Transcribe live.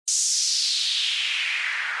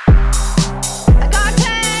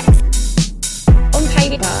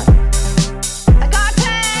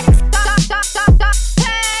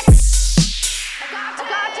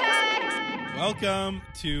welcome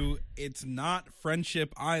to It's Not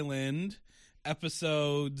Friendship Island,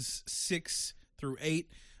 episodes 6 through 8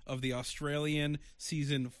 of the Australian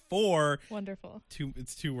season 4. Wonderful.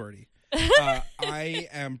 It's too wordy. I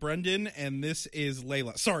am Brendan, and this is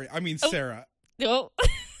Layla. Sorry, I mean Sarah. Oh.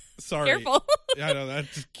 Sorry. Careful. I know, that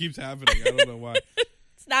just keeps happening. I don't know why.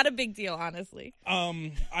 It's not a big deal, honestly.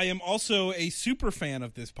 I am also a super fan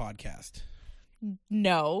of this podcast.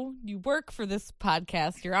 No, you work for this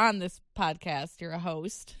podcast. You're on this podcast. You're a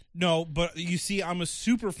host. No, but you see, I'm a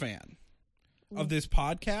super fan of this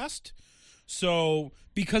podcast. So,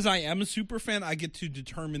 because I am a super fan, I get to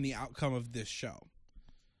determine the outcome of this show.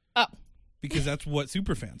 Oh. Because that's what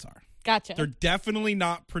super fans are. Gotcha. They're definitely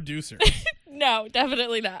not producers. No,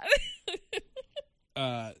 definitely not.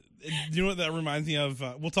 You know what that reminds me of?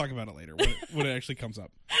 We'll talk about it later when it actually comes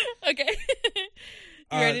up. Okay.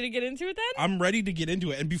 You ready to get into it then? I'm ready to get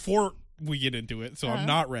into it. And before we get into it, so I'm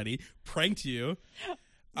not ready, pranked you.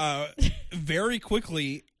 Very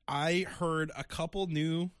quickly, I heard a couple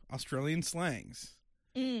new Australian slangs.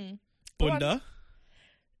 Bunda.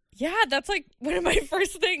 Yeah, that's like one of my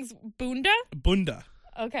first things. Bunda?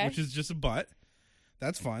 Okay. Which is just a butt.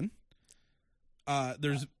 That's fun.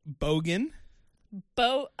 There's bogan.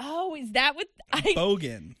 Oh, is that what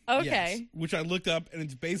Bogan. Okay. Yes, which I looked up, and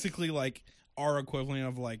it's basically like our equivalent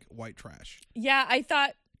of like white trash. Yeah, I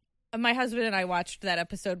thought my husband and I watched that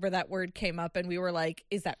episode where that word came up, and we were like,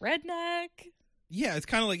 is that redneck? Yeah, it's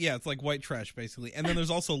kind of like, it's like white trash, basically. And then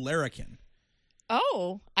there's also larrikin.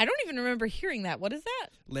 Oh, I don't even remember hearing that. What is that?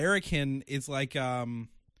 Larrikin is like,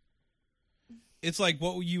 it's like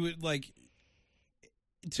what you would like.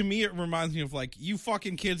 To me, it reminds me of like, you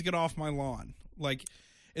fucking kids, get off my lawn. Like,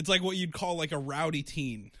 it's like what you'd call like a rowdy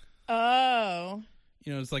teen. Oh.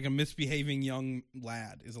 You know, it's like a misbehaving young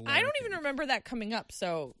lad is a larrikin. I don't even remember that coming up,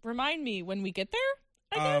 so remind me when we get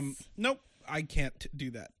there, I guess. Nope, I can't do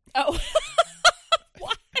that. Oh.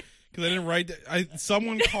 Why? Because I didn't write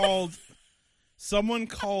someone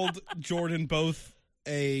called Jordan both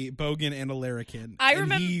a bogan and a larrikin. I and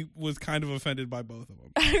remember he was kind of offended by both of them.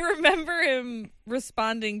 I remember him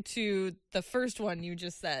responding to the first one you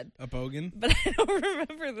just said. A bogan? But I don't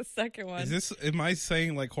remember the second one. Am I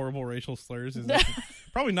saying like horrible racial slurs? Is that,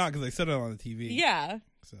 probably not, because they said it on the TV. Yeah.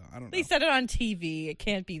 So I don't know. They said it on TV. It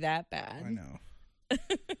can't be that bad. I know.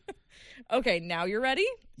 Okay, now you're ready?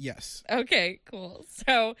 Yes. Okay, cool.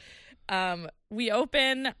 So we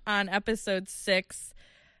open on episode 6.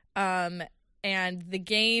 And the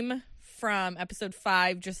game from episode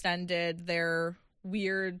 5 just ended. Their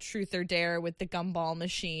weird truth or dare with the gumball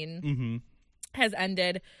machine has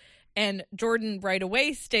ended. And Jordan right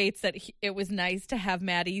away states that it was nice to have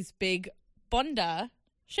Maddie's big bunda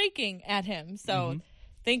shaking at him. So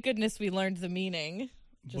thank goodness we learned the meaning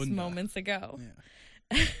just Bunda. moments ago.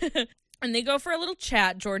 Yeah. And they go for a little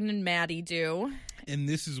chat, Jordan and Maddie do. And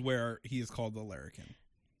this is where he is called the larrikin.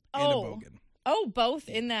 And Oh. a bogan. Oh, both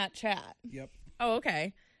in that chat. Yep. Oh,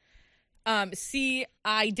 okay. See,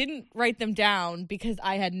 I didn't write them down because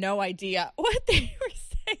I had no idea what they were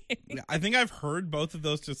saying. Yeah, I think I've heard both of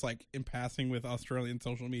those just like in passing with Australian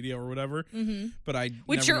social media or whatever. But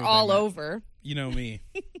Which never you're knew what all they meant. over. You know me.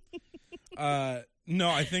 No,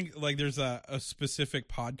 I think like there's a specific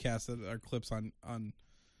podcast that are clips on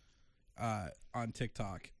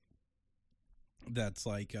TikTok that's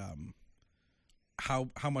like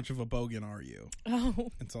how much of a bogan are you?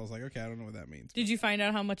 Oh. And so I was like, okay, I don't know what that means. Did you find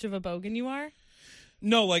out how much of a bogan you are?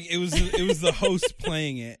 No, like it was the host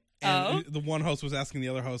playing it, and Oh. the one host was asking the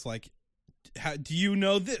other host like, do you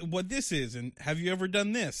know what this is, and have you ever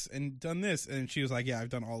done this and done this? And she was like, yeah, I've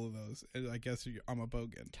done all of those. And I guess I'm a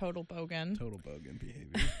bogan. Total bogan. Total bogan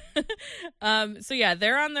behavior. So yeah,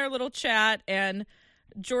 they're on their little chat, and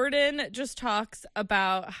Jordan just talks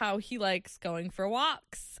about how he likes going for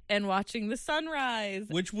walks and watching the sunrise.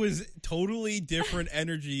 Which was totally different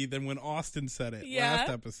energy than when Austin said it last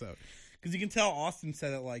episode. Because you can tell Austin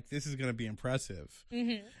said it like, this is going to be impressive.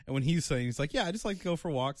 And when he's saying, he's like, yeah, I just like to go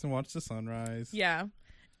for walks and watch the sunrise. Yeah.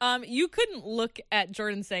 You couldn't look at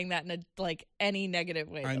Jordan saying that in any negative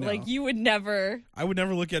way. I know. Like you would never. I would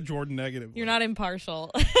never look at Jordan negatively. You're not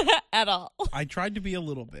impartial at all. I tried to be a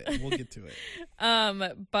little bit. We'll get to it.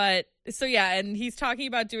 But so yeah, and he's talking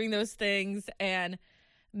about doing those things, and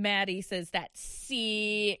Maddie says that's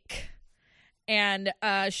sick. And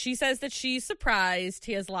she says that she's surprised.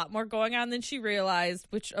 He has a lot more going on than she realized,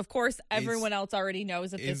 which, of course, everyone else already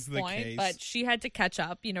knows at this point. Case. But she had to catch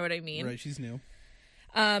up. You know what I mean? Right, she's new.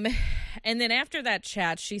 And then after that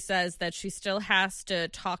chat, she says that she still has to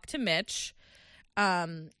talk to Mitch.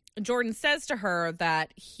 Jordan says to her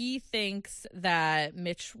that he thinks that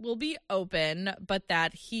Mitch will be open, but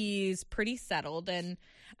that he's pretty settled. And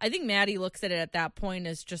I think Maddie looks at it at that point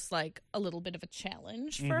as just like a little bit of a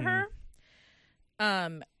challenge for her.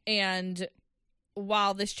 And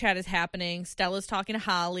while this chat is happening, Stella's talking to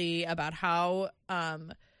Holly about how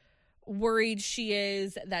worried she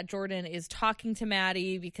is that Jordan is talking to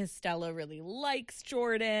Maddie because Stella really likes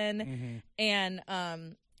Jordan. And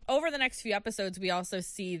over the next few episodes, we also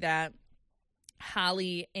see that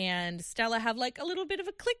Holly and Stella have like a little bit of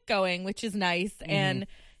a click going, which is nice. And it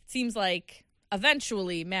seems like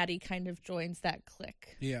eventually Maddie kind of joins that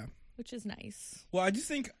click. Yeah. Which is nice. Well, I just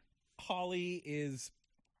think Holly is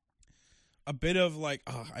a bit of like,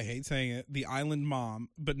 I hate saying it, the island mom,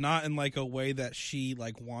 but not in like a way that she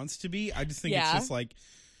like wants to be. I just think it's just like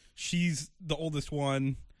she's the oldest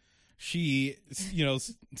one. She,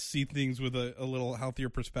 see things with a little healthier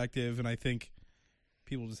perspective, and I think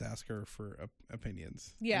people just ask her for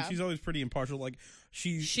opinions. Yeah, and she's always pretty impartial. Like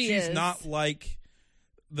she's is. not like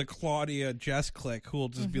the Claudia Jess clique who will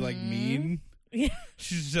just be like mean. Yeah,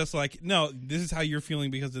 she's just like, no, this is how you're feeling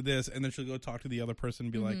because of this, and then she'll go talk to the other person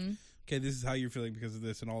and be like, okay, this is how you're feeling because of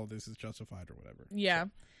this, and all of this is justified or whatever. Yeah,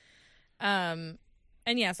 and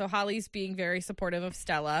yeah, so Holly's being very supportive of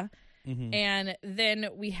Stella. And then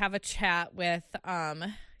we have a chat with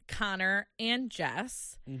Connor and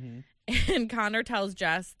Jess. And Connor tells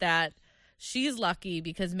Jess that she's lucky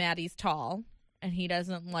because Maddie's tall and he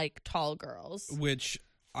doesn't like tall girls. Which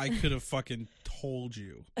I could have fucking told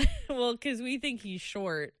you. Well, because we think he's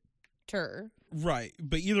shorter. Right.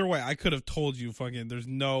 But either way, I could have told you fucking there's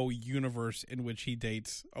no universe in which he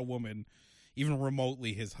dates a woman even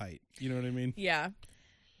remotely his height. You know what I mean? Yeah.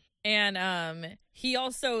 And he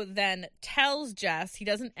also then tells Jess, he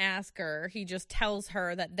doesn't ask her, he just tells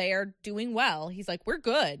her that they are doing well. He's like, we're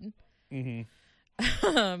good.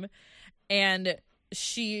 And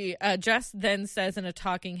she, Jess then says in a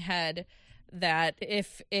talking head that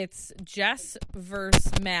if it's Jess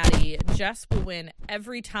versus Maddie, Jess will win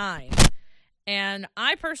every time. And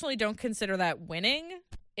I personally don't consider that winning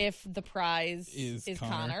if the prize is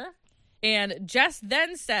Connor. And Jess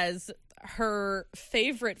then says her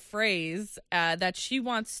favorite phrase, that she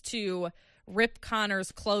wants to rip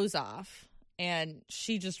Connor's clothes off. And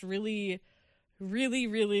she just really, really,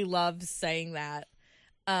 really loves saying that.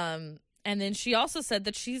 And then she also said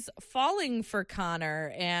that she's falling for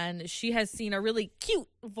Connor and she has seen a really cute,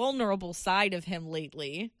 vulnerable side of him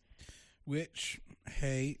lately. Which,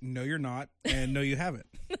 hey, no you're not, and no you haven't.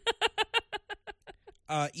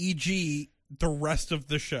 E.g., the rest of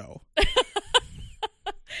the show.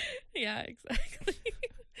 Yeah, exactly.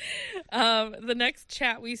 The next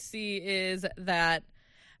chat we see is that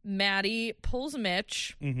Maddie pulls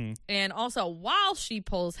Mitch, and also while she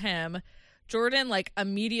pulls him, Jordan like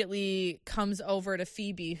immediately comes over to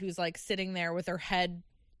Phoebe, who's like sitting there with her head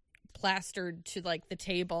plastered to like the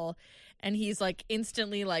table, and he's like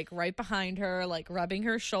instantly like right behind her, like rubbing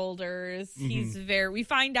her shoulders. We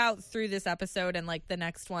find out through this episode and like the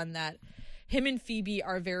next one that him and Phoebe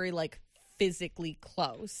are very like physically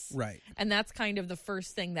close. Right. And that's kind of the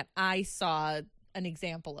first thing that I saw an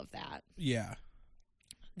example of that. Yeah.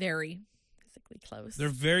 Very physically close. They're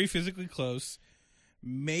very physically close.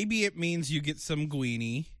 Maybe it means you get some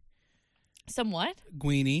Guini. Some what?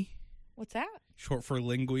 Guini. What's that? Short for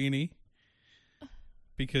linguini.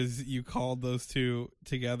 Because you called those two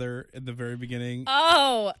together in the very beginning.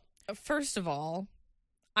 Oh, first of all,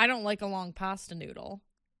 I don't like a long pasta noodle.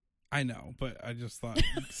 I know, but I just thought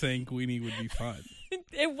saying Guini would be fun.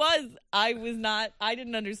 It was. I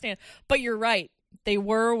didn't understand. But you're right. They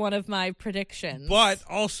were one of my predictions. But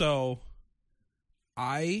also,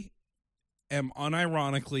 I am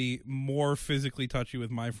unironically more physically touchy with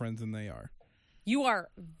my friends than they are. You are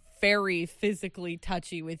very physically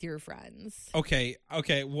touchy with your friends. Okay.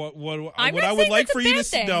 What I would like for you to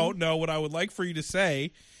say, what I would like for you to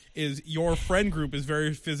say is your friend group is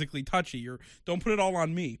very physically touchy. Don't put it all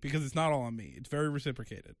on me, because it's not all on me. It's very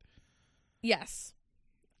reciprocated. Yes.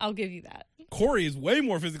 I'll give you that. Corey is way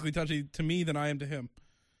more physically touchy to me than I am to him.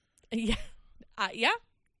 Yeah. Yeah.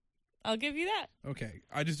 I'll give you that. Okay.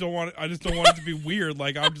 I just don't want it to be weird.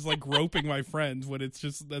 Like I'm just like groping my friends when that's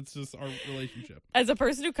just our relationship. As a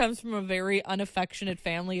person who comes from a very unaffectionate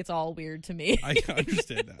family, it's all weird to me. I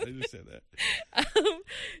understand that.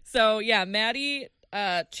 So yeah, Maddie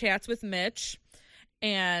chats with Mitch,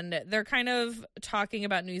 and they're kind of talking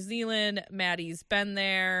about New Zealand. Maddie's been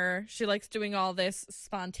there. She likes doing all this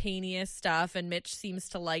spontaneous stuff, and Mitch seems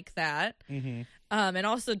to like that. And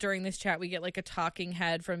also during this chat, we get like a talking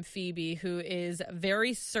head from Phoebe, who is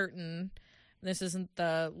very certain this isn't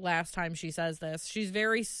the last time she says this, she's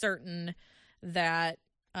very certain that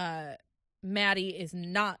Maddie is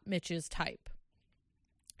not Mitch's type.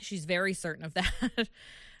 She's very certain of that.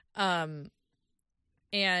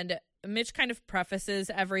 And Mitch kind of prefaces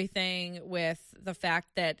everything with the fact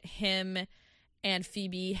that him and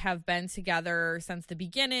Phoebe have been together since the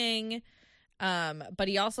beginning. But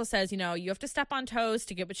he also says, you have to step on toes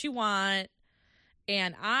to get what you want.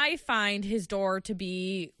 And I find his door to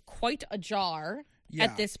be quite ajar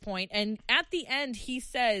at this point. And at the end, he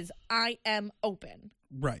says, I am open.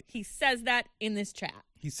 Right. He says that in this chat.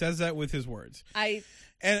 He says that with his words.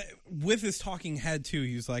 And with his talking head, too,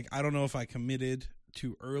 he's like, I don't know if I committed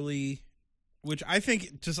too early, which I think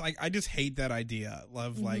I just hate that idea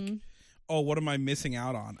of like, oh, what am I missing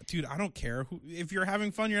out on? Dude, I don't care. If you're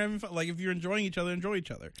having fun, you're having fun. Like, if you're enjoying each other, enjoy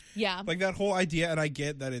each other. Yeah. Like, that whole idea, and I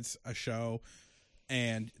get that it's a show,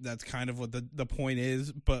 and that's kind of what the point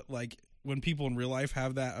is, but, like, when people in real life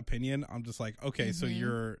have that opinion, I'm just like, okay, so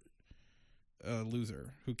you're a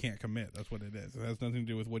loser who can't commit. That's what it is. It has nothing to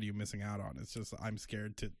do with what are you missing out on. It's just I'm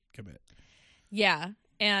scared to commit. Yeah.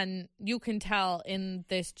 And you can tell in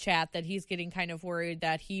this chat that he's getting kind of worried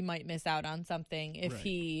that he might miss out on something if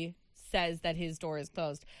he says that his door is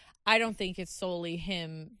closed. I don't think it's solely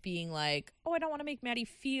him being like, oh, I don't want to make Maddie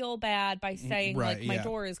feel bad by saying like my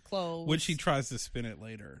door is closed. Which he tries to spin it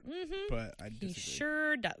later. But I disagree. He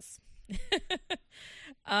sure does.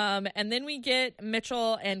 And then we get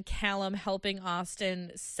Mitchell and Callum helping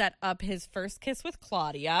Austin set up his first kiss with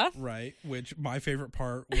Claudia. Right, which my favorite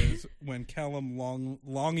part was when Callum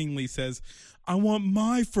longingly says, I want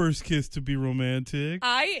my first kiss to be romantic.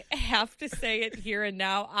 I have to say it here and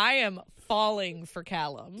now. I am falling for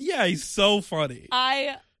Callum. Yeah, he's so funny.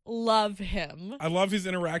 I love him. I love his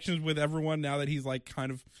interactions with everyone now that he's like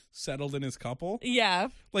kind of settled in his couple. Yeah.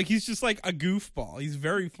 Like he's just like a goofball. He's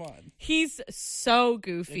very fun. He's so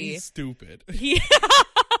goofy. And he's stupid.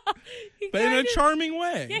 But in a charming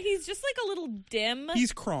way. Yeah, he's just like a little dim.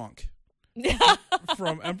 He's Kronk.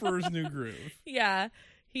 From Emperor's New Groove. Yeah,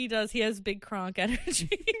 he does. He has big Kronk energy.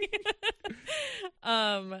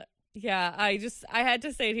 Yeah, I had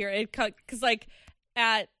to say it here. It cut because like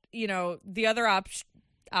at the other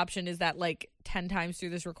option is that like 10 times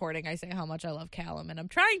through this recording I say how much I love Callum, and I'm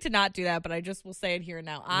trying to not do that, but I just will say it here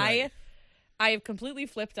now. Right. I have completely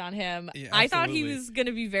flipped on him. Yeah, I thought he was going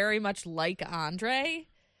to be very much like Andre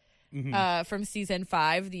from season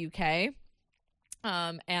 5, the UK.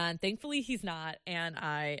 And thankfully he's not, and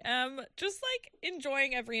I am just like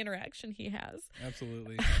enjoying every interaction he has.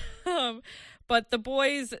 Absolutely. But the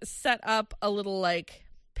boys set up a little like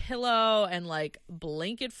pillow and like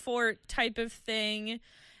blanket fort type of thing,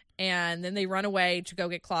 and then they run away to go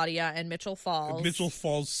get Claudia, and Mitchell falls. Mitchell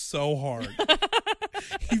falls so hard.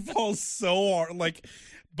 He falls so hard, like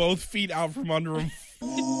both feet out from under him.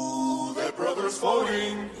 Ooh, that brother's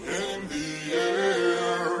floating in the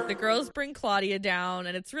air. The girls bring Claudia down,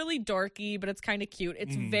 and it's really dorky, but it's kind of cute.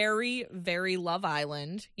 It's very, very Love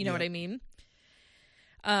Island. You know what I mean?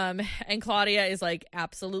 And Claudia is like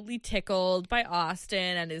absolutely tickled by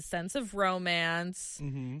Austin and his sense of romance.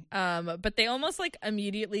 But they almost like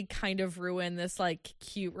immediately kind of ruin this like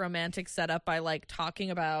cute romantic setup by like talking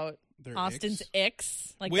about their Austin's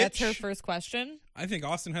icks. Like Which, that's her first question. I think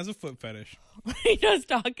Austin has a foot fetish. He does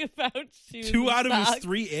talk about shoes. 2 out of his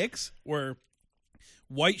 3 icks were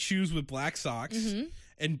white shoes with black socks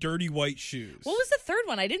and dirty white shoes. What was the third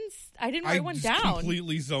one? I didn't write one down. I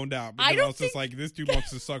completely zoned out because I was just like, this dude wants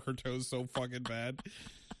to suck her toes so fucking bad.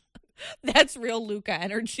 That's real Luca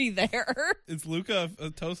energy there. Is Luca a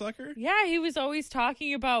toe sucker? Yeah, he was always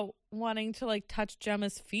talking about wanting to like touch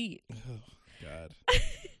Gemma's feet. Oh God.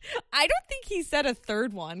 I don't think he said a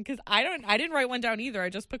third one because I didn't write one down either. I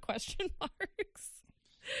just put question marks.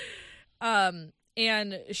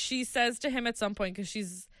 And she says to him at some point,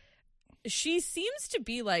 because she seems to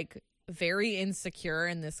be like very insecure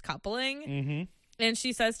in this coupling. And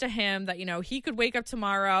she says to him that, he could wake up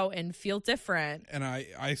tomorrow and feel different. And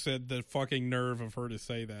I said the fucking nerve of her to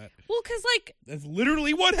say that. Well, because like that's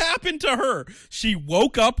literally what happened to her. She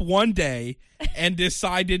woke up one day and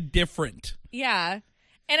decided different. Yeah.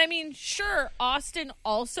 And I mean, sure, Austin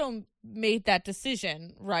also made that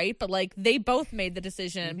decision, right? But like they both made the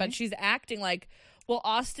decision, but she's acting like, well,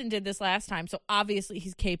 Austin did this last time, so obviously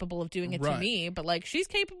he's capable of doing it to me, but like she's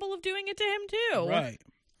capable of doing it to him too. Right.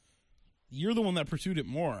 You're the one that pursued it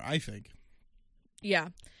more, I think. Yeah.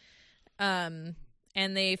 And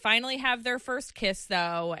they finally have their first kiss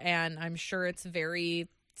though, and I'm sure it's very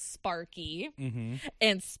Sparky. Mm-hmm.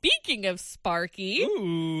 And speaking of Sparky,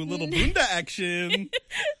 Ooh, little bunda action.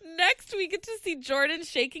 next we get to see Jordan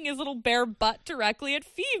shaking his little bare butt directly at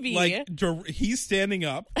Phoebe. Like, he's standing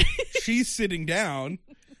up, she's sitting down,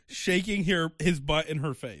 shaking his butt in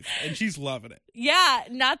her face, and she's loving it. Yeah,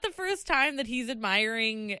 not the first time that he's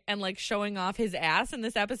admiring and like showing off his ass in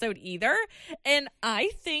this episode either. And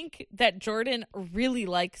I think that Jordan really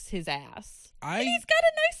likes his ass. And he's got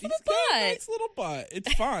a nice little butt. Got a nice little butt.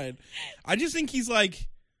 It's fine. I just think he's like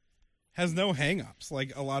has no hang-ups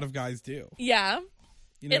like a lot of guys do. Yeah.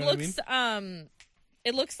 You know what I mean?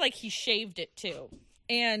 It looks like he shaved it too.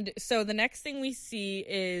 And so the next thing we see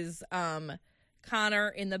is Connor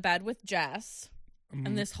in the bed with Jess. Mm-hmm.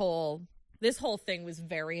 And this whole thing was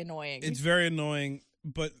very annoying. It's very annoying,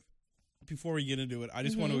 but before we get into it, I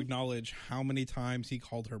just want to acknowledge how many times he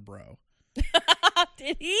called her bro.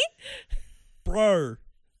 Did he? Bro.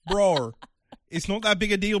 It's not that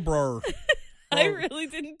big a deal, bro. I really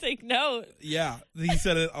didn't take note. Yeah, he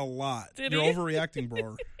said it a lot. Did You're he? overreacting,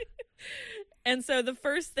 bro. And so the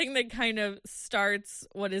first thing that kind of starts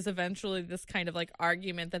what is eventually this kind of like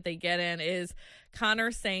argument that they get in is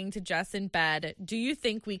Connor saying to Jess in bed, "Do you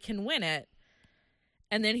think we can win it?"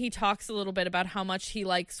 And then he talks a little bit about how much he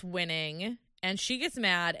likes winning, and she gets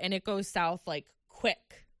mad and it goes south like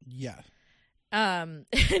quick. Yeah. And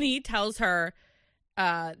he tells her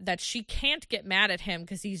that she can't get mad at him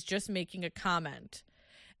because he's just making a comment.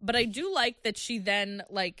 But I do like that she then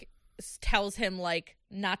like tells him like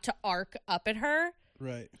not to arc up at her.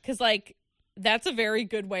 Right. Because like that's a very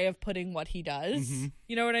good way of putting what he does. Mm-hmm.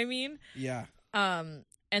 You know what I mean? Yeah. And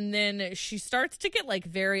then she starts to get like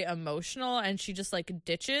very emotional and she just like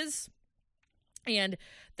ditches. And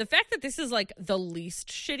the fact that this is like the least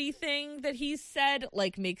shitty thing that he's said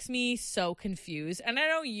like makes me so confused. And I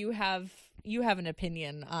know you have an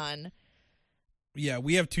opinion on. Yeah,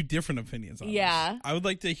 we have two different opinions on this. Yeah. I would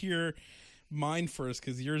like to hear mine first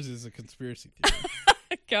because yours is a conspiracy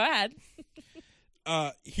theory. Go ahead.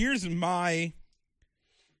 Here's my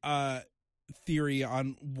theory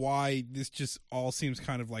on why this just all seems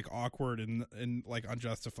kind of like awkward and like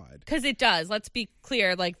unjustified. Because it does. Let's be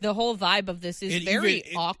clear. Like the whole vibe of this is very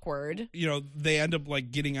awkward. You know, they end up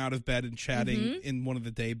like getting out of bed and chatting in one of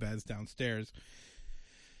the day beds downstairs.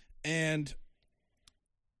 And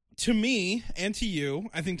to me and to you,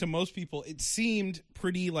 I think to most people, it seemed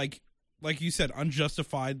pretty like you said,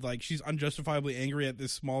 unjustified. Like she's unjustifiably angry at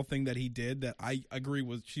this small thing that he did that I agree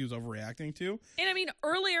she was overreacting to. And I mean,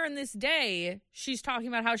 earlier in this day, she's talking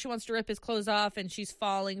about how she wants to rip his clothes off and she's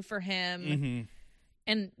falling for him. Mm-hmm.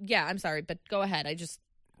 And yeah, I'm sorry, but go ahead.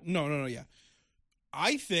 No, yeah.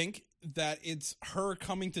 I think that it's her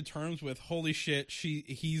coming to terms with, holy shit,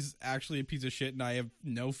 he's actually a piece of shit and I have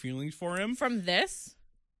no feelings for him. From this?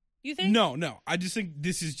 You think? No. I just think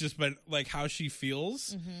this is just been like how she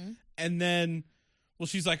feels. Mm-hmm. And then, well,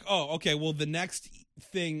 she's like, oh, okay, well, the next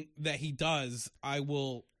thing that he does, that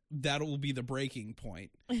will be the breaking point.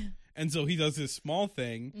 And so he does this small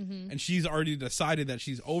thing, and she's already decided that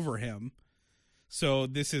she's over him. So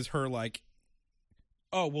this is her like,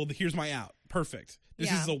 oh, well, here's my out. Perfect.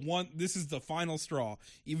 This is the final straw,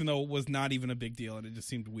 even though it was not even a big deal, and it just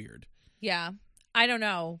seemed weird. Yeah. I don't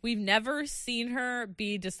know. We've never seen her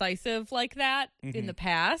be decisive like that in the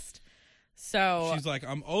past. So she's like,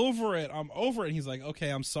 I'm over it. And he's like, okay,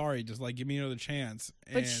 I'm sorry. Just like, give me another chance.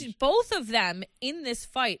 But both of them in this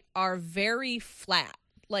fight are very flat.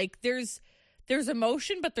 Like there's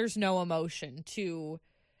emotion, but there's no emotion to,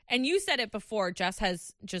 and you said it before, Jess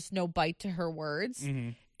has just no bite to her words.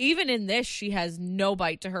 Mm-hmm. Even in this, she has no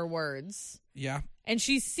bite to her words. Yeah. And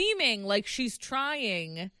she's seeming like she's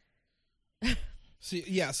trying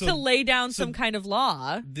to lay down some kind of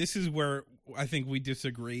law. This is where I think we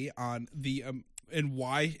disagree on the and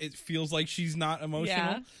why it feels like she's not emotional.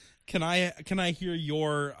 Yeah. Can I hear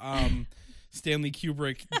your Stanley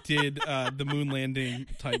Kubrick did the moon landing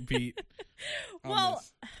type beat? Well,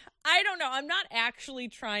 I don't know. I'm not actually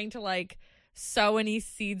trying to like sow any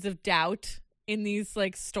seeds of doubt in these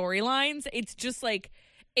like storylines. It's just like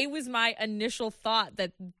it was my initial thought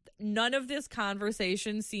that none of this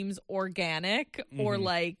conversation seems organic or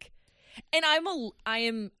like. And I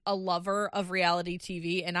am a lover of reality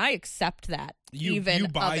TV, and I accept that. You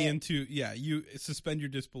buy into, you suspend your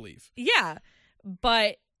disbelief. Yeah,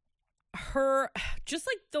 but her, just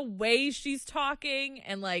like the way she's talking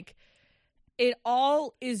and like it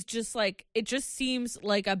all is just like, it just seems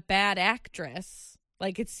like a bad actress.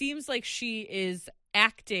 Like it seems like she is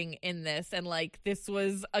acting in this and like this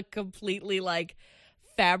was a completely like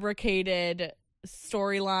fabricated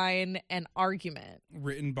storyline and argument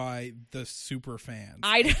written by the super fans,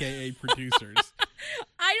 aka producers.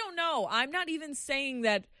 I don't know. I'm not even saying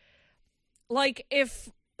that, like, if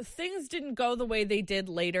things didn't go the way they did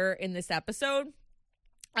later in this episode,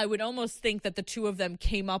 I would almost think that the two of them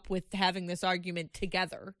came up with having this argument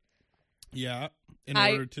together. Yeah, in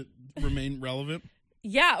order to remain relevant.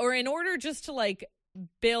 Yeah, or in order just to, like,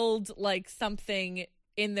 build, like, something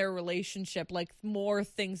in their relationship, like, more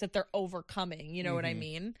things that they're overcoming. You know what I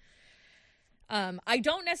mean? I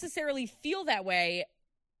don't necessarily feel that way,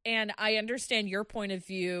 and I understand your point of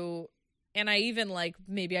view, and I even, like,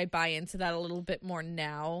 maybe I buy into that a little bit more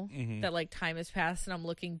now that, like, time has passed and I'm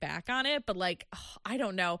looking back on it, but, like, I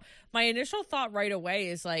don't know. My initial thought right away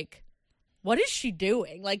is, like, what is she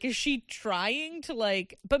doing? Like, is she trying to,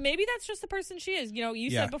 like, but maybe that's just the person she is. You know, you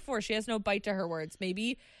said before, she has no bite to her words.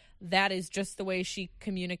 Maybe that is just the way she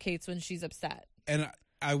communicates when she's upset. And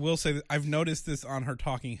I will say that I've noticed this on her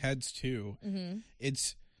talking heads too.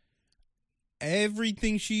 It's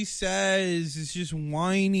everything she says is just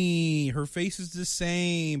whiny. Her face is the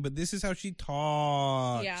same, but this is how she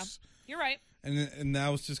talks. Yeah, you're right. And that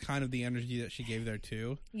was just kind of the energy that she gave there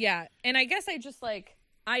too. Yeah, and I guess I just, like,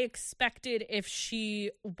 I expected if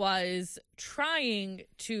she was trying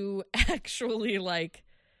to actually, like,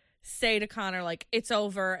 say to Connor, like, it's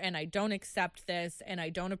over and I don't accept this and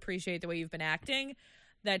I don't appreciate the way you've been acting,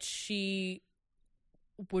 that she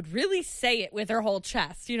would really say it with her whole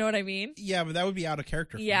chest. You know what I mean? Yeah, but that would be out of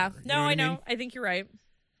character for Yeah. her. You No, know what I know. mean? I think you're right.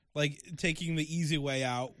 Like, taking the easy way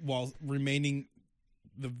out while remaining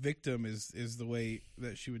the victim is the way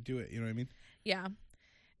that she would do it. You know what I mean? Yeah.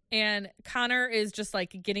 And Connor is just,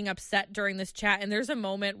 like, getting upset during this chat. And there's a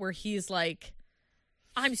moment where he's like,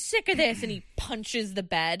 I'm sick of this. And he punches the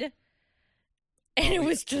bed. And it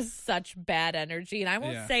was just such bad energy. And I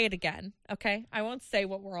won't say it again. Okay? I won't say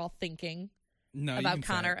what we're all thinking about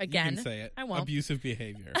Connor again. You can say it. I won't. Abusive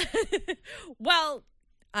behavior. Well,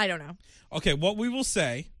 I don't know. Okay, what we will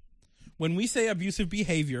say, when we say abusive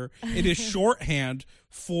behavior, it is shorthand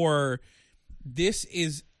for this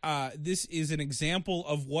is an example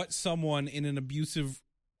of what someone in an abusive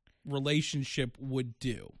relationship would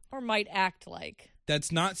do. Or might act like.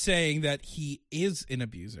 That's not saying that he is an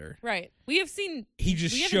abuser. Right. We have seen. He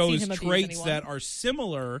just we haven't shows seen him abuse traits anyone. that are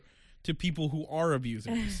similar to people who are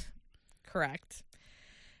abusers. Correct.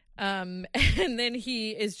 And then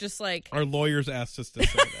he is just like. Our lawyers asked us to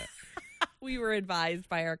say that. We were advised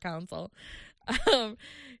by our counsel.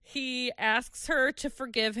 He asks her to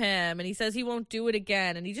forgive him, and he says he won't do it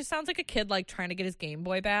again. And he just sounds like a kid, like, trying to get his Game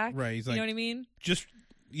Boy back. Right. He's you like, know what I mean? Just,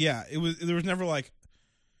 yeah. There was never like,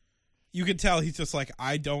 you could tell he's just like,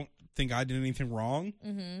 I don't think I did anything wrong,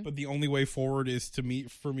 but the only way forward is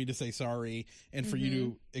for me to say sorry and for you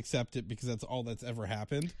to accept it because that's all that's ever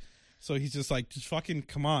happened. So he's just like, just fucking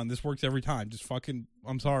come on. This works every time. Just fucking,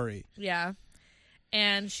 I'm sorry. Yeah.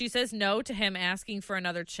 And she says no to him asking for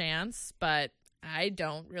another chance, but I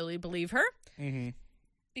don't really believe her.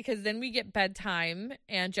 Because then we get bedtime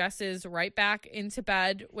and Jess is right back into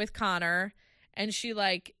bed with Connor, and she,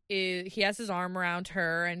 like, he has his arm around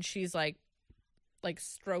her and she's like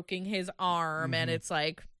stroking his arm, and it's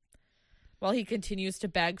like, well, he continues to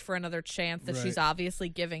beg for another chance that she's obviously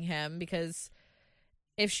giving him, because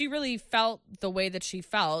if she really felt the way that she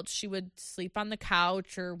felt, she would sleep on the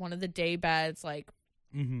couch or one of the day beds. Like,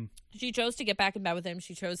 she chose to get back in bed with him.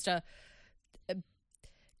 She chose to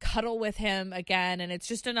cuddle with him again. And it's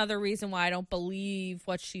just another reason why I don't believe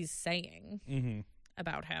what she's saying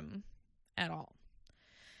about him at all.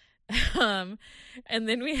 And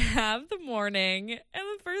then we have the morning, and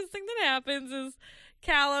the first thing that happens is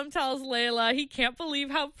Callum tells Layla he can't believe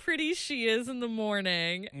how pretty she is in the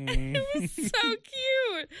morning. It was so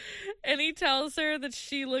cute. And he tells her that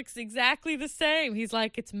she looks exactly the same. He's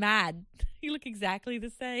like, it's mad. You look exactly the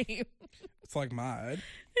same. It's like mad.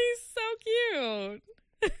 He's so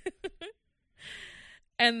cute.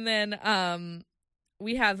 And then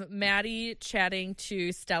we have Maddie chatting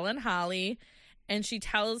to Stella and Holly, and she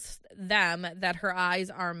tells them that her eyes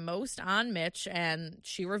are most on Mitch, and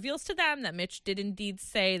she reveals to them that Mitch did indeed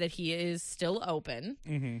say that he is still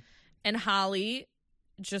open. And Holly,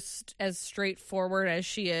 just as straightforward as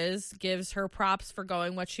she is, gives her props for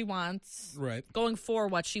going what she wants. Right. Going for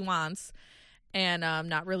what she wants, and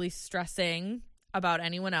not really stressing about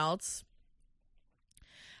anyone else.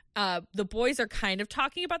 The boys are kind of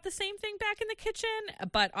talking about the same thing back in the kitchen,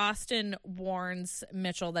 but Austin warns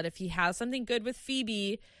Mitchell that if he has something good with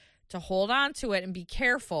Phoebe, to hold on to it and be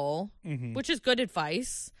careful, which is good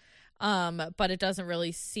advice. But it doesn't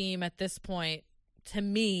really seem at this point to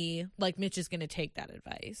me like Mitch is going to take that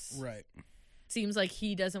advice. Right. Seems like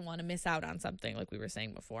he doesn't want to miss out on something, like we were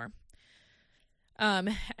saying before.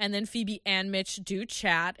 And then Phoebe and Mitch do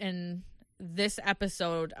chat, and this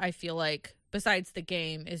episode, I feel like, besides the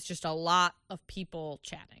game, is just a lot of people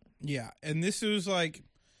chatting. Yeah, and this is like,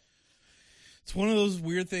 it's one of those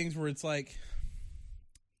weird things where it's like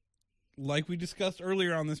we discussed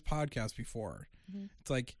earlier on this podcast before. Mm-hmm. It's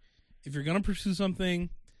like, if you're going to pursue something,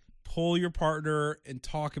 pull your partner and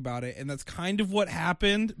talk about it. And that's kind of what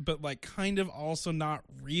happened, but like kind of also not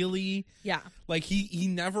really. Yeah. Like he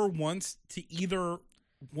never once to either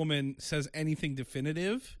woman says anything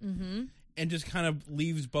definitive, mm-hmm. and just kind of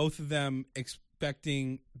leaves both of them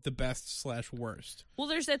expecting the best/worst. Well,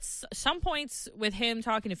 there's at some points with him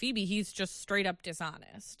talking to Phoebe, he's just straight up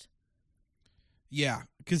dishonest. Yeah,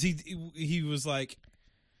 because he was like,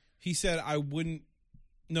 he said, I wouldn't.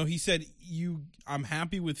 No, he said, I'm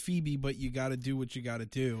happy with Phoebe, but you got to do what you got to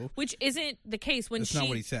do. Which isn't the case when That's not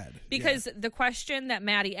what he said. Because the question that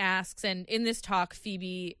Maddie asks, and in this talk,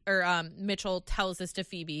 Mitchell tells this to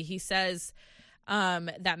Phoebe. He says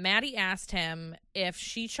that Maddie asked him if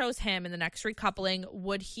she chose him in the next recoupling,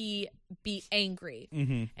 would he be angry?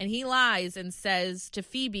 Mm-hmm. And he lies and says to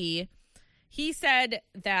Phoebe, he said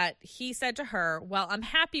to her, well, I'm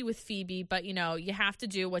happy with Phoebe, but, you have to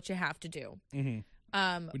do what you have to do. Mm-hmm.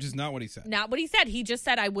 Which is not what he said. Not what he said. He just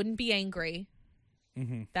said, I wouldn't be angry.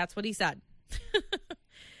 Mm-hmm. That's what he said.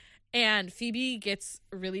 And Phoebe gets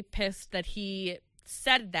really pissed that he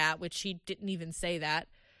said that, which she didn't even say that.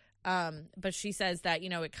 But she says that,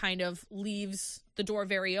 it kind of leaves the door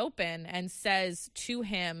very open and says to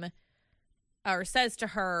him, or says to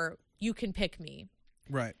her, you can pick me.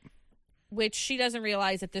 Right. Which she doesn't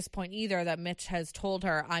realize at this point either, that Mitch has told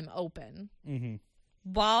her, I'm open. Mm-hmm.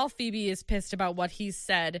 While Phoebe is pissed about what he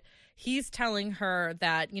said, he's telling her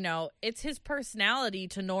that, it's his personality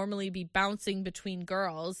to normally be bouncing between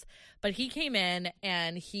girls, but he came in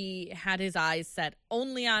and he had his eyes set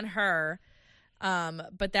only on her,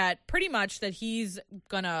 but that pretty much that he's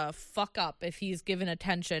gonna fuck up if he's given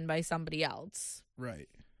attention by somebody else. Right.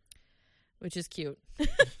 Which is cute.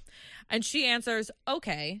 And she answers,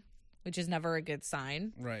 okay, which is never a good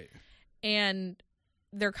sign. Right. And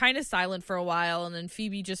they're kind of silent for a while, and then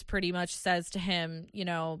Phoebe just pretty much says to him,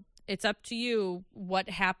 it's up to you what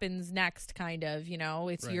happens next, kind of,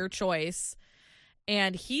 it's right. your choice.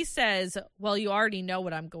 And he says, well, you already know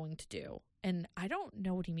what I'm going to do. And I don't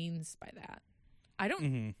know what he means by that.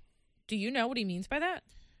 Mm-hmm. Do you know what he means by that?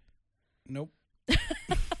 Nope.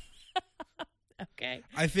 Okay.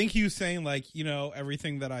 I think he was saying, like,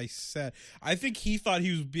 everything that I said. I think he thought he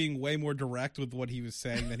was being way more direct with what he was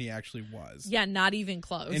saying than he actually was. Yeah, not even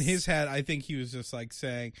close. In his head, I think he was just like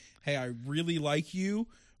saying, hey, I really like you.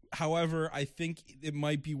 However, I think it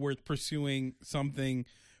might be worth pursuing something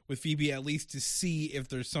with Phoebe, at least to see if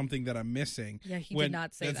there's something that I'm missing. Yeah, he did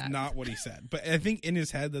not say that. That's not what he said. But I think in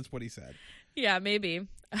his head, that's what he said. Yeah, maybe.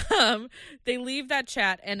 They leave that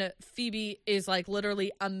chat, and Phoebe is like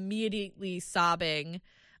literally immediately sobbing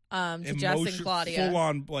to Jess and Claudia. Full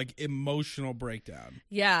on like emotional breakdown.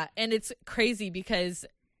 Yeah, and it's crazy because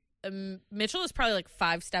Mitchell is probably like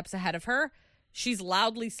 5 steps ahead of her. She's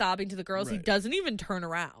loudly sobbing to the girls. Right. He doesn't even turn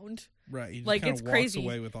around. Right. He just like, kind it's of walks crazy.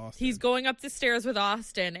 away with Austin. He's going up the stairs with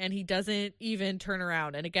Austin, and he doesn't even turn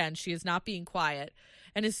around. And again, she is not being quiet.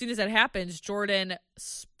 And as soon as that happens, Jordan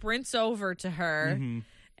sprints over to her mm-hmm.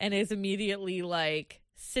 and is immediately like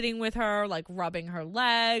sitting with her, like rubbing her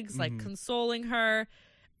legs, like mm-hmm. consoling her.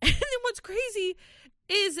 And then what's crazy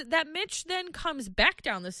is that Mitch then comes back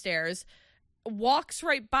down the stairs, walks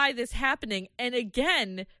right by this happening, and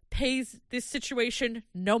again pays this situation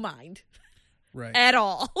no mind. Right. At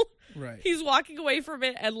all. Right. He's walking away from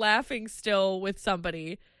it and laughing still with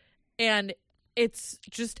somebody. And it's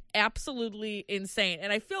just absolutely insane.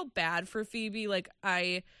 And I feel bad for Phoebe. Like,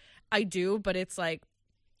 I do, but it's like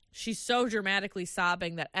she's so dramatically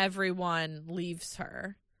sobbing that everyone leaves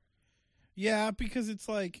her. Yeah, because it's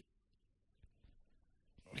like,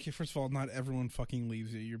 okay, first of all, not everyone fucking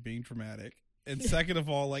leaves you. You're being dramatic. And second of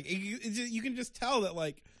all, like, you can just tell that,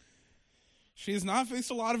 like, she has not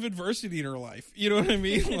faced a lot of adversity in her life. You know what I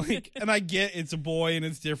mean? Like, and I get it's a boy and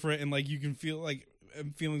it's different, and like you can feel like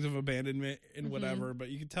feelings of abandonment and whatever, mm-hmm. but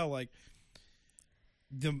you can tell like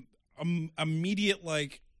the immediate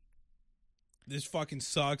like this fucking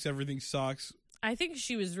sucks, everything sucks. I think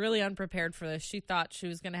she was really unprepared for this. She thought she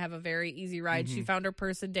was going to have a very easy ride. Mm-hmm. She found her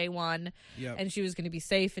person day one, yep. and she was going to be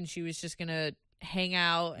safe, and she was just going to hang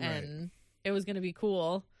out, and right. it was going to be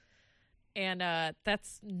cool. And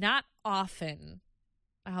that's not often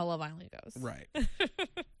how Love Island goes. Right.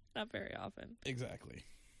 Not very often. Exactly.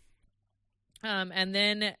 And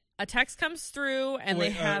then a text comes through, and wait,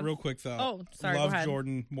 they have... real quick, though. Oh, sorry, Love go ahead.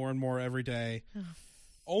 Jordan more and more every day.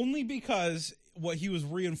 Only because what he was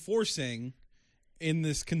reinforcing in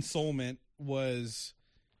this consolement was,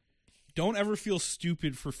 don't ever feel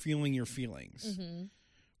stupid for feeling your feelings. Mm-hmm.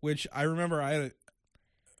 Which I remember I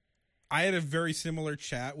had a very similar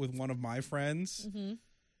chat with one of my friends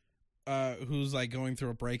who's like going through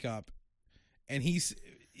a breakup, and he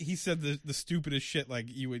said the stupidest shit like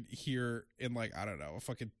you would hear in like, I don't know, a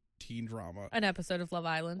fucking teen drama. An episode of Love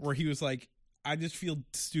Island. Where he was like, I just feel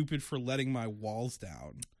stupid for letting my walls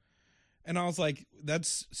down. And I was like,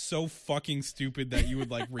 that's so fucking stupid that you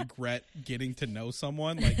would like regret getting to know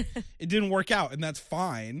someone. Like, it didn't work out, and that's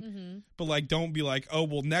fine. Mm-hmm. But like, don't be like, oh,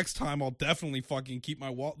 well, next time I'll definitely fucking keep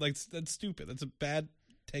my wall. Like, that's stupid. That's a bad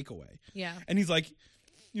takeaway. Yeah. And he's like,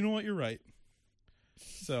 you know what? You're right.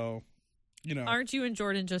 So, you know. Aren't you and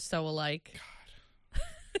Jordan just so alike? God.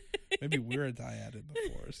 Maybe we're a dyad in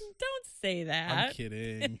the force. Don't say that. I'm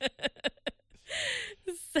kidding.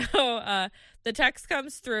 So the text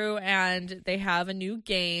comes through and they have a new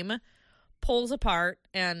game, Pulls Apart,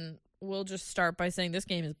 and we'll just start by saying this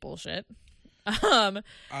game is bullshit.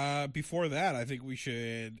 Before that, I think we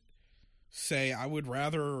should say I would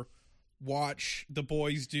rather watch the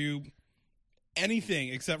boys do anything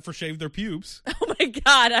except for shave their pubes. Oh my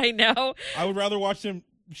God, I know. I would rather watch them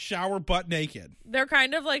shower butt naked. They're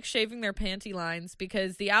kind of like shaving their panty lines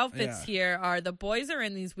because the outfits here are, the boys are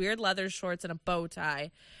in these weird leather shorts and a bow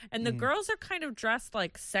tie, and the girls are kind of dressed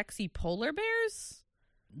like sexy polar bears.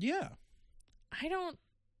 Yeah.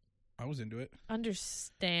 I was into it.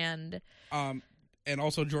 Understand. And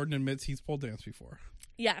also Jordan admits he's pole danced before.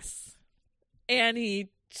 Yes. And he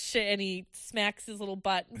smacks his little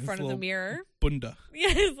butt in front of the mirror. Bunda.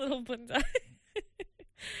 Yeah, his little bunda.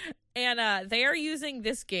 And they are using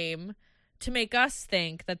this game to make us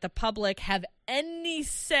think that the public have any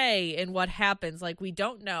say in what happens. Like, we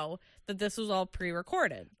don't know that this was all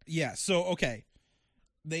pre-recorded. Yeah, so, okay.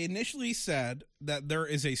 They initially said that there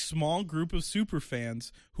is a small group of super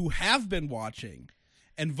fans who have been watching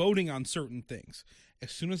and voting on certain things.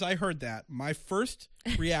 As soon as I heard that, my first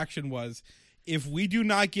reaction was, if we do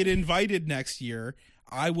not get invited next year,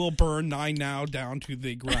 I will burn 9 Now down to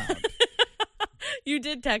the ground. You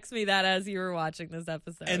did text me that as you were watching this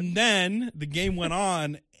episode. And then the game went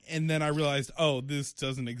on, and then I realized, oh, this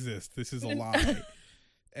doesn't exist. This is a lie.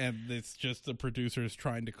 And it's just the producers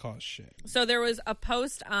trying to cause shit. So there was a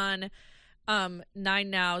post on 9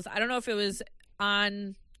 Now's. I don't know if it was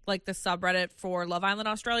on like the subreddit for Love Island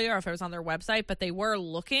Australia or if it was on their website, but they were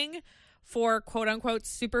looking for quote unquote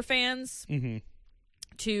super fans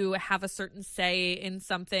to have a certain say in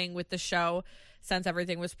something with the show since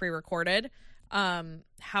everything was pre-recorded.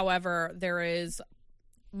 However, there is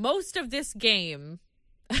most of this game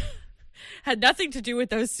had nothing to do with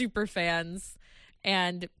those super fans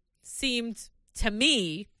and seemed to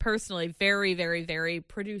me personally very, very, very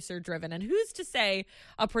producer driven. And who's to say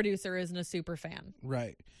a producer isn't a super fan?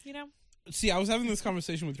 Right. You know? See, I was having this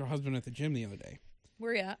conversation with your husband at the gym the other day.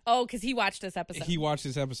 Where you at? Oh, because he watched this episode. He watched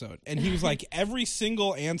this episode. And he was like, every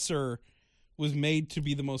single answer was made to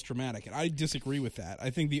be the most dramatic. And I disagree with that.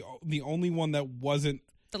 I think the only one that wasn't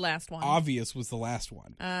the last one obvious was the last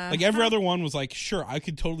one. Like every other one was like, sure, I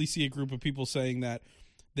could totally see a group of people saying that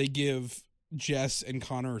they give Jess and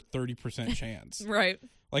Connor 30% chance. Right.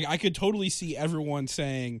 Like I could totally see everyone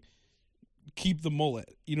saying keep the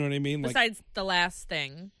mullet. You know what I mean? Besides like, the last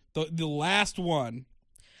thing. The last one.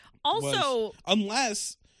 Also,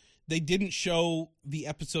 unless they didn't show the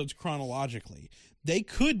episodes chronologically, they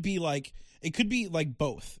could be like, it could be like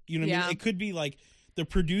both. You know what I mean? It could be like the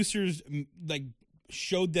producers like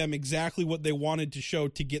showed them exactly what they wanted to show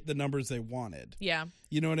to get the numbers they wanted. Yeah.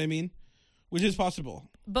 You know what I mean? Which is possible.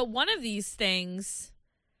 But one of these things,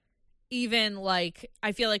 even like,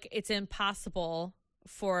 I feel like it's impossible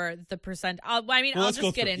for the percent. I'll just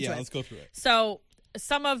get into it. Yeah, let's go through it. So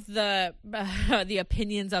some of the the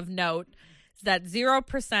opinions of note is that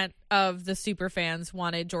 0% of the super fans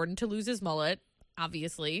wanted Jordan to lose his mullet,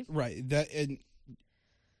 obviously. Right. And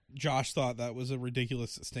Josh thought that was a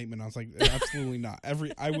ridiculous statement. I was like, absolutely not.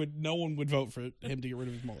 No one would vote for him to get rid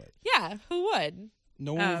of his mullet. Yeah, who would?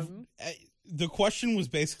 No one. The question was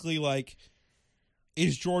basically like,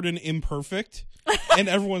 is Jordan imperfect? And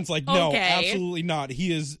everyone's like, no, absolutely not.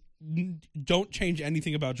 He is. Don't change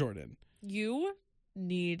anything about Jordan. You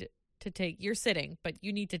need to take. You're sitting, but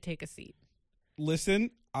you need to take a seat. Listen,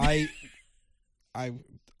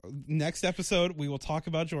 next episode we will talk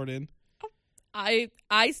about Jordan. I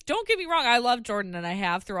don't get me wrong. I love Jordan, and I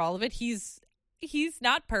have through all of it. He's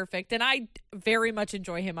not perfect, and I very much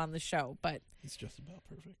enjoy him on the show. But he's just about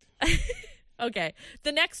perfect. Okay,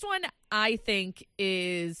 the next one I think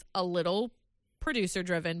is a little producer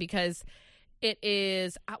driven because it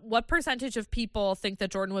is what percentage of people think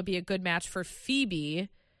that Jordan would be a good match for Phoebe,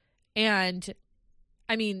 And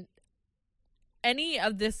I mean, any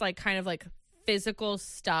of this like kind of like physical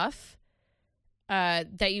stuff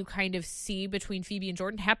that you kind of see between Phoebe and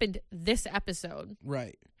Jordan happened this episode.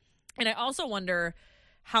 Right. And I also wonder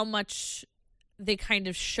how much they kind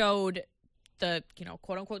of showed the, you know,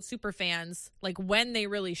 quote unquote super fans, like when they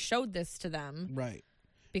really showed this to them. Right.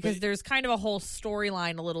 Because there's kind of a whole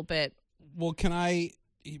storyline a little bit. Well, can I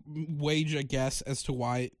wage a guess as to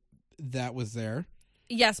why that was there?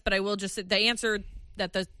 Yes, but I will just say the answer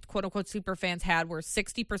that the quote unquote super fans had were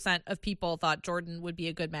 60% of people thought Jordan would be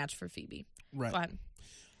a good match for Phoebe. Right. Go ahead.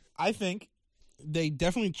 I think they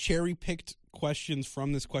definitely cherry picked questions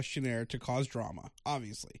from this questionnaire to cause drama,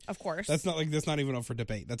 obviously. Of course. That's not even up for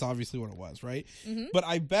debate. That's obviously what it was, right? Mm-hmm. But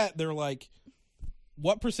I bet they're like,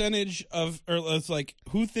 what percentage of, or it's like,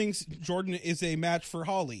 who thinks Jordan is a match for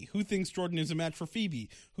Holly? Who thinks Jordan is a match for Phoebe?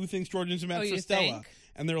 Who thinks Jordan is a match for Stella? Think?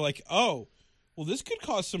 And they're like, oh, well, this could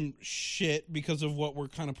cause some shit because of what we're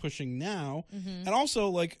kind of pushing now. Mm-hmm. And also,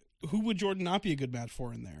 like, who would Jordan not be a good match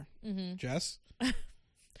for in there? Mm-hmm. Jess?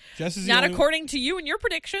 Jess is not according to you and your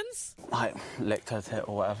predictions. Like, licked her tit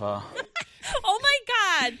or whatever. Oh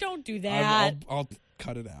my God, don't do that. I'll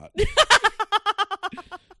cut it out.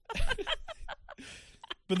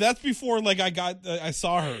 But that's before, like, I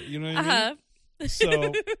saw her. You know what I mean?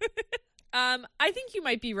 So, I think you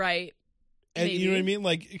might be right. and Maybe. you know what I mean?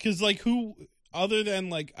 Like, because, like, who other than,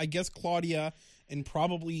 like, I guess Claudia and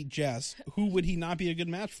probably Jess, who would he not be a good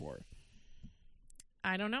match for?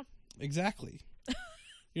 I don't know. Exactly.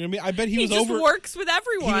 You know what I mean? I bet he He was just over. works with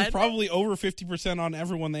everyone. He was probably over 50% on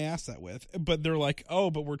everyone they asked that with. But they're like, oh,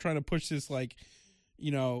 but we're trying to push this, like,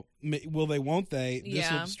 you know, will they, won't they? This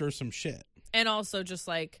Yeah. will stir some shit. And also just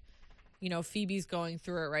like, you know, Phoebe's going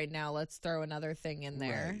through it right now. Let's throw another thing in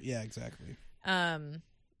there. Right. Yeah, exactly.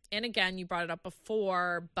 And again, you brought it up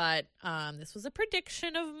before, but this was a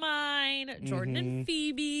prediction of mine, Jordan and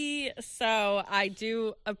Phoebe. So I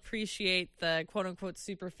do appreciate the quote unquote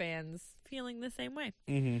super fans feeling the same way.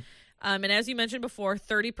 Mm-hmm. And as you mentioned before,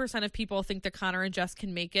 30% of people think that Connor and Jess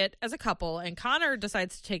can make it as a couple, and Connor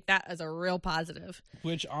decides to take that as a real positive.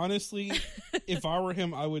 Which, honestly, if I were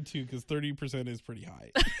him, I would too, because 30% is pretty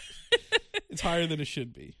high. It's higher than it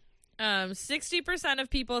should be. 60% of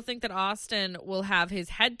people think that Austin will have his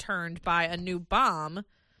head turned by a new bomb.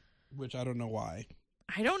 Which I don't know why.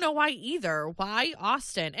 I don't know why either. Why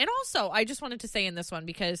Austin? And also, I just wanted to say in this one,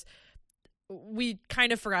 because we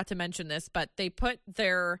kind of forgot to mention this, but they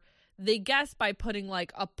guess by putting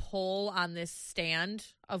like a poll on this stand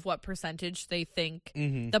of what percentage they think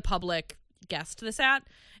the public guessed this at.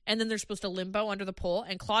 And then they're supposed to limbo under the poll.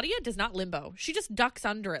 And Claudia does not limbo. She just ducks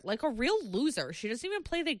under it like a real loser. She doesn't even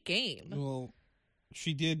play the game. Well,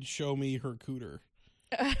 she did show me her cooter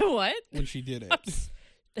What? when she did it.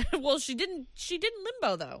 Well, she didn't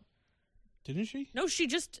limbo though. Didn't she? No, she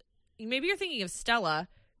just, maybe you're thinking of Stella,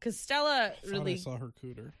 because Stella I really saw her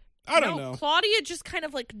cooter. I don't know. Claudia just kind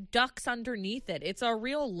of like ducks underneath it. It's a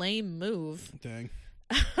real lame move. Dang.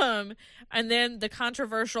 And then the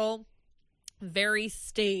controversial, very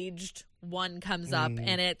staged one comes up,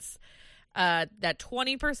 and it's that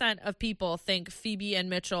 20% of people think Phoebe and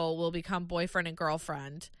Mitchell will become boyfriend and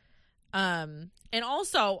girlfriend. And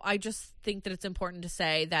also, I just think that it's important to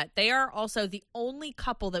say that they are also the only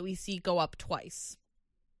couple that we see go up twice.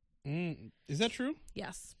 Is that true?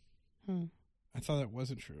 Yes. I thought that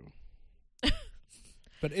wasn't true.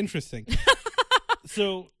 But interesting.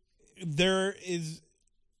 So there is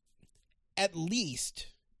at least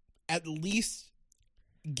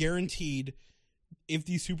guaranteed, if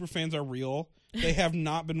these super fans are real, they have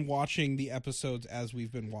not been watching the episodes as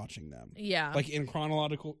we've been watching them. Yeah. Like in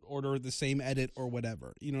chronological order, the same edit or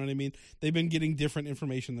whatever. You know what I mean? They've been getting different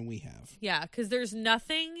information than we have. Yeah, because there's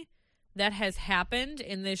nothing that has happened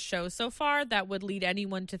in this show so far that would lead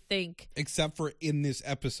anyone to think. Except for in this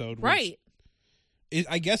episode. Which Right.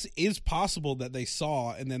 I guess is possible that they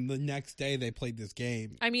saw, and then the next day they played this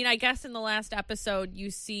game. I mean, I guess in the last episode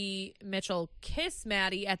you see Mitchell kiss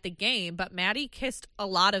Maddie at the game, but Maddie kissed a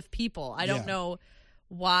lot of people. I don't know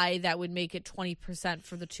why that would make it 20%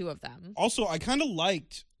 for the two of them. Also, I kind of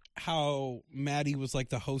liked how Maddie was like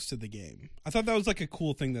the host of the game. I thought that was like a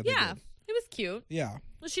cool thing that they Yeah, did. it was cute. Yeah.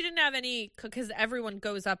 Well, she didn't have any, because everyone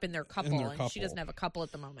goes up in their couple, and she couple. doesn't have a couple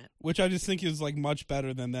at the moment. Which I just think is like much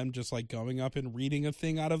better than them just like going up and reading a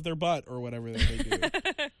thing out of their butt or whatever that they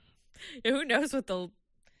do. Who knows what they'll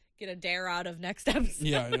get a dare out of next episode.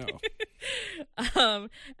 Yeah, I know.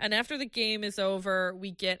 And after the game is over,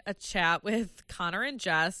 we get a chat with Connor and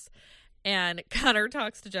Jess. And Connor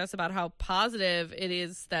talks to Jess about how positive it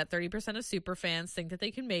is that 30% of superfans think that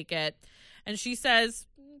they can make it. And she says,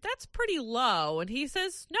 that's pretty low. And he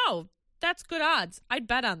says, no, that's good odds. I'd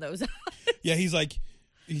bet on those odds. Yeah, he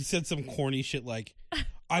said some corny shit like,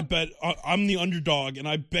 I bet I'm the underdog and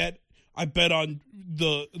I bet on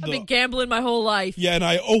the I've been gambling my whole life. Yeah, and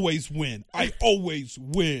I always win. I always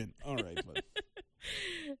win. All right, but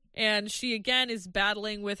and she again is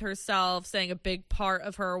battling with herself, saying a big part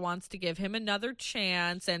of her wants to give him another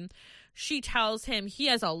chance, and she tells him he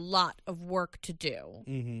has a lot of work to do.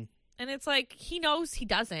 Mm-hmm. And it's like, he knows he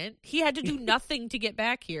doesn't. He had to do nothing to get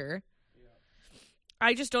back here.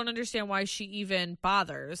 I just don't understand why she even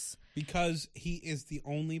bothers. Because he is the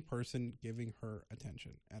only person giving her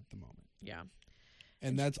attention at the moment. Yeah.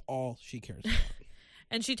 And that's all she cares about.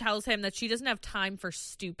 And she tells him that she doesn't have time for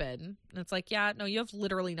stupid. And it's like, yeah, no, you have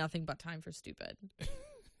literally nothing but time for stupid.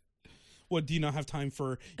 What, do you not have time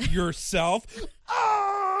for yourself?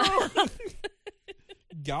 Oh!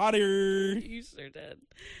 Got her. You sure did.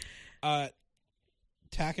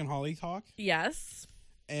 Tack and Holly talk. Yes.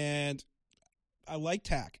 And I like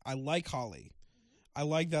Tack. I like Holly. I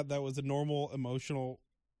like that was a normal, emotional,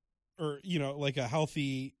 or, like a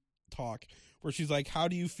healthy talk where she's like, how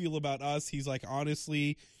do you feel about us? He's like,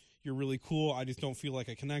 honestly, you're really cool. I just don't feel like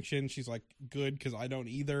a connection. She's like, good, because I don't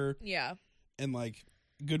either. Yeah. And like,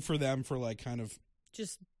 good for them for like kind of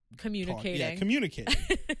just communicating. Yeah, communicating.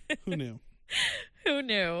 Who knew? Who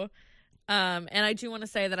knew? And I do want to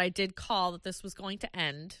say that I did call that this was going to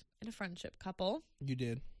end in a friendship couple. You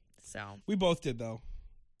did. So we both did, though.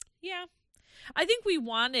 Yeah. I think we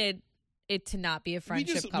wanted it to not be a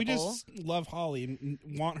friendship couple. We just love Holly and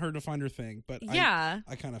want her to find her thing. But yeah,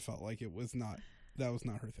 I kind of felt like that was not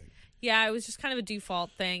her thing. Yeah, it was just kind of a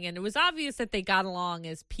default thing. And it was obvious that they got along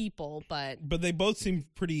as people, but they both seem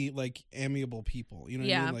pretty like amiable people. You know what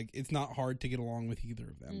I yeah. mean? Like, it's not hard to get along with either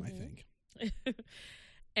of them, I think.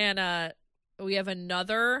 And we have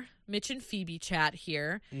another Mitch and Phoebe chat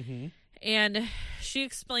here. Mm-hmm. And she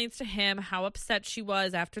explains to him how upset she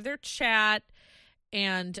was after their chat.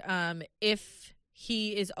 And if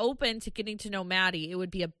he is open to getting to know Maddie, it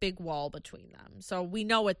would be a big wall between them. So we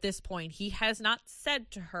know at this point he has not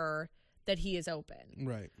said to her that he is open.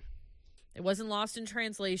 Right. It wasn't lost in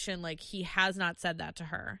translation. Like, he has not said that to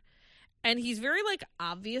her. And he's very, like,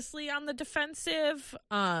 obviously on the defensive.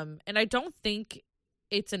 And I don't think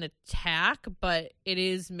it's an attack, but it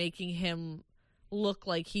is making him look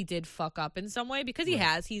like he did fuck up in some way, because he right.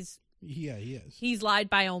 has. He is. He's lied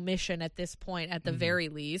by omission at this point, at the very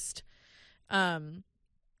least.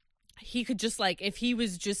 He could just, like, if he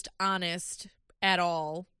was just honest at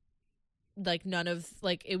all, like, none of,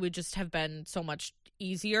 like, it would just have been so much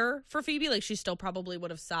easier for Phoebe. Like, she still probably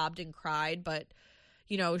would have sobbed and cried, but,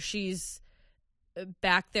 she's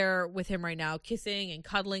back there with him right now, kissing and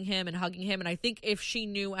cuddling him and hugging him. And I think if she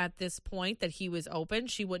knew at this point that he was open,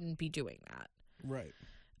 she wouldn't be doing that. Right.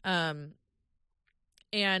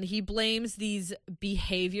 And he blames these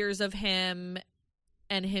behaviors of him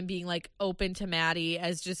and him being, like, open to Maddie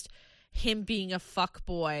as just him being a fuck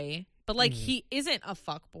boy. But, like, he isn't a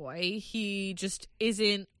fuck boy. He just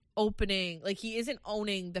isn't opening. Like, he isn't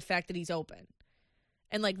owning the fact that he's open.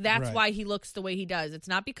 And, like, that's right. why he looks the way he does. It's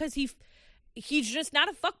not because he's just not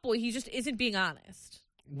a fuck boy. He just isn't being honest.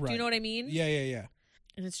 Right. Do you know what I mean? Yeah.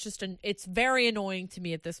 And it's just it's very annoying to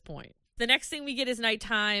me at this point. The next thing we get is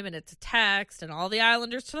nighttime, and it's a text, and all the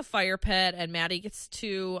Islanders to the fire pit, and Maddie gets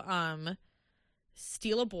to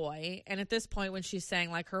steal a boy. And at this point, when she's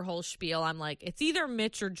saying, like, her whole spiel, I'm like, it's either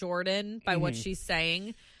Mitch or Jordan by what she's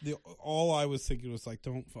saying. All I was thinking was, like,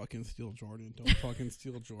 don't fucking steal Jordan. Don't fucking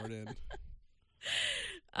steal Jordan.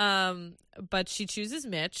 But she chooses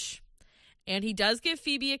Mitch, and he does give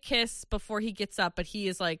Phoebe a kiss before he gets up, but he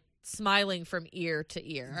is, like, smiling from ear to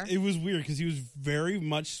ear. It was weird because he was very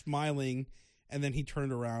much smiling, and then he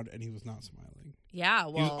turned around and he was not smiling. Yeah,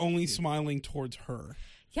 well, he was only smiling towards her.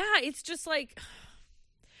 Yeah, it's just like,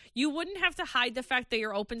 you wouldn't have to hide the fact that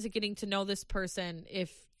you're open to getting to know this person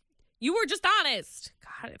if you were just honest.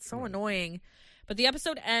 God, it's so annoying. But the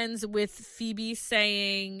episode ends with Phoebe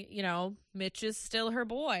saying, Mitch is still her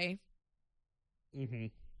boy. Mm-hmm.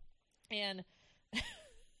 And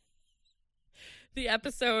the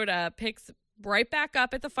episode picks right back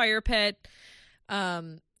up at the fire pit.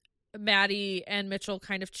 Maddie and Mitchell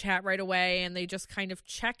kind of chat right away, and they just kind of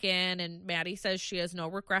check in, and Maddie says she has no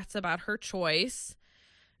regrets about her choice.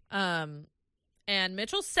 And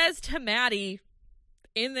Mitchell says to Maddie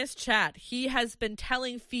in this chat, he has been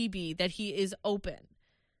telling Phoebe that he is open.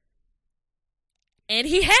 And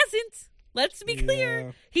he hasn't. Let's be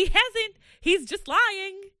clear. He hasn't. He's just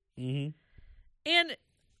lying. Mm-hmm. And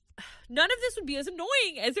none of this would be as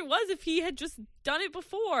annoying as it was if he had just done it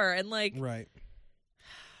before. And like, Right.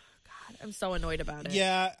 God, I'm so annoyed about it.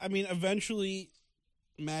 Yeah, I mean, eventually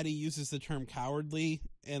Maddie uses the term cowardly,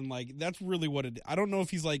 and like that's really what it. I don't know if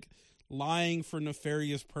he's like lying for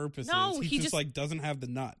nefarious purposes. No, he just like doesn't have the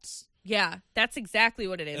nuts. Yeah, that's exactly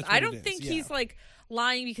what it is. That's what I it don't is, think yeah. he's like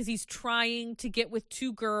lying because he's trying to get with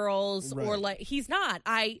two girls or Right. like he's not.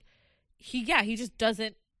 He just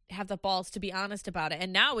doesn't have the balls to be honest about it.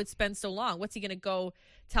 And now it's been so long. What's he going to go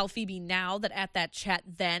tell Phoebe now that at that chat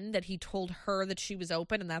then that he told her that she was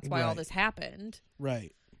open and that's why all Right. this happened?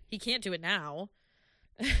 Right. He can't do it now.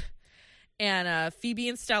 And Phoebe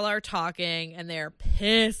and Stella are talking and they're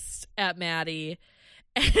pissed at Maddie.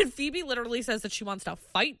 And Phoebe literally says that she wants to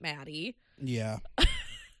fight Maddie. Yeah.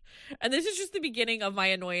 And this is just the beginning of my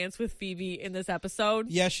annoyance with Phoebe in this episode.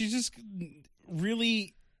 Yeah, she's just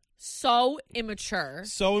really So immature.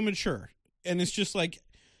 so immature. And it's just like,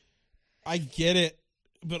 I get it,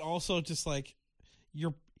 but also just like,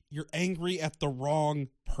 you're angry at the wrong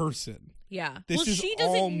person. Yeah. This well, is she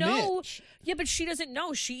all doesn't know. Mitch. Yeah, but she doesn't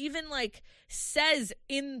know. She even like says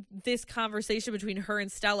in this conversation between her and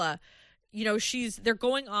Stella, you know, they're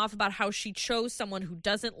going off about how she chose someone who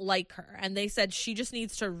doesn't like her. And they said she just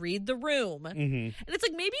needs to read the room. Mm-hmm. And it's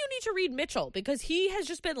like, maybe you need to read Mitchell because he has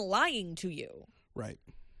just been lying to you. Right.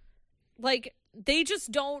 Like, they just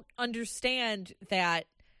don't understand that,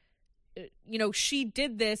 you know, she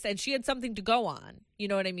did this and she had something to go on. You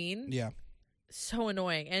know what I mean? Yeah. So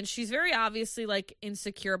annoying. And she's very obviously like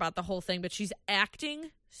insecure about the whole thing, but she's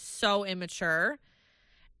acting so immature.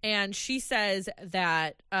 And she says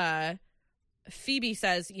that Phoebe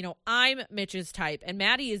says, you know, I'm Mitch's type and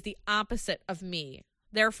Maddie is the opposite of me.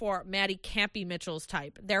 Therefore, Maddie can't be Mitchell's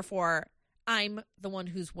type. Therefore, I'm the one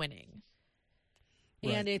who's winning.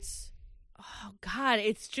 Right. And it's, oh God,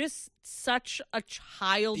 it's just such a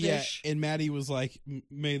childish. Yeah, and Maddie was like,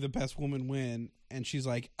 may the best woman win. And she's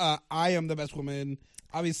like, I am the best woman.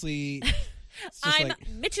 Obviously, it's just I'm like,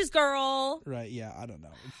 Mitch's girl. right, yeah, I don't know.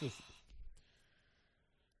 It's just,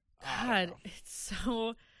 God, it's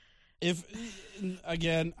so. if,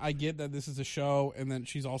 again, I get that this is a show and then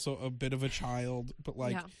she's also a bit of a child, but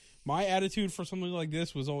like, Yeah. my attitude for something like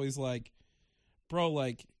this was always like, bro,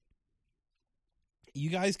 like, you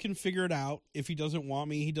guys can figure it out. If he doesn't want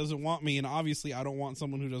me, he doesn't want me. And obviously, I don't want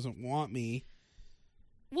someone who doesn't want me.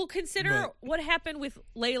 Well, consider what happened with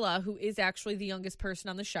Layla, who is actually the youngest person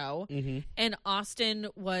on the show. Mm-hmm. And Austin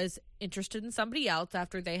was interested in somebody else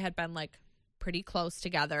after they had been like pretty close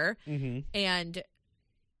together. Mm-hmm. And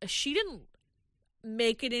she didn't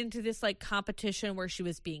make it into this like competition where she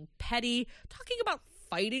was being petty, talking about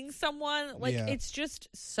fighting someone. Like, Yeah. it's just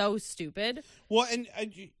so stupid. Well, and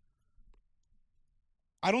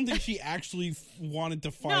I don't think she actually wanted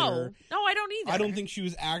to fight her. No, I don't either. I don't think she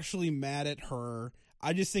was actually mad at her.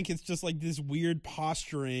 I just think it's just like this weird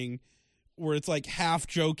posturing where it's like half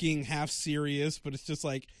joking, half serious, but it's just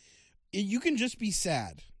like, you can just be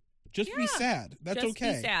sad. Just be sad. That's just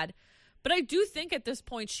okay. Be sad. But I do think at this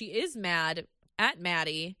point she is mad at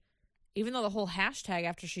Maddie, even though the whole hashtag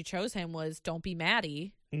after she chose him was "Don't be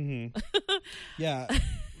Maddie." Mm-hmm. Yeah.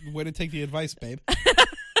 Way to take the advice, babe.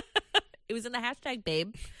 It was in the hashtag,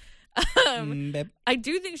 babe. Babe. I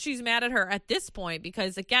do think she's mad at her at this point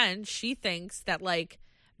because, again, she thinks that, like,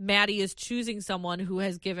 Maddie is choosing someone who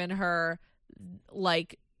has given her,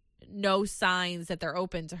 like, no signs that they're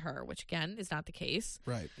open to her, which, again, is not the case.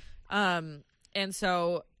 Right. And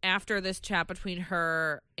so after this chat between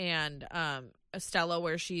her and Estella,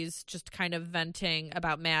 where she's just kind of venting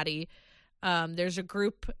about Maddie, there's a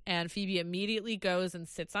group and Phoebe immediately goes and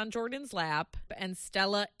sits on Jordan's lap and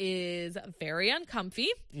Stella is very uncomfy.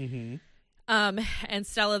 Mm-hmm. And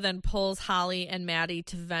Stella then pulls Holly and Maddie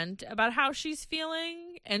to vent about how she's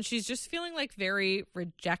feeling. And she's just feeling like very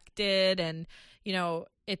rejected. And, you know,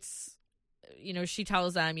 it's, you know, she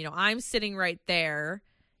tells them, you know, I'm sitting right there.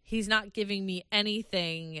 He's not giving me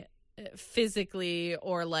anything physically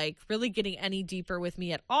or like really getting any deeper with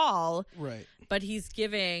me at all. Right. But he's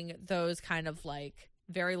giving those kind of like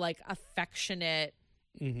very like affectionate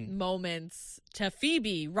moments to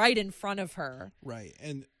Phoebe right in front of her. Right.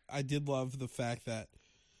 And I did love the fact that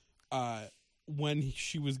when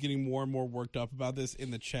she was getting more and more worked up about this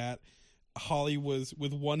in the chat, Holly was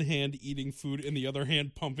with one hand eating food and the other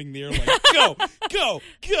hand pumping the air like, go, go,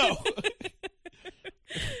 go.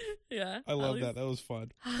 Yeah. I love that. That was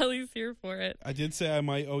fun. Holly's here for it. I did say I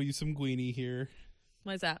might owe you some Guini here.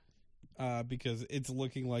 Why's that? Because it's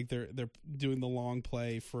looking like they're doing the long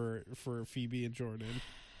play for Phoebe and Jordan.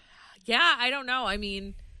 Yeah, I don't know. I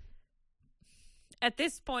mean, at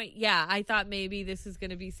this point, yeah, I thought maybe this is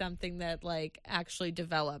going to be something that like actually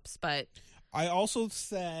develops, but I also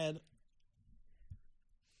said,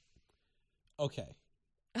 okay,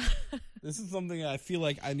 this is something I feel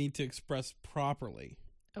like I need to express properly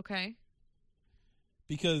okay.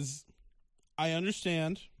 because I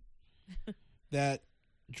understand that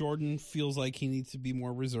Jordan feels like he needs to be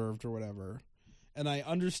more reserved or whatever. And I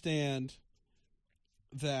understand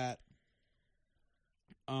that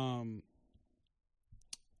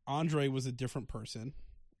Andre was a different person.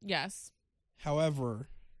 Yes. However,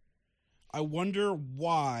 I wonder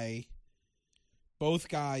why both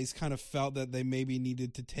guys kind of felt that they maybe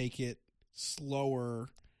needed to take it slower,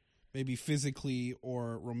 maybe physically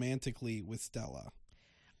or romantically with Stella.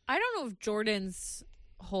 I don't know if Jordan's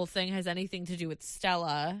whole thing has anything to do with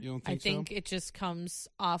Stella. You don't think I think so? it just comes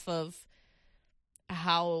off of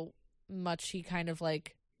how much he kind of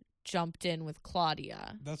like jumped in with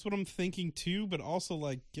Claudia. That's what I'm thinking too, but also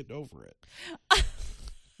like get over it.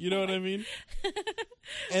 You know what I mean?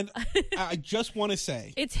 And I just want to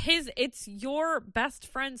say, it's your best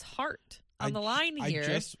friend's heart on the line here. I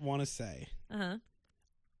just want to say, Uh-huh.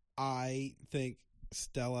 I think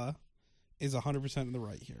Stella is 100% in the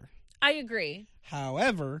right here. I agree.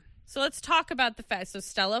 However, So let's talk about the fact. So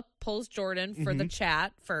Stella pulls Jordan for the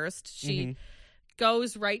chat first. She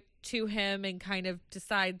goes right to him and kind of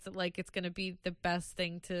decides that like it's going to be the best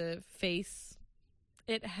thing to face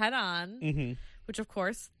it head on, which of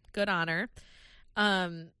course, good on her.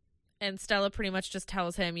 And Stella pretty much just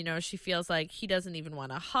tells him, you know, she feels like he doesn't even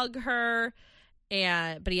want to hug her,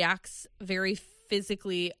 but he acts very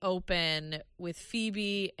physically open with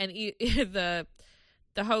Phoebe, and the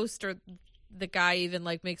host or the guy even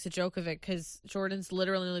like makes a joke of it because Jordan's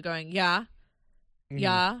literally going, yeah.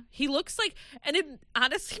 He looks like, and it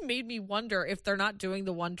honestly made me wonder if they're not doing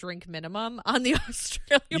the 1 drink minimum on the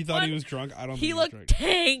Australian you thought one. he was drunk? I don't think He he looked was drunk.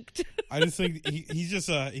 tanked. I just think he's just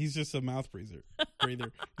a mouth breather. He's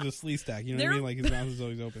a slee stack. You know what I mean? Like his mouth is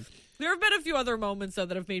always open. There have been a few other moments though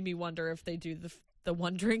that have made me wonder if they do the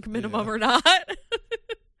 1 drink minimum or not.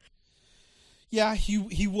 Yeah,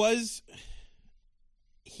 he was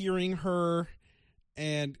hearing her,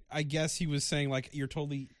 and I guess he was saying like you're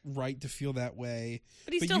totally right to feel that way.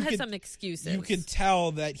 But he still has some excuses. You could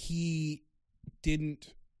tell that he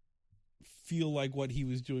didn't feel like what he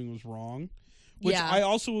was doing was wrong, which I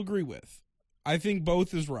also agree with. I think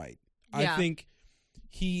both is right. Yeah. I think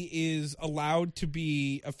he is allowed to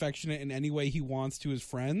be affectionate in any way he wants to his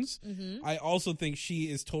friends. I also think she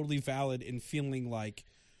is totally valid in feeling like,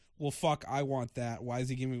 well, fuck, I want that. Why is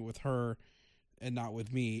he giving it with her and not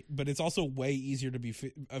with me? But it's also way easier to be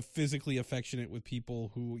physically affectionate with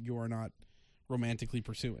people who you are not romantically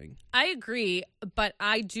pursuing. I agree, but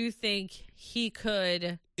I do think he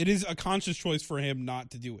could. It is a conscious choice for him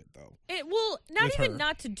not to do it, though. Not With even her.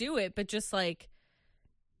 not to do it, but just like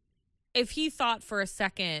if he thought for a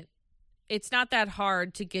second, it's not that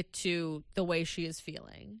hard to get to the way she is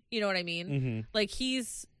feeling. You know what I mean? Like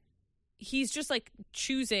he's just like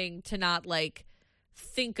choosing to not like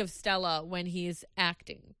think of Stella when he's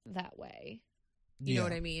acting that way. You know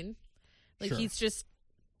what I mean? Like Sure.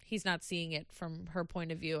 he's not seeing it from her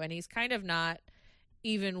point of view, and he's kind of not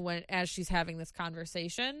even as she's having this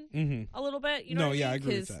conversation a little bit. You know what I mean? I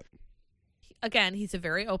agree with that. Again, he's a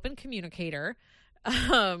very open communicator.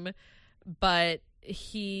 But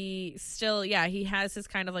he still, he has his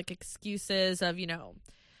kind of like excuses of, you know,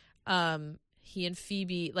 he and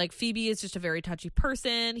Phoebe, like Phoebe is just a very touchy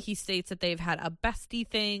person. He states that they've had a bestie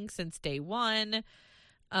thing since day one.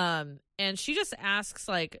 And she just asks,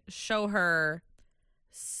 like, show her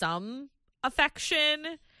some affection.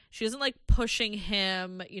 She isn't like pushing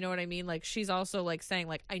him, you know what I mean? Like she's also like saying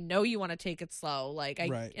like, I know you want to take it slow. Like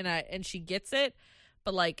and she gets it.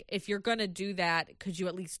 But like, if you're going to do that, could you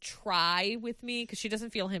at least try with me? Because she doesn't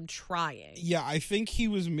feel him trying. Yeah, I think he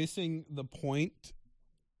was missing the point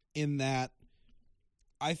in that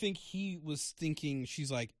I think he was thinking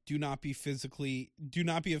she's like, do not be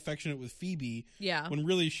affectionate with Phoebe. Yeah. When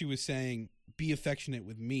really she was saying, be affectionate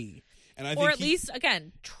with me. And I or think at least,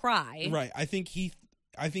 again, try. Right. I think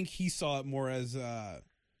he saw it more as an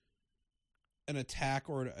attack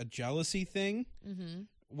or a jealousy thing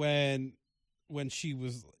when she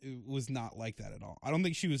was not like that at all. I don't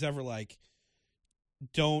think she was ever like,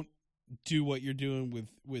 don't do what you're doing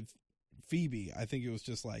with Phoebe. I think it was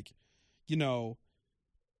just like, you know,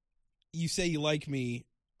 you say you like me,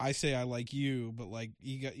 I say I like you, but like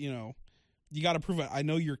you got to prove it. I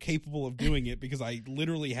know you're capable of doing it because I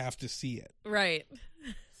literally have to see it. Right.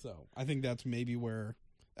 So I think that's maybe where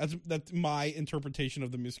that's my interpretation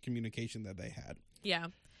of the miscommunication that they had. Yeah.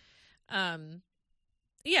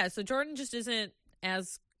 Yeah, so Jordan just isn't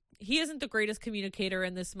as he isn't the greatest communicator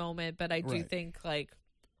in this moment, but I do Right. think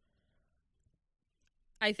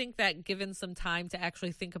I think that given some time to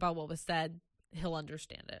actually think about what was said, he'll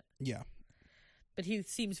understand it. Yeah. But he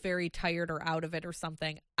seems very tired or out of it or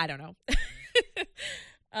something. I don't know.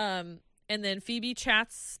 And then Phoebe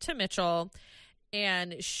chats to Mitchell,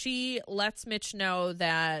 and she lets Mitch know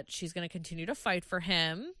that she's going to continue to fight for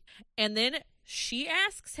him. And then she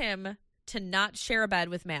asks him to not share a bed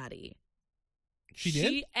with Maddie. She did?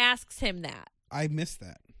 She asks him that. I missed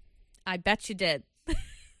that. I bet you did.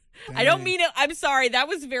 I don't Dang. mean it. I'm sorry. That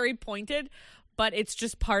was very pointed, but it's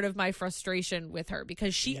just part of my frustration with her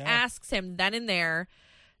because she Yeah. asks him then and there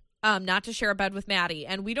not to share a bed with Maddie,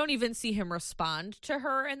 and we don't even see him respond to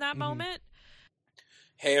her in that moment.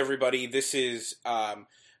 Hey everybody, this is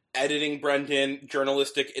editing Brendan,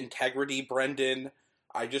 journalistic integrity Brendan.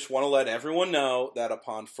 I just want to let everyone know that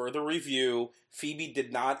upon further review, Phoebe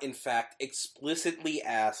did not in fact explicitly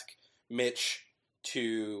ask Mitch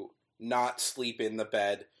to not sleep in the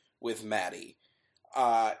bed with Maddie.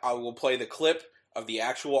 I will play the clip of the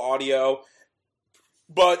actual audio,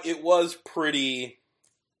 but it was pretty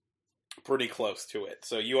close to it.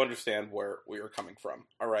 So you understand where we were coming from.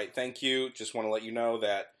 All right, thank you. Just want to let you know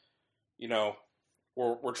that,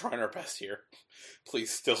 we're trying our best here.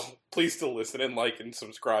 Please still listen and like and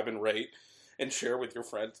subscribe and rate and share with your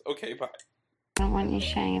friends. Okay, bye. I don't want you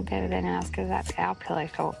sharing a bed with anyone else because that's our pillow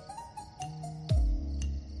talk.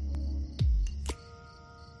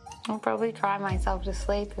 I'll probably cry myself to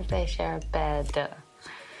sleep if they share a bed.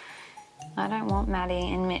 I don't want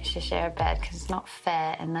Maddie and Mitch to share a bed because it's not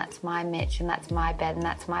fair, and that's my Mitch, and that's my bed, and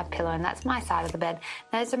that's my pillow, and that's my side of the bed.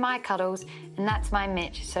 Those are my cuddles, and that's my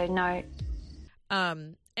Mitch, so no.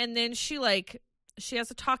 And then she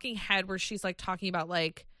has a talking head where she's talking about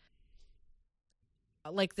like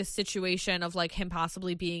the situation of him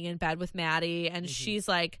possibly being in bed with Maddie, and she's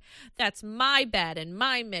like, that's my bed and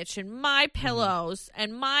my Mitch and my pillows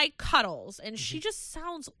and my cuddles, and she just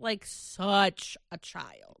sounds like such a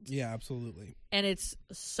child. Yeah, absolutely. And it's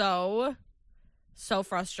so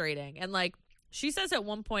frustrating. And she says at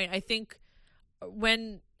one point, I think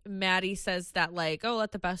when Maddie says that oh,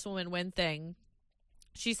 let the best woman win thing,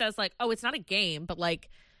 she says oh, it's not a game, but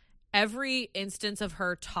every instance of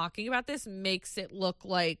her talking about this makes it look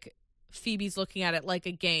like Phoebe's looking at it like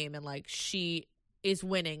a game, and she is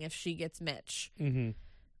winning if she gets Mitch. Mm-hmm.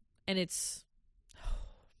 And it's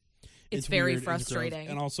very weird, it's gross. frustrating.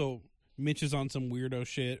 And also, Mitch is on some weirdo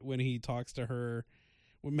shit when he talks to her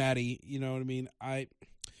with Maddie. You know what I mean?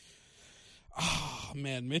 Oh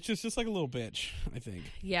man, Mitch is just like a little bitch, I think.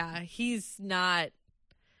 Yeah, he's not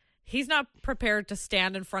prepared to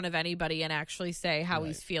stand in front of anybody and actually say how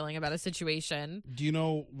he's feeling about a situation. Do you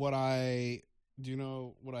know what I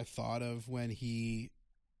thought of when he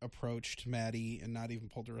approached Maddie and not even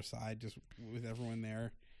pulled her aside, just with everyone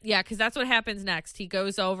there? Yeah, because that's what happens next. He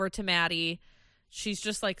goes over to Maddie. She's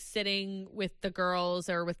just sitting with the girls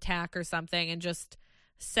or with Tack or something, and just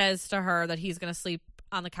says to her that he's going to sleep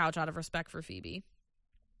on the couch out of respect for Phoebe.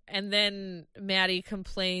 And then Maddie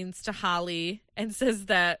complains to Holly and says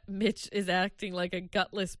that Mitch is acting like a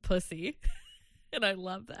gutless pussy. And I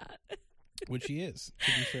love that. Which he is,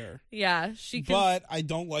 to be fair. Yeah, But I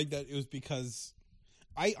don't like that it was because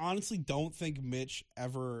I honestly don't think Mitch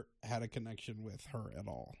ever had a connection with her at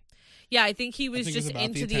all. Yeah, I think he was it just about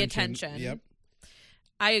into the attention. Yep.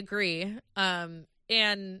 I agree.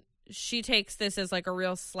 And she takes this as a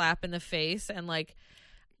real slap in the face, and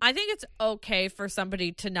I think it's okay for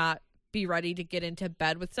somebody to not be ready to get into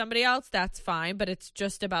bed with somebody else. That's fine, but it's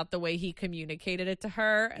just about the way he communicated it to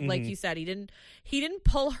her. Mm-hmm. Like you said, he didn't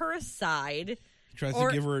pull her aside. He tries to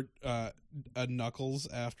give her a knuckles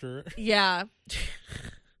after. Yeah.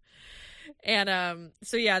 And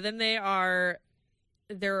so yeah, then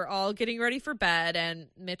they're all getting ready for bed, and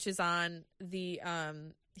Mitch is on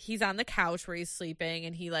he's on the couch where he's sleeping,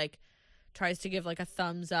 and he tries to give a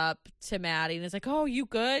thumbs up to Maddie, and is like, "Oh, you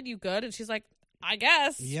good? You good?" And she's like, "I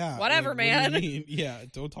guess. Yeah. Whatever, man." What do you mean? Yeah,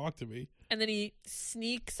 don't talk to me. And then he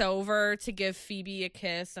sneaks over to give Phoebe a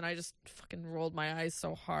kiss, and I just fucking rolled my eyes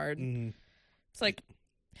so hard. Mm-hmm. It's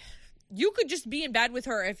you could just be in bed with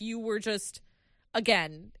her if you were just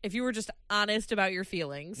honest about your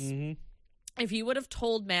feelings. Mm-hmm. If you would have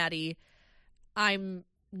told Maddie, I'm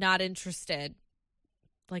not interested,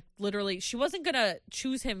 literally, she wasn't going to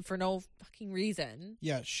choose him for no fucking reason.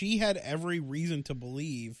 Yeah, she had every reason to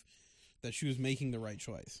believe that she was making the right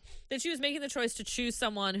choice. That she was making the choice to choose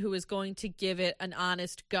someone who is going to give it an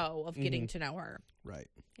honest go of getting to know her. Right.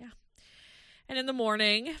 Yeah. And in the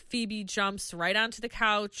morning, Phoebe jumps right onto the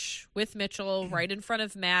couch with Mitchell right in front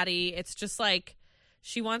of Maddie. It's just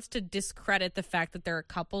she wants to discredit the fact that they're a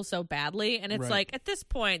couple so badly. And it's Right. like, at this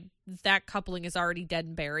point, that coupling is already dead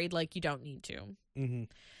and buried. Like, you don't need to.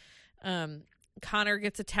 Mm-hmm. Connor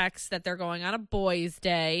gets a text that they're going on a boys'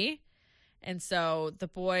 day. And so the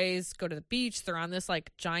boys go to the beach. They're on this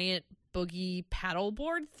like giant boogie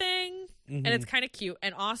paddleboard thing. Mm-hmm. And it's kind of cute.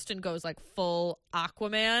 And Austin goes like full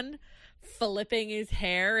Aquaman, flipping his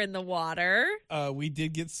hair in the water. We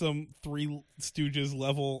did get some Three Stooges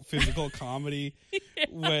level physical comedy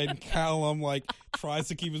when Callum like tries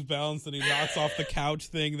to keep his balance, and he knocks off the couch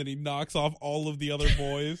thing, then he knocks off all of the other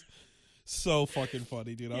boys. So fucking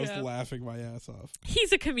funny, dude. I was laughing my ass off.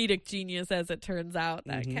 He's a comedic genius, as it turns out,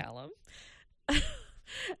 that Callum.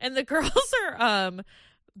 And the girls are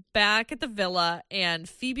back at the villa, and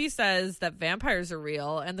Phoebe says that vampires are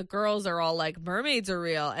real, and the girls are all like, mermaids are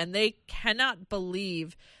real, and they cannot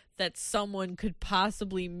believe that someone could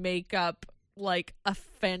possibly make up like a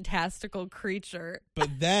fantastical creature.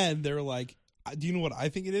 But then they're like, do you know what I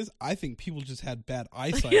think it is? I think people just had bad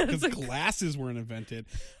eyesight Yeah, because glasses weren't invented.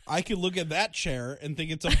 I could look at that chair and think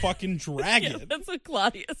it's a fucking dragon. Yeah, that's what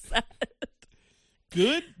Claudia said.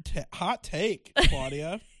 Good hot take,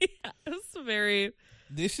 Claudia. Yeah, it was very...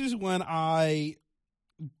 This is when I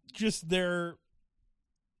just oh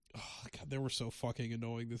god, they were so fucking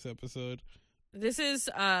annoying this episode. This is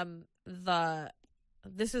I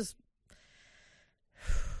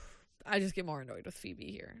just get more annoyed with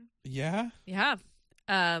Phoebe here. Yeah? Yeah.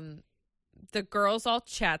 The girls all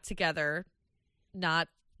chat together, not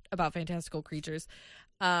about fantastical creatures.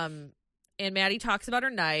 And Maddie talks about her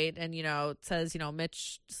night and, says,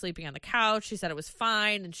 Mitch sleeping on the couch. She said it was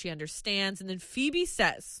fine and she understands. And then Phoebe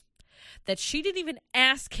says that she didn't even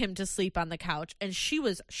ask him to sleep on the couch. And she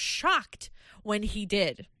was shocked when he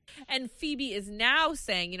did. And Phoebe is now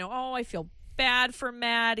saying, I feel bad for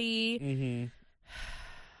Maddie. Mm-hmm.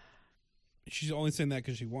 She's only saying that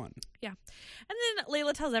because she won. Yeah. And then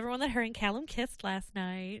Layla tells everyone that her and Callum kissed last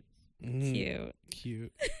night. Cute.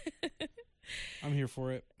 I'm here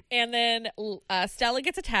for it. And then Stella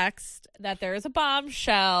gets a text that there is a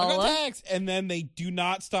bombshell. I got a text. And then they do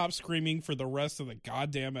not stop screaming for the rest of the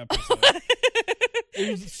goddamn episode.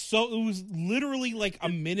 It was literally like a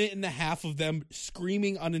minute and a half of them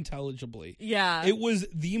screaming unintelligibly. Yeah. It was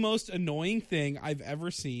the most annoying thing I've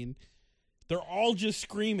ever seen. They're all just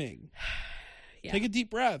screaming. Yeah. Take a deep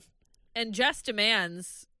breath. And Jess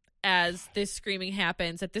demands, as this screaming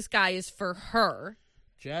happens, that this guy is for her.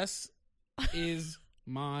 Jess is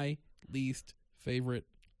my least favorite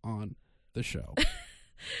on the show.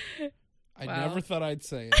 I never thought I'd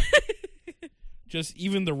say it. Just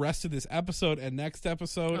even the rest of this episode and next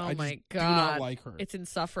episode, I just do not like her. It's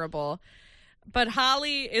insufferable. But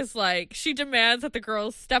Holly is like, she demands that the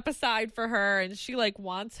girls step aside for her, and she like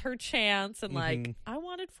wants her chance, and like, I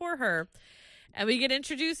want it for her. And we get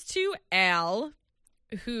introduced to Al,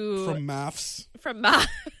 who from MAFS,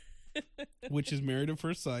 which is Married at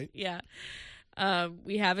First Sight. Yeah.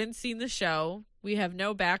 We haven't seen the show. We have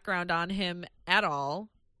no background on him at all.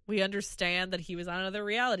 We understand that he was on another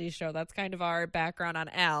reality show. That's kind of our background on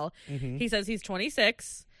Al. Mm-hmm. He says he's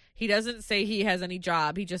 26. He doesn't say he has any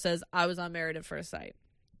job. He just says, I was on Married at First Sight.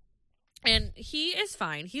 And he is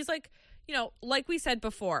fine. He's like, like we said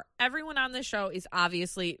before, everyone on this show is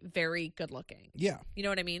obviously very good looking. Yeah. You know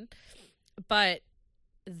what I mean? But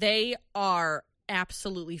they are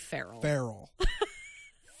absolutely feral.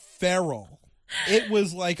 Feral. It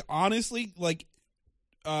was like, honestly, like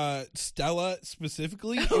Stella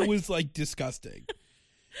specifically, it was like disgusting.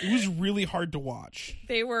 It was really hard to watch.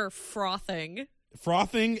 They were frothing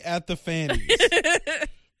at the fannies.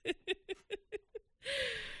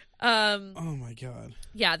 Oh my god.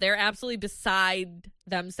 Yeah, they're absolutely beside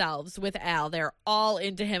themselves with Al. They're all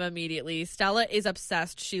into him immediately. Stella is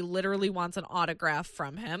obsessed. She literally wants an autograph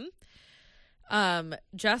from him.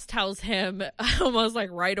 Jess tells him almost like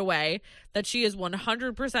right away that she is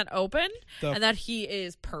 100% open and that he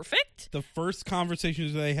is perfect. The first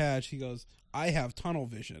conversations they had, she goes, I have tunnel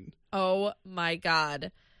vision. Oh my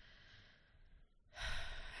god.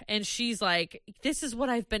 And she's like, this is what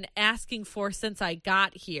I've been asking for since I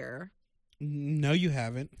got here. No, you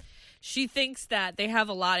haven't. She thinks that they have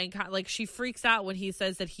a lot in common. Like, she freaks out when he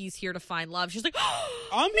says that he's here to find love. She's like,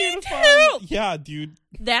 I'm here to find... Yeah, dude.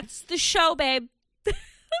 That's the show, babe.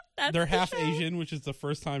 They're half Asian, which is the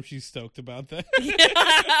first time she's stoked about that.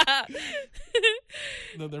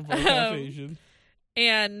 No, they're both half Asian.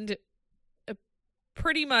 And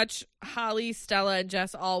pretty much Holly, Stella, and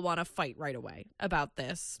Jess all want to fight right away about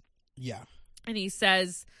this. Yeah. And he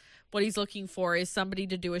says what he's looking for is somebody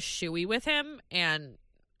to do a shoey with him. And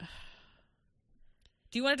do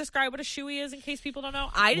you want to describe what a shoey is in case people don't know?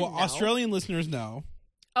 I didn't know. Australian listeners know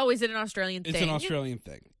Oh, is it an Australian thing? It's an Australian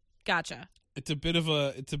thing. Gotcha. It's a bit of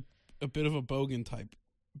a Bogan type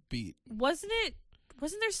beat. Wasn't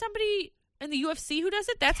there somebody in the UFC who does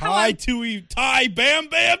it? That's how Ty Bam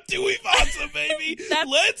Bam Tuivasa, baby.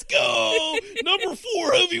 Let's go. Number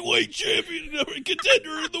 4 heavyweight champion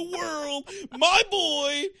contender in the world. My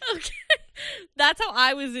boy. Okay. That's how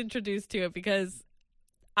I was introduced to it, because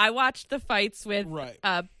I watched the fights with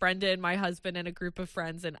Brendan, my husband, and a group of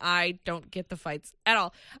friends, and I don't get the fights at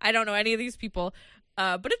all. I don't know any of these people,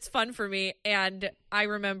 but it's fun for me. And I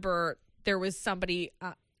remember there was somebody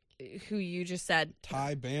who you just said.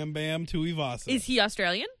 Ty Bam Bam Tuivasa. Is he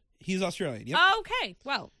Australian? He's Australian, yep. Oh, okay,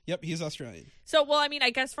 well. Yep, he's Australian. So, well, I mean,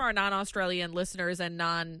 I guess for our non-Australian listeners and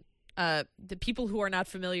the people who are not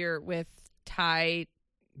familiar with Ty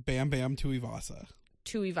Bam Bam Tuivasa.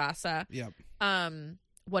 Yep.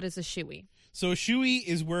 What is a shoey? So a shoey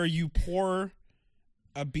is where you pour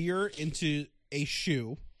a beer into a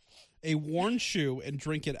shoe, a worn shoe, and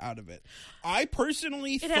drink it out of it. I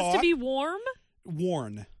personally thought... It has to be warm?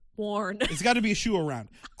 Worn. It's got to be a shoe around.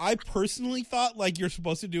 I personally thought like you're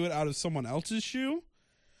supposed to do it out of someone else's shoe,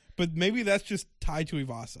 but maybe that's just Ty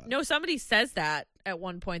Tuivasa. No, somebody says that at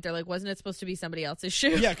one point. They're like, wasn't it supposed to be somebody else's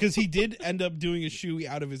shoe? Yeah, because he did end up doing a shoe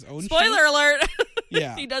out of his own Spoiler shoe. alert.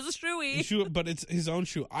 Yeah. He does a shoey. But it's his own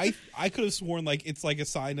shoe. I could have sworn like it's like a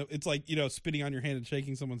sign of, it's like, spitting on your hand and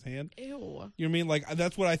shaking someone's hand. Ew. You know what I mean? Like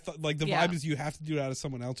that's what I thought. Like the vibe is you have to do it out of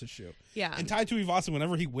someone else's shoe. Yeah. And Ty Tuivasa,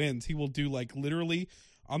 whenever he wins, he will do like literally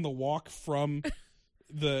on the walk from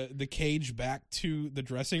the cage back to the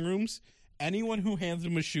dressing rooms. Anyone who hands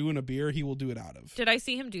him a shoe and a beer, he will do it out of. Did I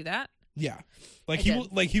see him do that? Yeah,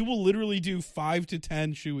 he will literally do 5 to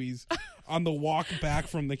 10 shoeys on the walk back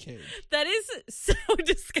from the cage. That is so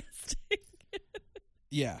disgusting.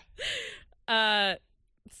 Yeah.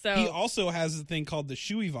 So he also has a thing called the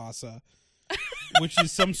Shoeivasa, which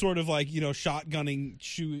is some sort of like shotgunning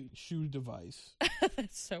shoe device.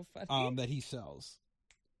 That's so funny. That he sells.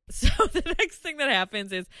 So the next thing that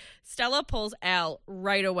happens is Stella pulls Al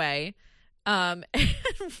right away. And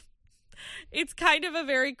it's kind of a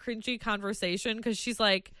very cringy conversation because she's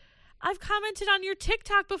like, I've commented on your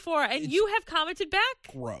TikTok before and you have commented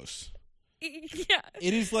back. Gross. Yeah.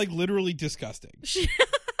 It is like literally disgusting.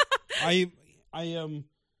 I am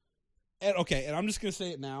okay, and I'm just going to say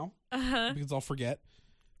it now because I'll forget.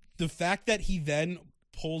 The fact that he then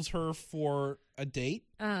pulls her for a date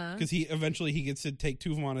because he gets to take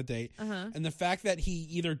 2 of them on a date, and the fact that he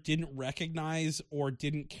either didn't recognize or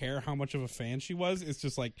didn't care how much of a fan she was is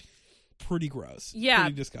just like pretty gross. Yeah,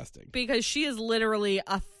 pretty disgusting, because she is literally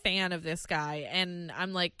a fan of this guy, and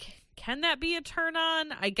I'm like, can that be a turn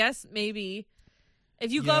on? I guess maybe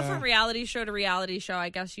if you go from reality show to reality show, I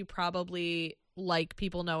guess you probably like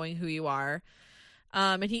people knowing who you are.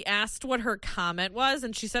 And he asked what her comment was,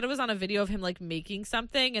 and she said it was on a video of him like making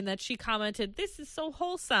something, and that she commented, "This is so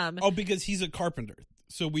wholesome." Oh, because he's a carpenter,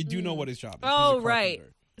 so we do know what his job is. Oh, right.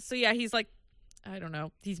 So yeah, he's like, I don't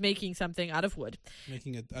know, he's making something out of wood,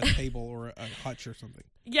 making a table or a hutch or something.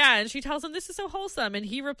 Yeah, and she tells him this is so wholesome, and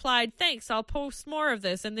he replied, "Thanks, I'll post more of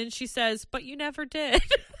this." And then she says, "But you never did."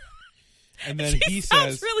 And then he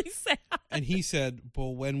says, really sad. And he said,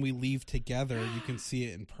 "Well, when we leave together, you can see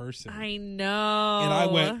it in person." I know. And I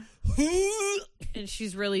went, and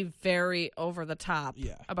she's really very over the top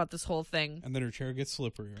about this whole thing. And then her chair gets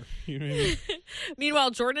slipperier. You know what I mean? Meanwhile,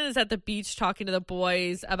 Jordan is at the beach talking to the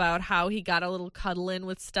boys about how he got a little cuddle in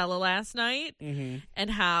with Stella last night, and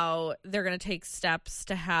how they're going to take steps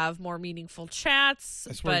to have more meaningful chats.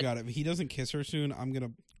 I swear to God, if he doesn't kiss her soon, I'm gonna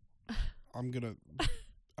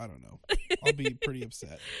I don't know. I'll be pretty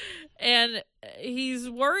upset. And he's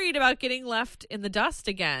worried about getting left in the dust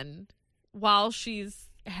again while she's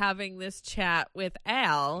having this chat with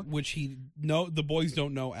Al. Which the boys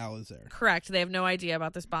don't know Al is there. Correct. They have no idea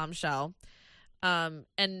about this bombshell. And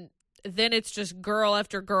then it's just girl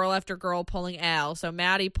after girl after girl pulling Al. So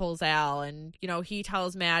Maddie pulls Al, and, he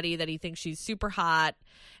tells Maddie that he thinks she's super hot.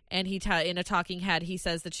 And in a talking head, he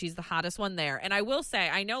says that she's the hottest one there. And I will say,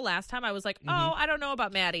 I know last time I was like, oh, I don't know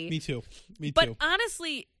about Maddie. Me too. But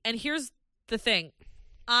honestly, and here's the thing,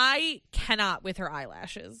 I cannot with her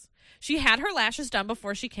eyelashes. She had her lashes done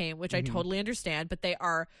before she came, which I totally understand, but they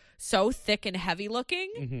are so thick and heavy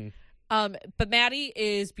looking. But Maddie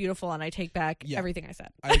is beautiful, and I take back everything I said.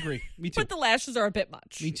 I agree. Me too. But the lashes are a bit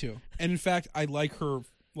much. Me too. And in fact, I like her,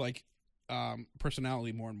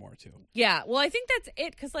 personality more and more too. Yeah, well, I think that's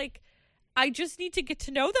it, because I just need to get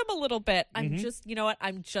to know them a little bit. I'm just, you know what?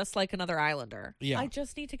 I'm just like another Islander. Yeah, I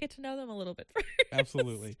just need to get to know them a little bit first.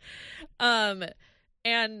 Absolutely. And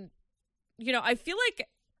I feel like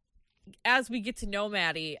as we get to know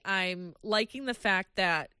Maddie, I'm liking the fact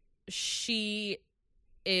that she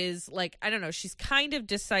is like, I don't know, she's kind of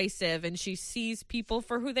decisive and she sees people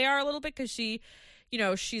for who they are a little bit, because she, you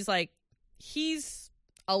know, she's like, he's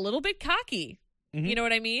a little bit cocky. Mm-hmm. You know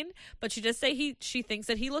what I mean? But she does say she thinks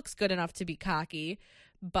that he looks good enough to be cocky.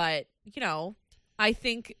 But, you know, I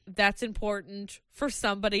think that's important for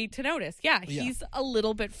somebody to notice. Yeah, he's a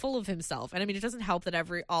little bit full of himself. And I mean, it doesn't help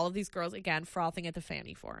that all of these girls, again, frothing at the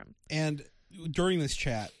fanny for him. And during this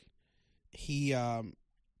chat, she kind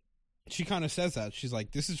of says that. She's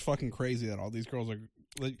like, this is fucking crazy that all these girls are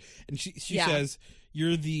like, and she says,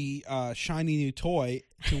 you're the shiny new toy,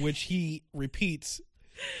 to which he repeats,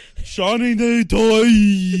 shiny new toy.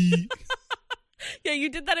 Yeah, you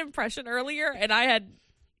did that impression earlier, and I had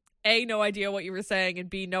A, no idea what you were saying, and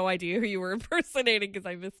B, no idea who you were impersonating because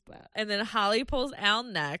I missed that. And then Holly pulls Al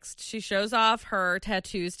next. She shows off her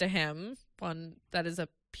tattoos to him. One that is a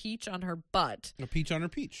peach on her butt. A peach on her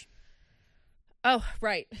peach. Oh,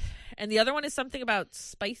 right. And the other one is something about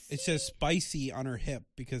spicy. It says spicy on her hip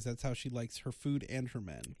because that's how she likes her food and her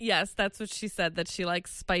men. Yes, that's what she said, that she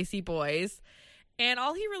likes spicy boys. And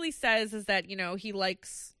all he really says is that, you know, he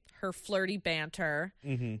likes her flirty banter.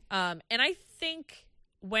 Mm-hmm. And I think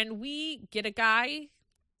when we get a guy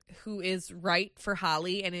who is right for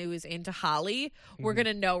Holly and who is into Holly, we're going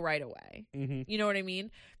to know right away. Mm-hmm. You know what I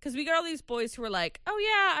mean? Because we got all these boys who are like, oh,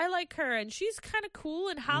 yeah, I like her. And she's kind of cool.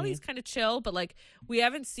 And Holly's kind of chill. But, like, we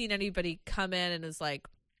haven't seen anybody come in and is like,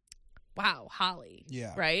 wow, Holly.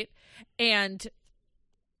 Yeah. Right? And,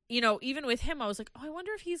 you know, even with him, I was like, oh, I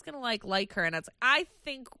wonder if he's going to, like her. And it's, I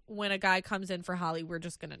think when a guy comes in for Holly, we're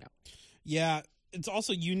just going to know. Yeah. It's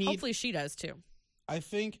also, you need... Hopefully she does, too. I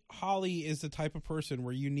think Holly is the type of person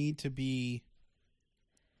where you need to be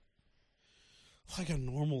like a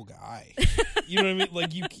normal guy. You know what I mean?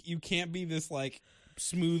 Like you can't be this like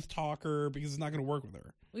smooth talker because it's not going to work with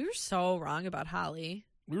her. We were so wrong about Holly.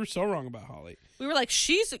 We were so wrong about Holly. We were like,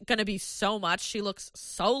 she's going to be so much. She looks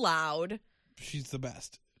so loud. She's the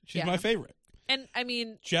best. She's my favorite. And I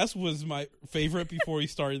mean, Jess was my favorite before we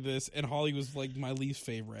started this, and Holly was like my least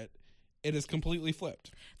favorite. It is completely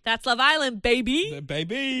flipped. That's Love Island, baby.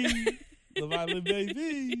 Love Island,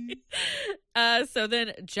 baby. So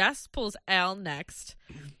then Jess pulls Al next,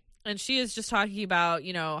 and she is just talking about,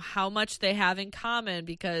 you know, how much they have in common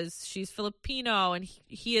because she's Filipino and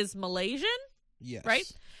he is Malaysian. Yes. Right?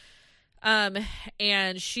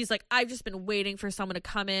 And she's like, I've just been waiting for someone to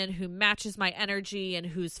come in who matches my energy and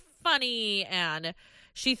who's funny, and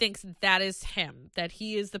she thinks that is him, that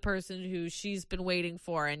he is the person who she's been waiting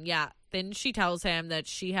for. And yeah, then she tells him that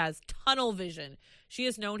she has tunnel vision. She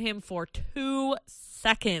has known him for 2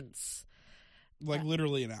 seconds. Like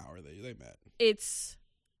literally an hour they met. It's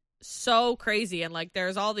so crazy. And like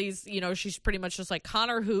there's all these, you know, she's pretty much just like,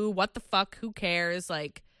 Connor who? What the fuck? Who cares?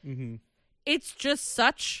 Like, It's just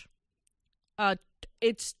such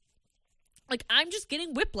it's like, I'm just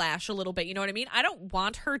getting whiplash a little bit. You know what I mean? I don't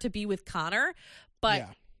want her to be with Connor, but yeah,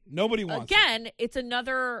 nobody wants again, it's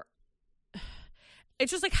another,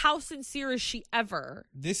 it's just like, how sincere is she ever?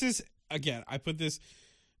 This is, again,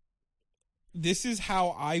 this is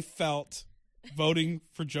how I felt voting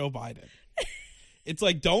for Joe Biden. It's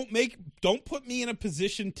like, don't put me in a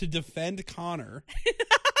position to defend Connor,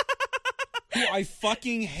 who I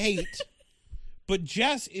fucking hate. But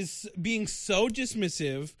Jess is being so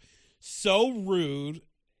dismissive, so rude,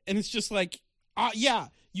 and it's just like, yeah,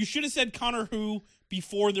 you should have said Connor who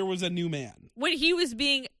before there was a new man. When he was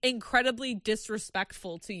being incredibly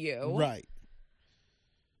disrespectful to you. Right.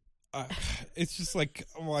 It's just like,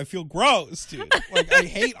 well, I feel gross, dude. Like, I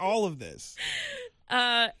hate all of this.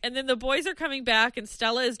 And then the boys are coming back, and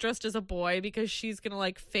Stella is dressed as a boy because she's gonna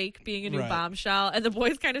like fake being a new bombshell, and the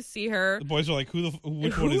boys kind of see her. The boys are like,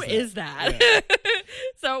 which one is that? Yeah.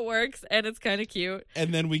 So it works, and it's kind of cute.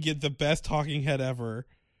 And then we get the best talking head ever.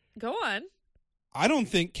 Go on. I don't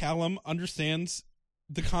think Callum understands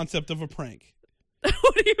the concept of a prank.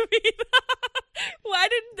 What do you mean? Well, I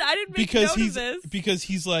didn't make note of this. Because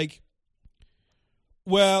he's like,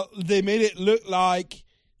 well, they made it look like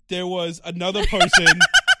there was another person,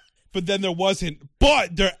 but then there wasn't.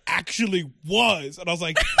 But there actually was. And I was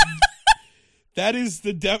like, that is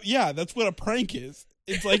yeah, that's what a prank is.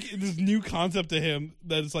 It's like this new concept to him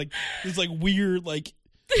that is like this like weird, like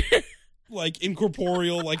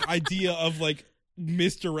incorporeal, like idea of like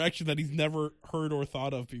misdirection that he's never heard or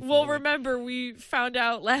thought of before. Well, remember, we found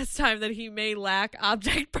out last time that he may lack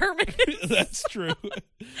object permanence. That's true.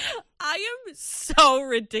 I am so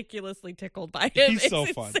ridiculously tickled by him. He's so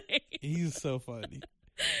fun. He's so funny.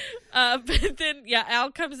 But then, yeah,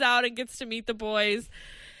 Al comes out and gets to meet the boys.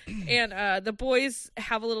 And the boys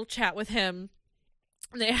have a little chat with him.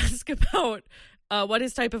 And they ask about what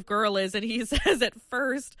his type of girl is. And he says at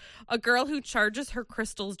first, a girl who charges her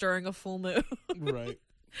crystals during a full moon. Right.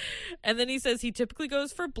 And then he says he typically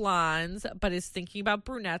goes for blondes, but is thinking about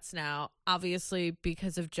brunettes now, obviously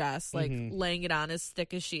because of Jess, like laying it on as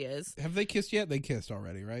thick as she is. Have they kissed yet? They kissed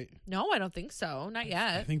already, right? No, I don't think so. Not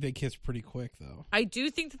yet. I think they kissed pretty quick, though. I do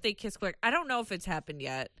think that they kiss quick. I don't know if it's happened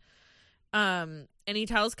yet. And he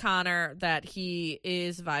tells Connor that he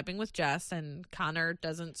is vibing with Jess, and Connor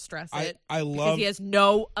doesn't stress it. I love because he has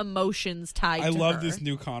no emotions tied to her. I love this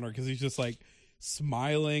new Connor because he's just like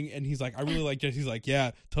smiling, and he's like, I really like Jess. He's like,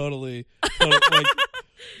 yeah, totally. Like,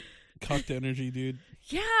 cucked energy, dude.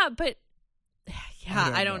 Yeah, but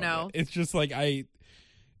I don't know. Man. It's just like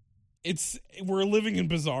we're living in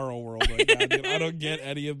bizarro world right now, dude. I don't get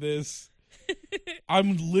any of this.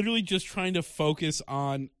 I'm literally just trying to focus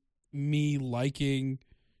on me liking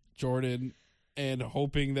Jordan and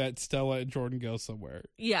hoping that Stella and Jordan go somewhere.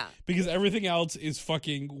 Yeah. Because everything else is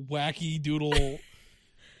fucking wacky doodle,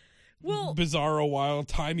 bizarro, wild,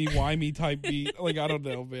 timey-wimey type beat. Like, I don't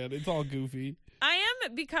know, man. It's all goofy. I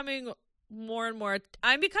am becoming more and more...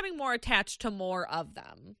 I'm becoming more attached to more of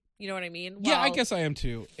them. You know what I mean? Yeah, I guess I am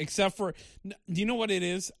too. Except for... Do you know what it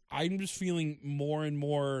is? I'm just feeling more and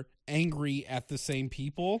more angry at the same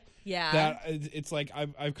people. Yeah. That it's like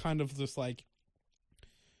I've kind of just like...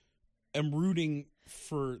 am rooting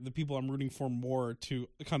for the people I'm rooting for more to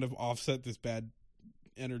kind of offset this bad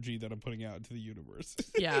energy that I'm putting out into the universe.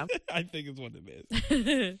 Yeah. I think is what it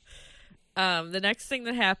is. The next thing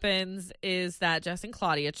that happens is that Jess and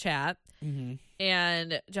Claudia chat. Mm-hmm.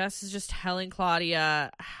 And Jess is just telling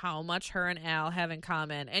Claudia how much her and Al have in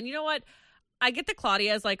common. And you know what? I get that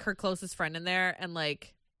Claudia is like her closest friend in there, and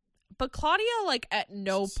like, but Claudia like at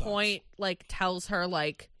no point like tells her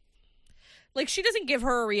like she doesn't give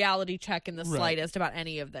her a reality check in the slightest about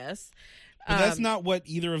any of this. But that's not what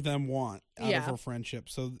either of them want out of her friendship.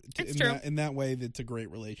 So it's true. In that way, it's a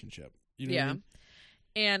great relationship. You know what I mean?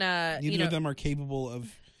 And neither of them are capable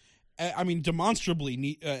of. I mean,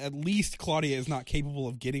 demonstrably, at least Claudia is not capable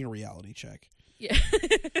of getting a reality check. Yeah.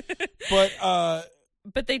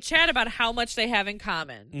 But they chat about how much they have in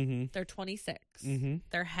common. Mm-hmm. They're 26. Mm-hmm.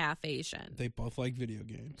 They're half Asian. They both like video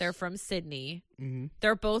games. They're from Sydney. Mm-hmm.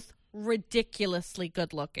 They're both ridiculously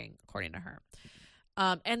good looking, according to her.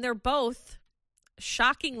 And they're both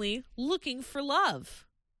shockingly looking for love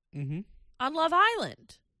on Love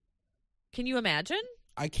Island. Can you imagine?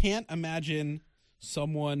 I can't imagine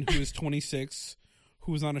someone who is 26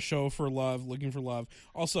 who's on a show for love, looking for love.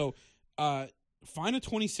 Also, find a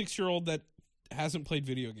 26-year-old that hasn't played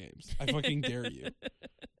video games. I fucking dare you.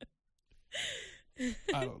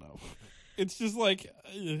 I don't know. It's just like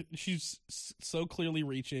she's so clearly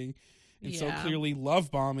reaching and so clearly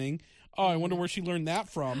love bombing. Oh, I wonder where she learned that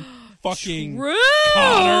from. Fucking True.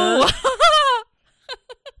 Connor.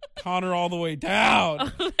 Connor all the way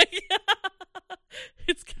down. Oh my God.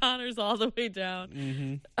 It's Connor's all the way down.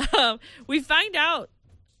 Mm-hmm. We find out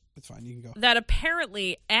it's fine. You can go. that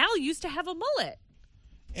apparently Al used to have a mullet.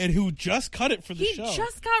 And who just cut it for the show. He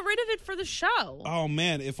just got rid of it for the show. Oh,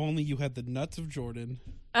 man. If only you had the nuts of Jordan.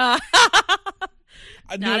 Not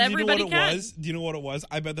everybody can. Do you know what it was?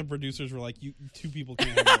 I bet the producers were like, "You two people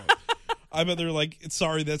can't have mullet." I bet they're like,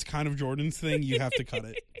 "Sorry, that's kind of Jordan's thing. You have to cut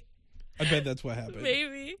it." I bet that's what happened.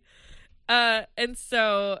 Maybe. And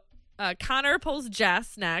so Connor pulls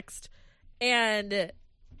Jess next, and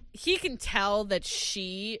he can tell that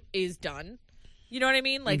she is done. You know what I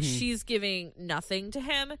mean? Like, she's giving nothing to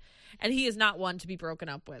him, and he is not one to be broken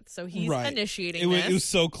up with. So he's initiating this. It was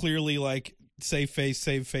so clearly like, save face,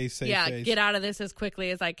 save face, save face. Yeah, get out of this as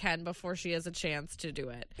quickly as I can before she has a chance to do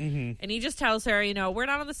it. Mm-hmm. And he just tells her, we're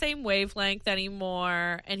not on the same wavelength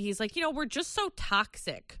anymore. And he's like, we're just so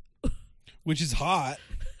toxic. Which is hot.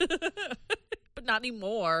 But not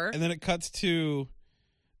anymore. And then it cuts to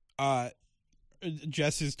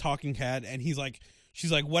Jess's talking head, and she's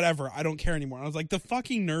like, whatever, I don't care anymore. And I was like, the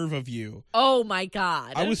fucking nerve of you. Oh my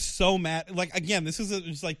God. I was so mad. Like, again, this is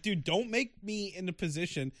it's like, dude, don't make me in a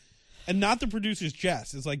position, and not the producer's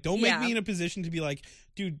Jess. It's like, don't make me in a position to be like,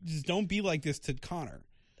 dude, just don't be like this to Connor.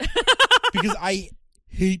 Because I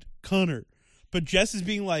hate Connor. But Jess is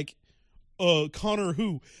being like, Connor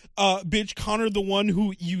who? Bitch, Connor the one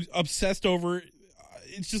who you obsessed over.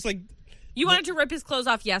 It's just like, you wanted to rip his clothes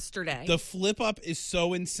off yesterday. The flip up is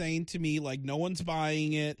so insane to me. Like, no one's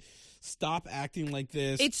buying it. Stop acting like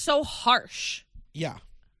this. It's so harsh. Yeah.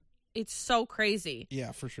 It's so crazy.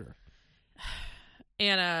 Yeah, for sure.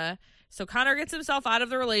 And so Connor gets himself out of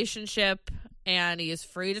the relationship, and he is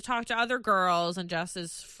free to talk to other girls, and Jess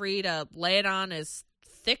is free to lay it on as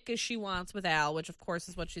thick as she wants with Al, which of course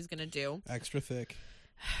is what she's going to do. Extra thick.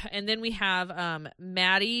 And then we have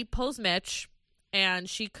Maddie pulls Mitch, and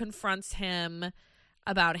she confronts him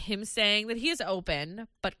about him saying that he is open,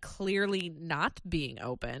 but clearly not being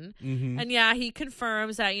open. Mm-hmm. And yeah, he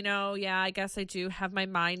confirms that, I guess I do have my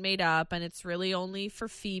mind made up, and it's really only for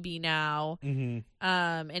Phoebe now. Mm-hmm.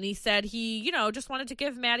 And he said he, just wanted to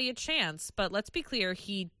give Maddie a chance. But let's be clear,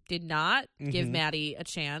 he did not give Maddie a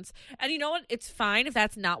chance. And you know what? It's fine if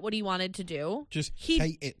that's not what he wanted to do. Just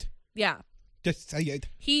say it. Yeah. Just say it.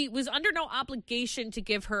 He was under no obligation to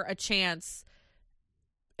give her a chance.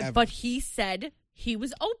 Ever. But he said he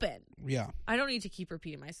was open. Yeah. I don't need to keep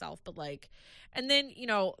repeating myself, but and then,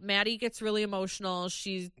 Maddie gets really emotional.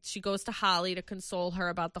 She goes to Holly to console her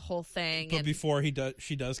about the whole thing. But before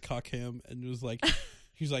she does cuck him, and it was like,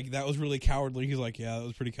 he's like, that was really cowardly. He's like, yeah, that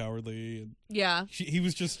was pretty cowardly. And yeah. he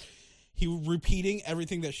was repeating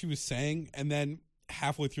everything that she was saying, and then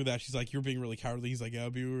halfway through that, she's like, you're being really cowardly. He's like, yeah,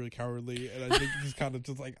 I'm being really cowardly. And I think he's kind of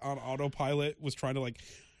just like on autopilot, was trying to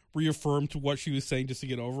reaffirm to what she was saying just to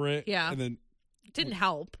get over it. Yeah. And then it didn't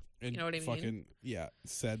help. And you know what I mean?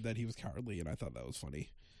 Said that he was cowardly, and I thought that was funny.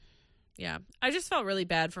 Yeah. I just felt really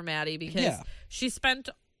bad for Maddie because she spent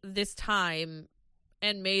this time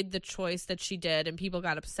and made the choice that she did, and people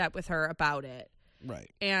got upset with her about it.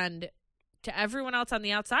 Right. And to everyone else on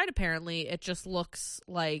the outside, apparently, it just looks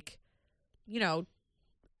like,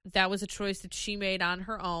 that was a choice that she made on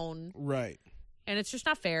her own. Right. And it's just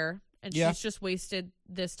not fair. And she's just wasted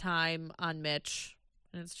this time on Mitch.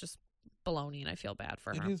 And it's just baloney, and I feel bad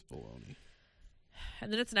for her. It is baloney.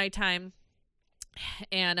 And then it's nighttime,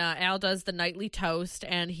 and Al does the nightly toast,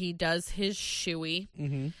 and he does his shoey.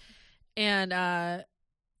 Mm-hmm. And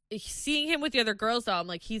seeing him with the other girls, though, I'm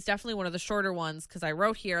like, he's definitely one of the shorter ones, because I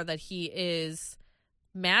wrote here that he is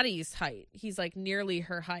Maddie's height. He's nearly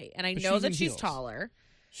her height. And I know that she's taller.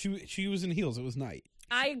 She was in heels. It was night.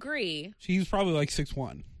 I agree. She's probably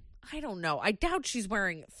 6'1". I don't know. I doubt she's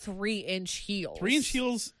wearing 3-inch heels. 3-inch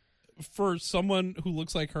heels for someone who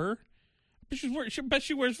looks like her? Bet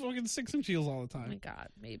she wears fucking 6-inch heels all the time. Oh my God,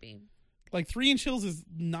 maybe. 3-inch heels is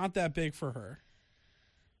not that big for her.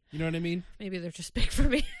 You know what I mean? Maybe they're just big for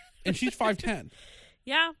me. And she's 5'10".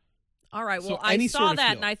 Yeah. All right. Well, So I saw sort of that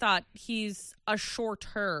heel. and I thought he's a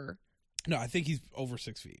shorter. No, I think he's over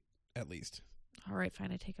 6 feet, at least. All right,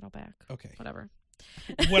 fine. I take it all back. Okay. Whatever.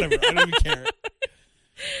 Whatever. I don't even care.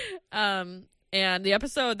 And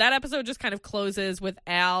that episode just kind of closes with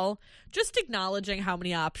Al just acknowledging how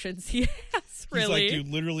many options he has, really. He's like,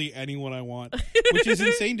 dude, literally anyone I want. Which is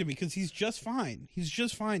insane to me, because he's just fine. He's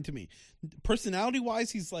just fine to me.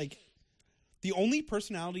 Personality-wise, he's the only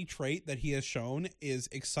personality trait that he has shown is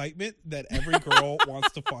excitement that every girl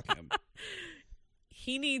wants to fuck him.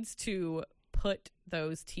 He needs to put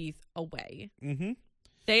those teeth away. Mm-hmm.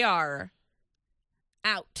 They are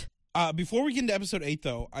out. Before we get into episode 8,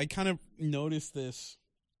 though, I kind of noticed this.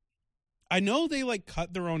 I know they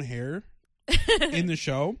cut their own hair in the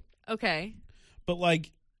show. Okay. But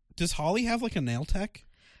does Holly have a nail tech?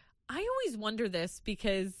 I always wonder this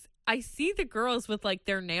because I see the girls with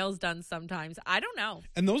their nails done sometimes. I don't know.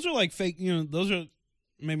 And those are fake, those are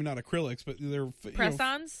maybe not acrylics, but they're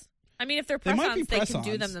press-ons. I mean, if they're they might be press-ons, they press-ons.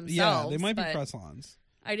 can do them themselves. Yeah, they might be press-ons.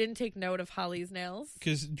 I didn't take note of Holly's nails.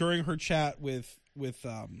 Because during her chat with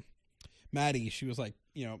Maddie, she was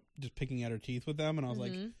just picking at her teeth with them, and I was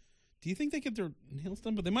like, do you think they get their nails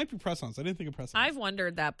done? But they might be press-ons. I didn't think of press-ons. I've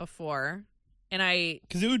wondered that before, and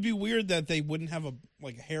because it would be weird that they wouldn't have a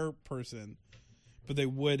hair person, but they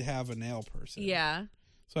would have a nail person. Yeah.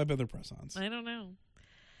 So I bet they're press-ons. I don't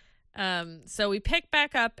know. So we pick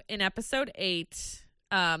back up in episode 8,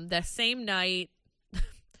 the same night,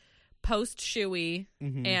 post shoey,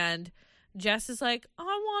 and Jess is like, I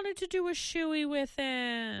wanted to do a shoey with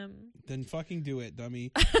him. Then fucking do it,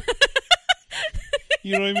 dummy.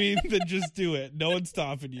 You know what I mean? Then just do it. No one's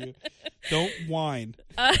stopping you. Don't whine.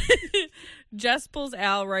 Jess pulls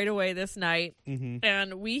Al right away this night,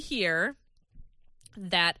 and we hear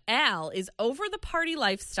that Al is over the party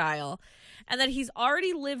lifestyle and that he's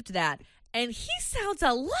already lived that. And he sounds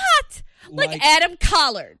a lot like Adam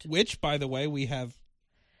Collard. Which, by the way, we have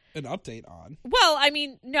an update on. Well, I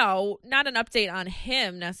mean, no, not an update on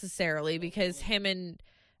him necessarily, because him and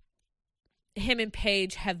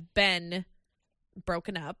Paige have been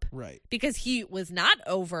broken up. Right. Because he was not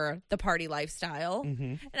over the party lifestyle.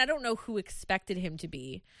 Mm-hmm. And I don't know who expected him to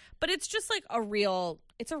be. But it's just a real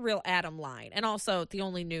Adam line. And also, the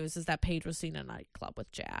only news is that Paige was seen in a nightclub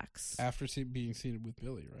with Jax. After being seen with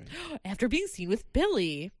Billy, right? After being seen with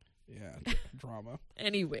Billy. Yeah, drama.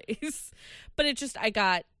 Anyways. But it just,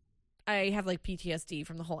 I have PTSD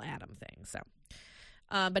from the whole Adam thing. So,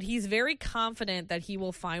 But he's very confident that he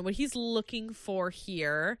will find what he's looking for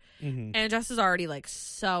here. Mm-hmm. And Jess is already like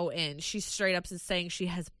so in. She straight up is saying she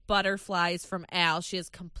has butterflies from Al. She has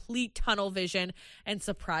complete tunnel vision. And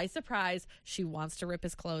surprise, surprise, she wants to rip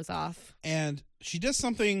his clothes off. And she does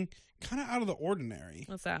something kind of out of the ordinary.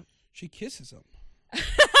 What's that? She kisses him.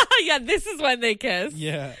 Yeah, this is when they kiss.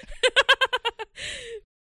 Yeah.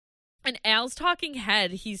 And Al's talking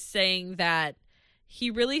head, he's saying that he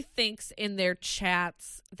really thinks in their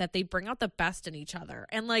chats that they bring out the best in each other.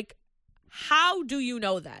 And like, how do you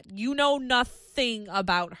know that? You know nothing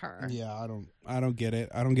about her. Yeah, I don't get it.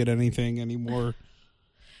 I don't get anything anymore.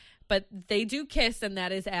 But they do kiss, and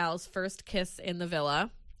that is Al's first kiss in the villa.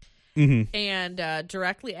 Mm-hmm. And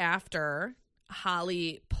directly after,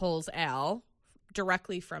 Holly pulls Al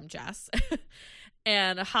directly from Jess.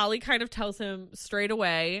 And Holly kind of tells him straight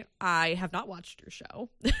away, I have not watched your show.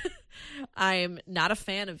 I'm not a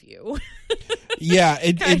fan of you. Yeah.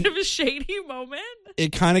 Kind of a shady moment.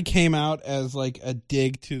 It kind of came out as like a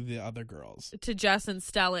dig to the other girls. To Jess and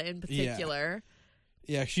Stella in particular.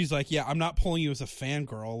 Yeah, she's like, yeah, I'm not pulling you as a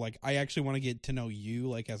fangirl. Like, I actually want to get to know you,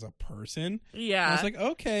 like, as a person. Yeah. And I was like,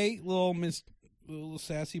 okay, little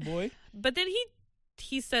sassy boy. But then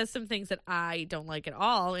he says some things that I don't like at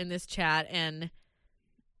all in this chat, and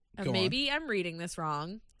maybe I'm reading this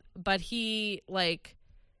wrong, but he like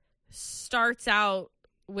starts out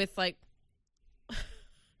with like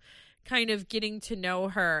kind of getting to know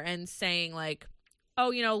her and saying like,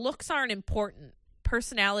 oh, you know, looks aren't important.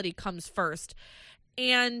 Personality comes first.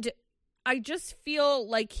 And I just feel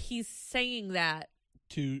like he's saying that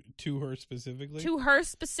to her specifically. To her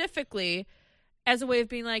specifically, as a way of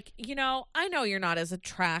being like, you know, I know you're not as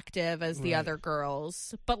attractive as the other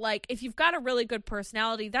girls, but like if you've got a really good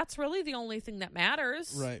personality, that's really the only thing that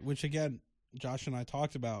matters. Right. Which again, Josh and I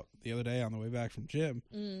talked about the other day on the way back from gym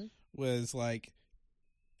was like,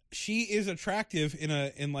 she is attractive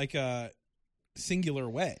in like a singular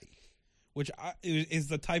way, which is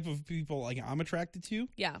the type of people like I'm attracted to.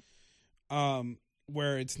 Yeah.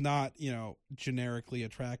 Where it's not, you know, generically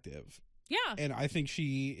attractive. Yeah. And I think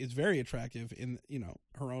she is very attractive in, you know,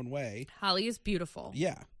 her own way. Holly is beautiful.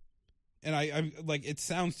 Yeah. And I like, it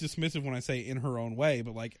sounds dismissive when I say in her own way,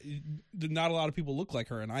 but like not a lot of people look like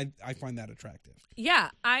her. And I find that attractive.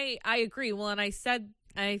 Yeah, I agree. Well, and I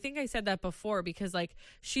think I said that before because like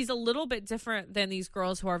she's a little bit different than these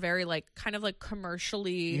girls who are very like kind of like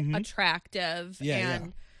commercially attractive.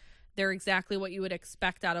 And they're exactly what you would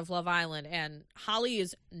expect out of Love Island. And Holly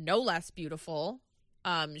is no less beautiful.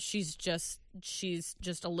 She's just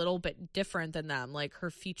a little bit different than them. Like her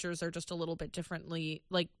features are just a little bit differently.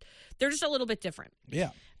 Like they're just a little bit different. Yeah.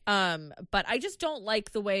 But I just don't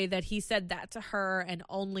like the way that he said that to her and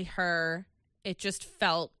only her. It just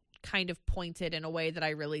felt kind of pointed in a way that I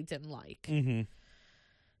really didn't like. Mm-hmm.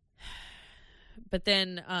 But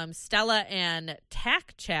then Stella and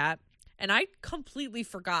Tack chat, and I completely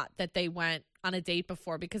forgot that they went on a date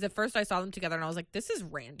before because at first I saw them together and I was like, this is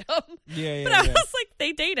random. Yeah. But I was like,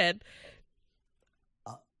 they dated.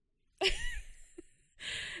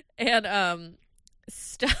 And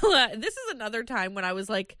Stella, this is another time when I was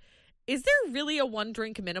like, is there really a 1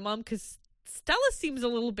 drink minimum? Because Stella seems a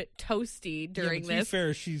little bit toasty during To this. be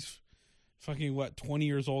fair, she's fucking 20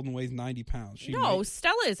 years old and weighs 90 pounds.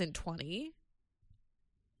 Stella isn't 20.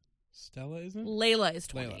 Stella isn't? Layla is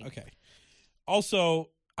 20. Layla, okay. Also,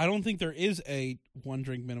 I don't think there is a 1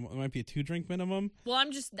 drink minimum. It might be a 2 drink minimum. Well,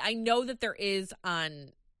 I know that there is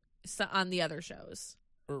on the other shows.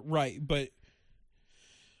 Right, but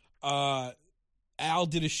Al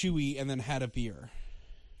did a shoey and then had a beer.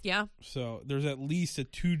 Yeah. So there's at least a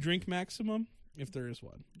 2 drink maximum if there is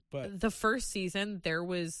one. But the first season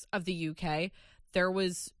of the UK, there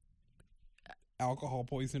was alcohol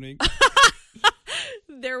poisoning.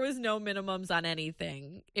 There was no minimums on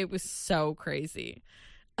anything. It was so crazy.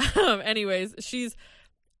 Anyways, she's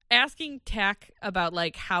asking Tack about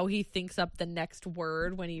like how he thinks up the next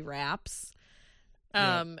word when he raps.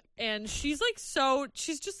 And she's just like so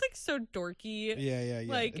dorky. Yeah.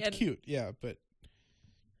 Like, it's cute. Yeah, but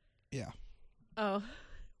yeah. Oh,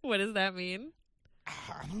 what does that mean?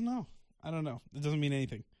 I don't know. It doesn't mean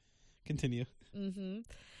anything. Continue. Mm-hmm.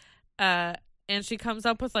 And she comes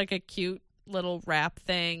up with like a cute little rap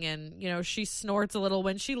thing, and you know she snorts a little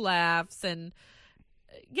when she laughs, and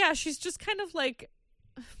yeah, she's just kind of like,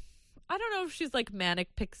 I don't know if she's like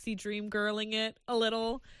manic pixie dream girling it a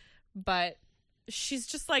little, but she's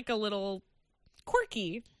just like a little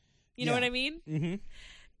quirky. You know what I mean?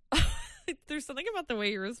 Mm-hmm. There's something about the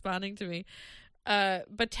way you're responding to me.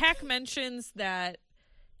 But Tack mentions that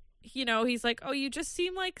he's like, oh, you just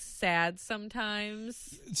seem like sad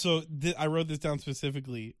sometimes. So I wrote this down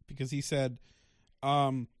specifically because he said,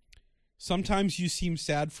 sometimes you seem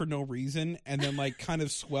sad for no reason, and then like kind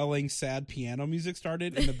of swelling sad piano music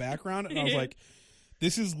started in the background, and I was like,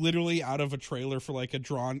 this is literally out of a trailer for like a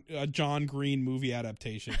John Green movie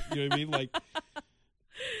adaptation. You know what I mean? Like,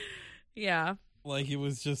 yeah, like it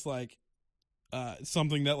was just like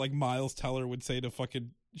something that like Miles Teller would say to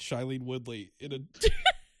fucking Shailene Woodley in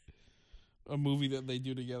a movie that they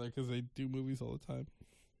do together, because they do movies all the time.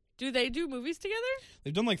 Do they do movies together?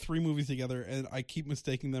 They've done like 3 movies together, and I keep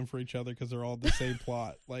mistaking them for each other because they're all the same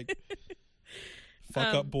plot. Like,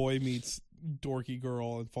 fuck up boy meets dorky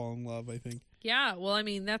girl and fall in love, I think. Yeah, well, I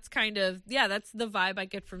mean, that's kind of, that's the vibe I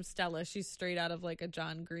get from Stella. She's straight out of like a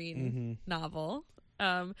John Green novel.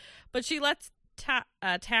 But she lets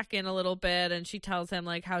tack in a little bit, and she tells him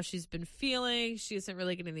like how she's been feeling. She isn't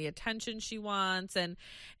really getting the attention she wants, and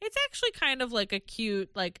it's actually kind of like a cute,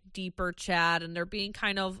 like deeper chat, and they're being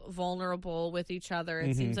kind of vulnerable with each other.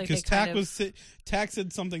 It seems like because they Tack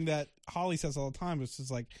said something that Holly says all the time. It's just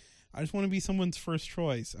like, I just want to be someone's first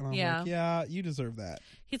choice, and I'm like, yeah, you deserve that.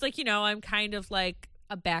 He's like, I'm kind of like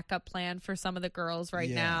a backup plan for some of the girls right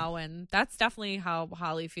now, and that's definitely how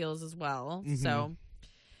Holly feels as well. So.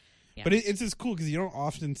 Yeah. But it's just cool because you don't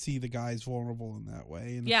often see the guys vulnerable in that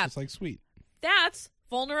way, and it's just like, sweet. That's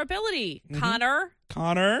vulnerability, Connor.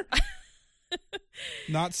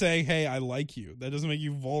 Not saying, hey, I like you. That doesn't make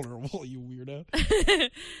you vulnerable, you weirdo.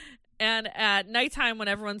 And at nighttime, when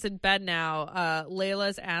everyone's in bed now,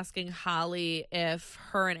 Layla's asking Holly if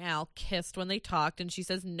her and Al kissed when they talked, and she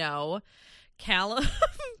says no. Callum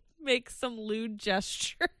makes some lewd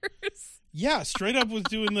gestures. Yeah, straight up was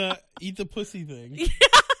doing the eat the pussy thing. Yeah.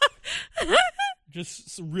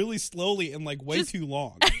 Just really slowly and like way too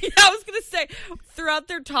long. Yeah, I was gonna say, throughout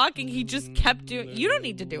their talking, he just kept doing. You don't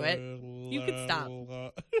need to do it. You can stop.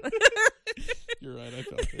 You're right. I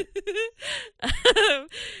felt it.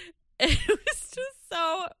 It was just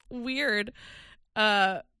so weird.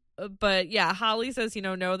 But yeah, Holly says,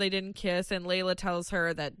 no, they didn't kiss, and Layla tells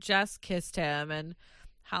her that Jess kissed him, and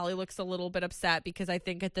Holly looks a little bit upset because I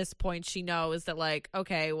think at this point she knows that, like,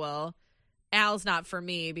 okay, well, Al's not for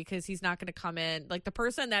me because he's not going to come in. Like, the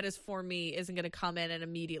person that is for me isn't going to come in and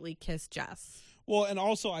immediately kiss Jess. Well, and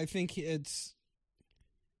also I think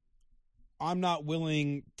I'm not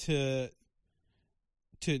willing to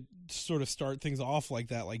sort of start things off like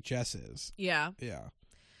that, like Jess is. Yeah. Yeah.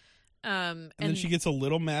 And then she gets a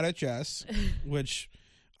little mad at Jess, which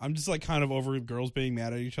I'm just like kind of over girls being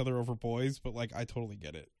mad at each other over boys, but like I totally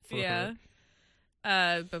get it for her.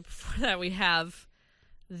 But before that, we have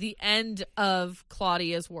the end of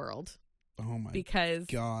Claudia's world. Oh my because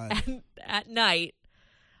God. At night,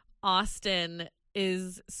 Austin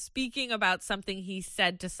is speaking about something he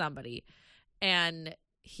said to somebody, and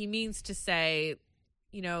he means to say,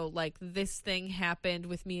 like, this thing happened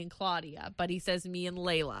with me and Claudia, but he says me and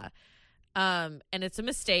Layla. And it's a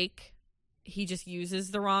mistake. He just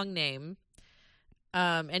uses the wrong name.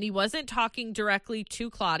 And he wasn't talking directly to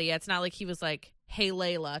Claudia. It's not like he was like, hey,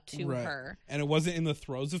 Layla, to her. And it wasn't in the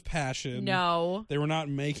throes of passion. No. They were not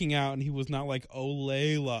making out, and he was not like, oh,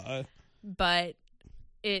 Layla. But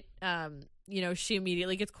it, she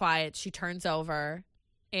immediately gets quiet. She turns over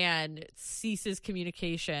and ceases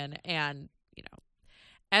communication. And,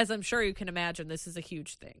 as I'm sure you can imagine, this is a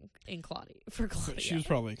huge thing for Claudia. She was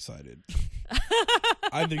probably excited.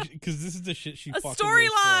 I think because this is the shit she fucking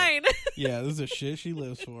storyline. Yeah, this is the shit she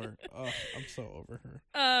lives for. Oh, I'm so over her.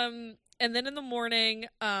 And then in the morning,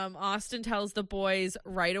 Austin tells the boys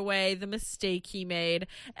right away the mistake he made,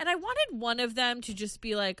 and I wanted one of them to just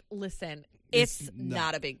be like, "Listen, it's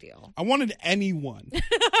not a big deal." I wanted anyone,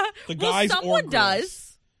 the guys someone or girls.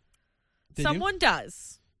 Does. Did someone you?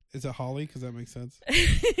 Does. Is it Holly? Because that makes sense.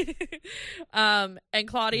 And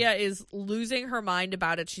Claudia is losing her mind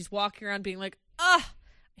about it. She's walking around being like, "Ugh,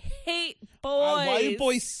 I hate boys. Why do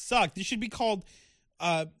boys suck? This should be called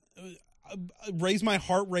Raise My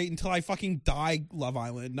Heart Rate Until I Fucking Die Love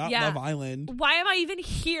Island, not Love Island. Why am I even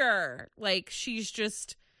here?" Like, she's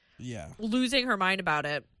just losing her mind about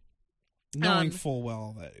it. Knowing full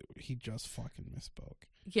well that he just fucking misspoke.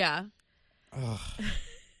 Yeah. Ugh.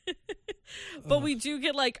 But we do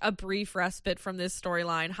get like a brief respite from this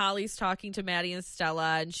storyline. Holly's talking to Maddie and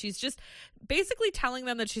Stella, and she's just basically telling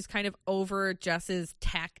them that she's kind of over Jess's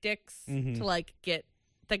tactics to like get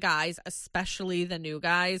the guys, especially the new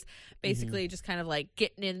guys, basically just kind of like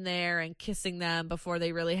getting in there and kissing them before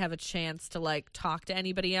they really have a chance to like talk to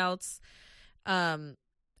anybody else. And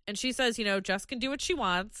And she says, Jess can do what she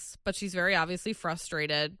wants, but she's very obviously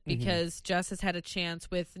frustrated because Jess has had a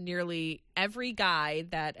chance with nearly every guy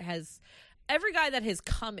that has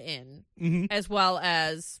come in, as well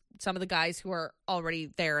as some of the guys who are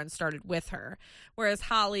already there and started with her. Whereas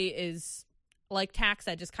Holly is, like Tack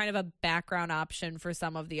said, just kind of a background option for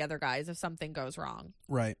some of the other guys if something goes wrong.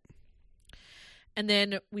 Right. And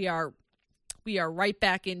then we are right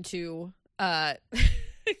back into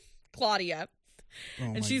Claudia.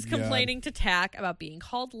 And she's complaining to Tack about being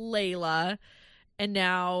called Layla. And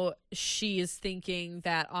now she is thinking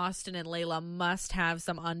that Austin and Layla must have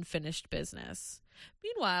some unfinished business.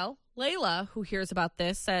 Meanwhile, Layla, who hears about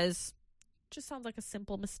this, says, just sounds like a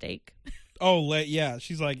simple mistake. Oh, yeah.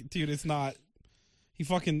 She's like, dude, it's not. He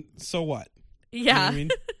fucking, so what? Yeah. You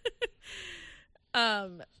know what I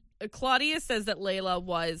mean? Claudia says that Layla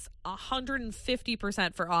was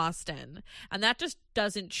 150% for Austin, and that just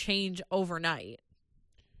doesn't change overnight.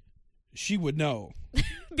 She would know.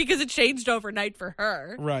 Because it changed overnight for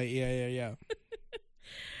her. Right, yeah.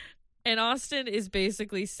 And Austin is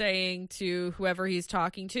basically saying to whoever he's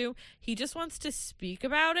talking to, he just wants to speak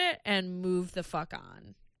about it and move the fuck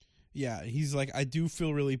on. Yeah, he's like, I do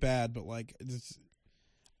feel really bad, but like,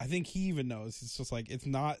 I think he even knows. It's just like, it's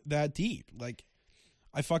not that deep. Like,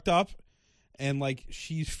 I fucked up, and like,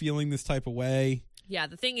 she's feeling this type of way. Yeah,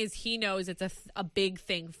 the thing is, he knows it's a big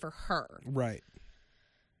thing for her. Right.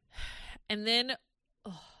 And then,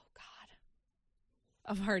 oh God,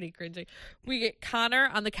 I'm already cringing. We get Connor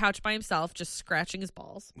on the couch by himself, just scratching his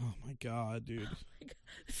balls. Oh my God, dude.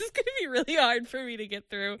 This is going to be really hard for me to get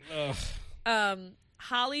through. Ugh.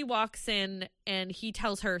 Holly walks in, and he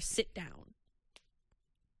tells her, sit down.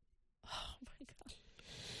 Oh my God.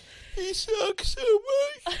 He sucks so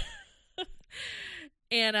much.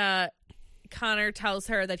 And Connor tells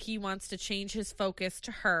her that he wants to change his focus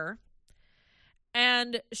to her.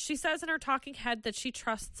 And she says in her talking head that she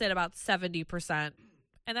trusts it about 70%.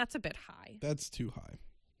 And that's a bit high. That's too high.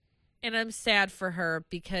 And I'm sad for her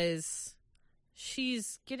because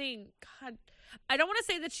she's getting, God, I don't want to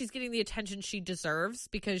say that she's getting the attention she deserves,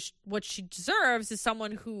 because what she deserves is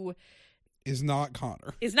someone who is not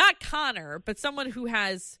Connor. Is not Connor, but someone who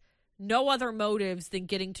has no other motives than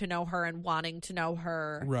getting to know her and wanting to know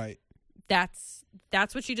her. Right. That's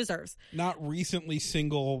what she deserves. Not recently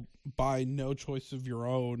single by no choice of your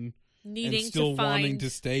own, needing and still to find, wanting to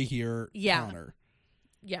stay here. Yeah. Connor.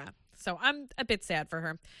 Yeah. So I'm a bit sad for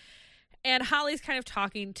her. And Holly's kind of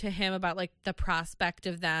talking to him about like the prospect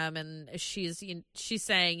of them, and she's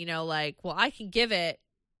saying, like, well, I can give it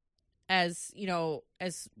as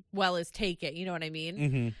well as take it. You know what I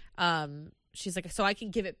mean? Mm-hmm. She's like, so I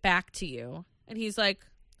can give it back to you. And he's like,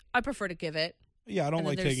 I prefer to give it. Yeah, I don't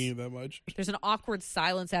like taking it that much. There's an awkward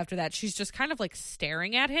silence after that. She's just kind of like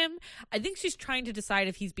staring at him. I think she's trying to decide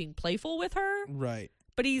if he's being playful with her. Right.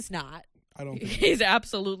 But he's not. I don't think he's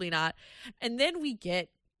absolutely not. And then we get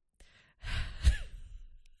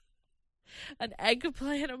an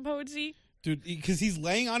eggplant emoji. Dude, because he's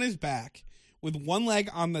laying on his back with one leg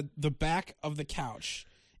on the back of the couch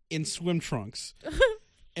in swim trunks.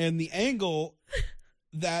 And the angle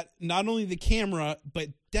that not only the camera, but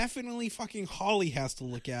definitely fucking Holly has to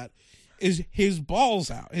look at is his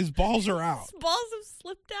balls out. His balls are out. His balls have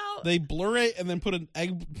slipped out. They blur it and then put an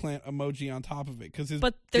eggplant emoji on top of it because his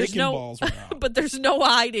dick and balls were out. But there's no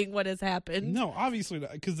hiding what has happened. No, obviously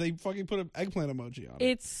not, because they fucking put an eggplant emoji on it.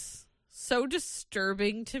 It's so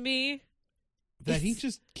disturbing to me. That he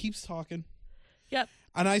just keeps talking. Yep.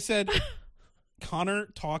 And I said, Connor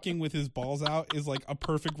talking with his balls out is like a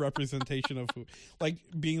perfect representation of who, like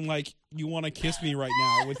being like, you want to kiss me right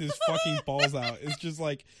now with his fucking balls out. It's just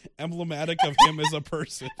like emblematic of him as a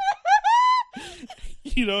person.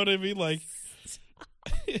 You know what I mean? Like,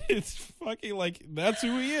 it's fucking like, that's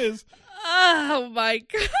who he is. Oh my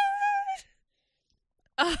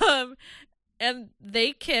God. And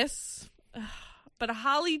they kiss, but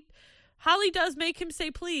Holly does make him say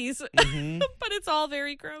please, Mm-hmm. but it's all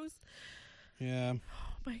very gross. Yeah.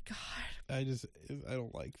 Oh my God. I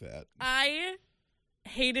don't like that. I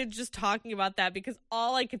hated just talking about that because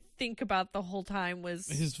all I could think about the whole time was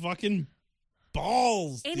his fucking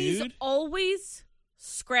balls, and dude. he's always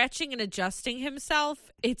scratching and adjusting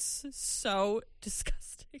himself. It's so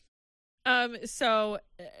disgusting. So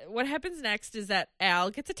what happens next is that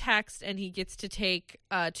Al gets a text and he gets to take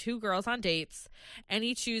 2 girls on dates, and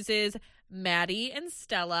he chooses Maddie and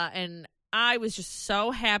Stella, and I was just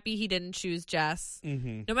so happy he didn't choose Jess.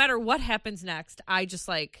 Mm-hmm. No matter what happens next, I just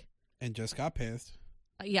like... And Jess got pissed.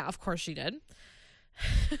 Yeah, of course she did.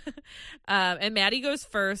 And Maddie goes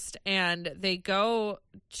first, and they go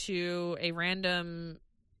to a random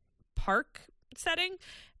park setting,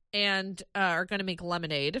 and are going to make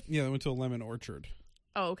lemonade. Yeah, they went to a lemon orchard.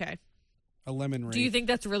 Oh, okay. A lemon rave. Do you think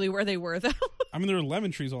that's really where they were, though? I mean, there were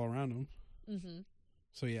lemon trees all around them. Mm-hmm.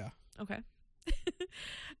 So, yeah. Okay.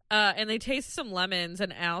 And they taste some lemons,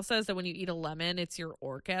 and Al says that when you eat a lemon, it's your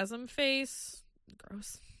orgasm face.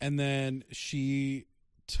 Gross. And then she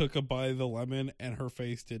took a bite of the lemon, and her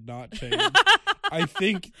face did not change. I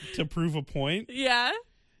think to prove a point. Yeah.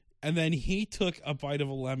 And then he took a bite of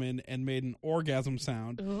a lemon and made an orgasm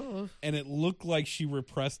sound. Ooh. And it looked like she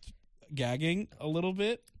repressed gagging a little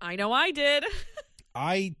bit. I know I did.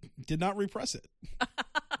 I did not repress it.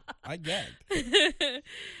 I gagged.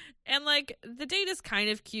 And, like, the date is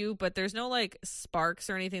kind of cute, but there's no, like,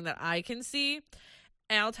 sparks or anything that I can see.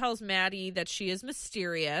 Al tells Maddie that she is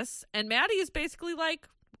mysterious. And Maddie is basically like,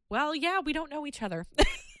 well, yeah, we don't know each other.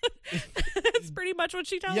 That's pretty much what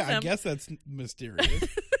she tells him. Yeah, I guess that's mysterious.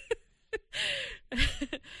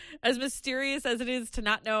 As mysterious as it is to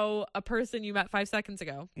not know a person you met 5 seconds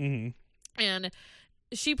ago. Mm-hmm. And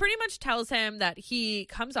she pretty much tells him that he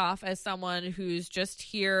comes off as someone who's just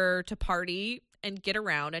here to party and get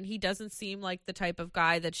around, and he doesn't seem like the type of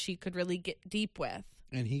guy that she could really get deep with.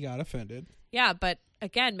 And he got offended. Yeah, but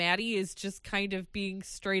again, Maddie is just kind of being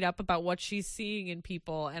straight up about what she's seeing in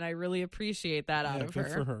people, and I really appreciate that out of her.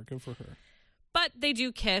 Good for her. Good for her. But they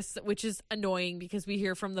do kiss, which is annoying because we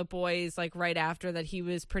hear from the boys, like, right after that he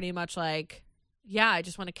was pretty much like, yeah, I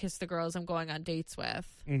just want to kiss the girls I'm going on dates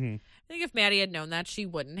with. Mm-hmm. I think if Maddie had known that, she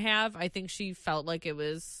wouldn't have. I think she felt like it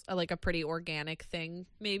was like a pretty organic thing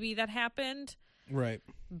maybe that happened. Right.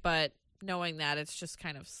 But knowing that, it's just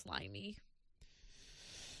kind of slimy.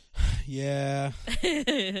 Yeah.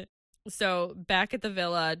 So back at the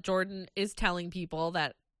villa, Jordan is telling people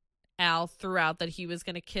that Al threw out that he was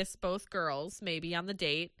going to kiss both girls, maybe on the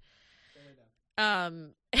date.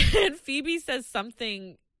 And Phoebe says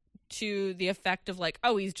something to the effect of like,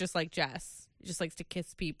 oh, he's just like Jess. He just likes to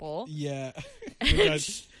kiss people. Yeah.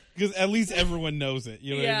 Because at least everyone knows it.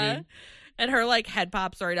 You know what I mean? And her like head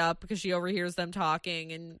pops right up because she overhears them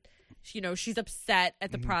talking, and you know, she's upset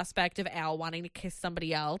at the prospect of Al wanting to kiss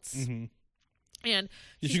somebody else. Mm-hmm. And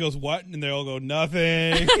she goes, what? And they all go,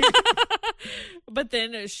 nothing. But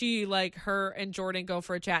then she, like, her and Jordan go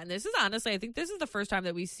for a chat. And this is honestly, I think this is the first time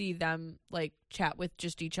that we see them, like, chat with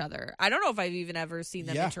just each other. I don't know if I've even ever seen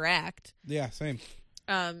them interact. Yeah, same.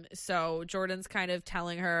 So Jordan's kind of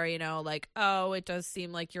telling her, you know, like, oh, it does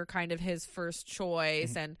seem like you're kind of his first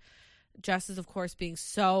choice. And Jess is, of course, being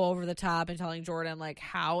so over the top and telling Jordan, like,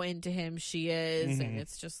 how into him she is. And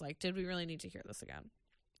it's just like, did we really need to hear this again?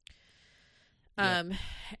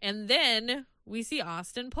 And then we see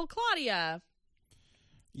Austin pull Claudia.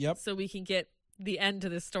 Yep. So we can get the end to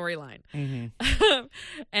this storyline. Mm-hmm.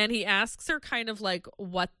 And he asks her kind of like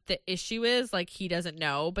what the issue is. Like, he doesn't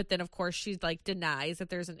know. But then, of course, she like denies that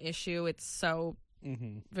there's an issue. It's so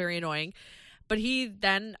very annoying. But he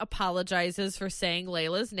then apologizes for saying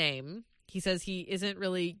Layla's name. He says he isn't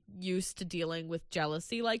really used to dealing with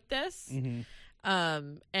jealousy like this.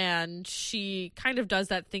 And she kind of does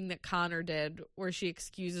that thing that Connor did where she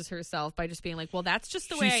excuses herself by just being like, well, that's just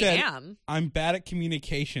the way I am. I'm bad at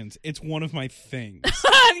communications. It's one of my things.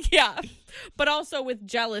 Yeah. But also with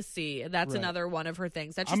jealousy, that's another one of her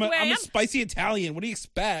things. That's just the way I am. I'm a spicy Italian. What do you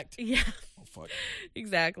expect? Yeah. Oh, fuck.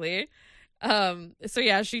 Exactly. So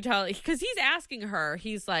yeah, she because he's asking her,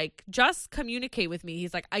 he's like, just communicate with me.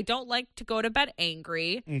 He's like, I don't like to go to bed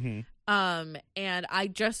angry. And I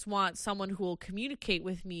just want someone who will communicate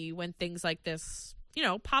with me when things like this, you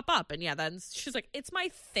know, pop up. And yeah, then she's like, it's my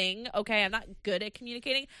thing. Okay. I'm not good at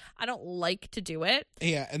communicating. I don't like to do it.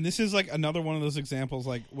 Yeah. And this is like another one of those examples,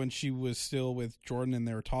 like when she was still with Jordan and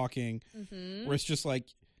they were talking, where it's just like,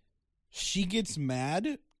 she gets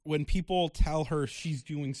mad when people tell her she's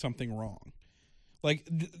doing something wrong. Like,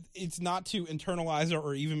 it's not to internalize it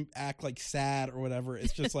or even act like sad or whatever.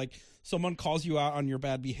 It's just like someone calls you out on your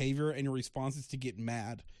bad behavior and your response is to get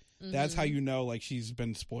mad. That's how you know, like, she's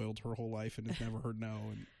been spoiled her whole life and has never heard no,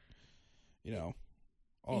 and, you know,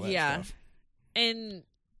 all that stuff. And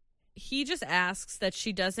he just asks that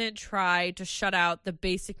she doesn't try to shut out the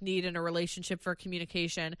basic need in a relationship for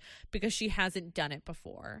communication because she hasn't done it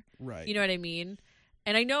before. Right. You know what I mean?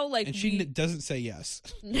 And I know, like, and she doesn't say yes.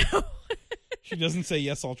 No. She doesn't say,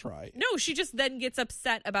 yes, I'll try. No, she just then gets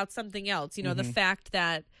upset about something else. You know, the fact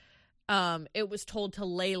that it was told to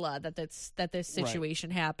Layla that this situation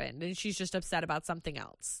happened, and she's just upset about something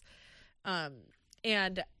else.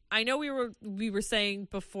 And I know we were saying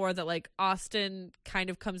before that, like, Austin kind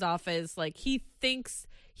of comes off as, like, he thinks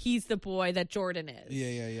he's the boy that Jordan is.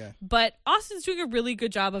 Yeah. But Austin's doing a really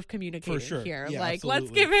good job of communicating for sure. here. Yeah, like, absolutely.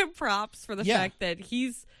 let's give him props for the fact that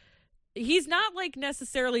he's he's not like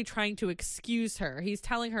necessarily trying to excuse her. He's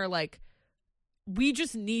telling her like, we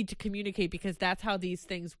just need to communicate because that's how these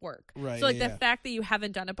things work. Right. So like the fact that you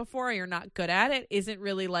haven't done it before or you're not good at it isn't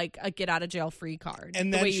really like a get out of jail free card.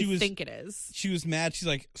 And the then way she you was- think it is. She was mad. She's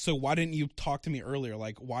like, so why didn't you talk to me earlier?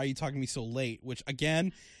 Like, why are you talking to me so late? Which,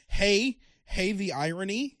 again, hey, the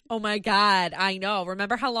irony. Oh my God, I know.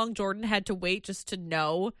 Remember how long Jordan had to wait just to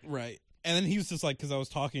know? Right. And then he was just like, because I was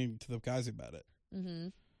talking to the guys about it. Mm-hmm.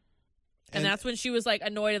 And that's when she was like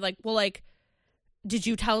annoyed and like, well, like, did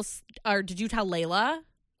you tell Layla?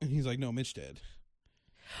 And he's like, no, Mitch did.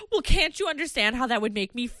 Well, can't you understand how that would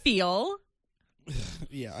make me feel?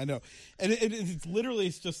 Yeah, I know. And it's literally,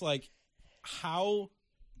 it's just like how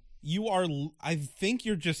you are. I think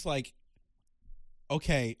you're just like,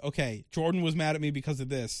 okay, Jordan was mad at me because of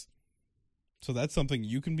this. So that's something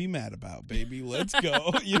you can be mad about, baby. Let's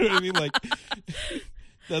go. You know what I mean? Like,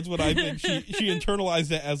 that's what I think. She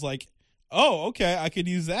internalized it as like, oh, okay, I could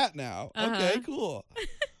use that now. Uh-huh. Okay, cool.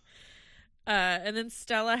 And then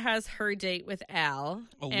Stella has her date with Al.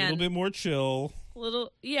 A little bit more chill.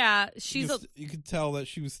 She's You could tell that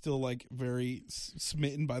she was still like very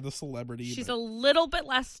smitten by the celebrity. She's a little bit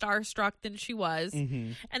less starstruck than she was.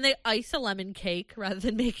 Mm-hmm. And they ice a lemon cake rather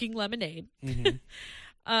than making lemonade. Mm-hmm.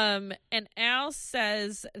 And Al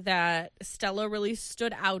says that Stella really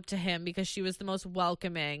stood out to him because she was the most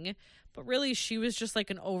welcoming, but really she was just like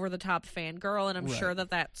an over-the-top fangirl, and I'm Right. sure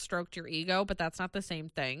that stroked your ego, but that's not the same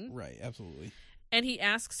thing. Right, absolutely. And he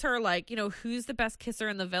asks her, like, who's the best kisser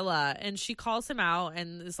in the villa? And she calls him out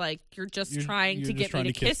and is like, you're just trying to get me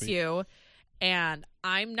to kiss you, and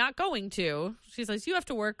I'm not going to. She's like, you have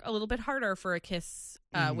to work a little bit harder for a kiss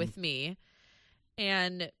with me.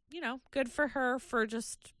 And, good for her for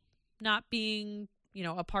just not being,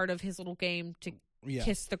 a part of his little game to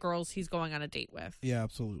kiss the girls he's going on a date with. Yeah,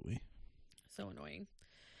 absolutely. So annoying.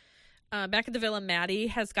 Back at the villa, Maddie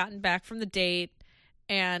has gotten back from the date,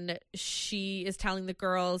 and she is telling the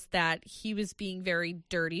girls that he was being very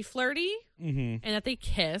dirty flirty, and that they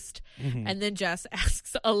kissed. And then Jess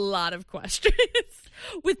asks a lot of questions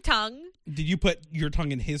with tongue. Did you put your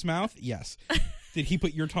tongue in his mouth? Yes. Did he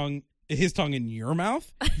put his tongue in your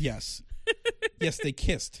mouth? Yes. Yes, they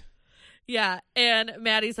kissed. Yeah, and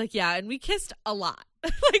Maddie's like, yeah, and we kissed a lot.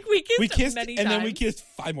 Like, we kissed many and times. then we kissed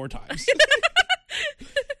 5 more times.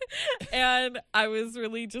 And I was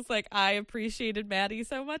really just like, I appreciated Maddie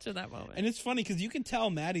so much in that moment. And it's funny because you can tell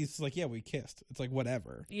Maddie's like, yeah, we kissed. It's like,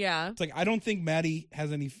 whatever. Yeah. It's like, I don't think Maddie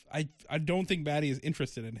has any, I don't think Maddie is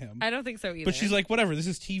interested in him. I don't think so either. But she's like, whatever, this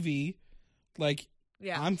is TV. Like,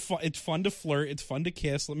 yeah, it's fun to flirt. It's fun to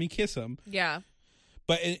kiss. Let me kiss him. Yeah.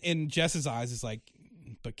 But in Jess's eyes, it's like,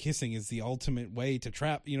 but kissing is the ultimate way to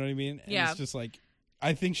trap. You know what I mean? And yeah. It's just like,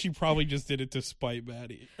 I think she probably just did it to spite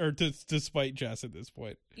Maddie or to spite Jess at this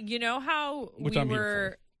point. You know how Which we I'm here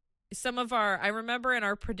were, some of our, I remember in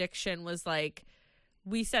our prediction was like,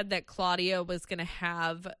 we said that Claudia was going to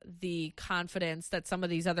have the confidence that some of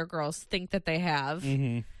these other girls think that they have.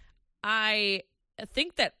 Mm-hmm. I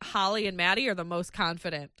think that Holly and Maddie are the most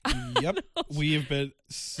confident. Yep. We have been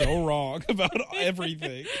so wrong about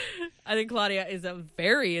everything. I think Claudia is a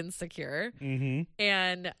very insecure. Mm-hmm.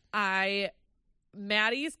 And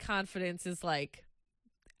Maddie's confidence is like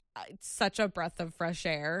such a breath of fresh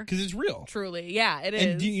air. Because it's real. Truly. Yeah, it is.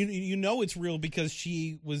 And you know it's real because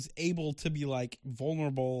she was able to be like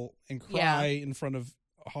vulnerable and cry in front of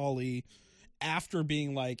Holly after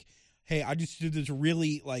being like, hey, I just did this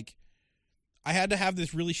really like, I had to have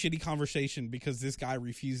this really shitty conversation because this guy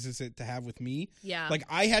refuses it to have with me. Yeah. Like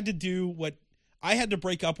I had to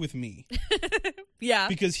break up with me. Yeah.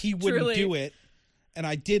 Because he wouldn't truly. do it. And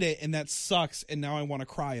I did it, and that sucks, and now I want to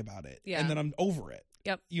cry about it. Yeah. And then I'm over it.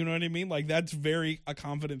 Yep. You know what I mean? Like, that's very a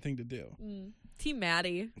confident thing to do. Team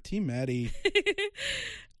Maddie. Team Maddie.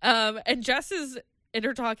 And Jess is in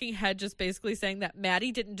her talking head just basically saying that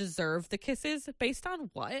Maddie didn't deserve the kisses based on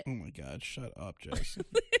what? Oh, my God. Shut up, Jess.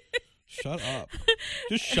 Shut up.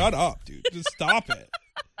 Just shut up, dude. Just stop it.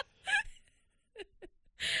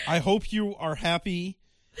 I hope you are happy,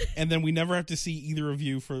 and then we never have to see either of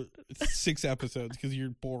you for 6 episodes because you're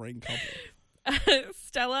a boring couple.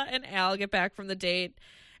 Stella and Al get back from the date,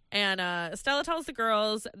 and Stella tells the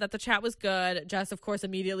girls that the chat was good. Jess, of course,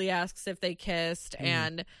 immediately asks if they kissed,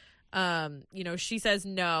 and she says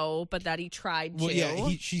no, but that he tried to. Well, yeah,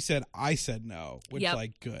 she said, I said no, which,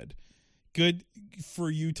 like, good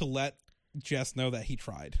for you to let Jess know that he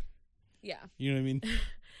tried. Yeah. You know what I mean?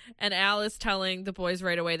 And Al is telling the boys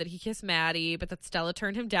right away that he kissed Maddie, but that Stella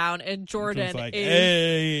turned him down, and Jordan like, is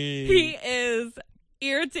hey. he is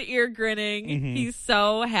ear to ear grinning. Mhm. He's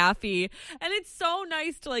so happy. And it's so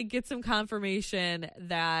nice to like get some confirmation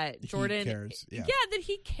that Jordan cares. Yeah. that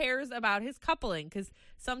he cares about his coupling, because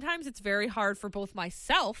sometimes it's very hard for both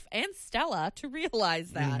myself and Stella to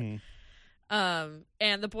realize that. Mhm.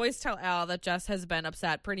 And the boys tell Al that Jess has been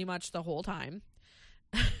upset pretty much the whole time.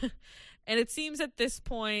 And it seems at this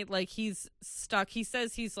point like he's stuck. He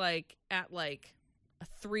says he's like at like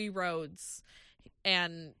 3 roads,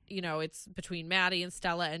 and you know, it's between Maddie and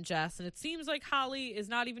Stella and Jess, and it seems like Holly is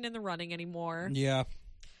not even in the running anymore. Yeah.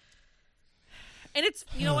 And it's,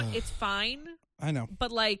 you know what, it's fine, I know.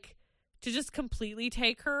 but like to just completely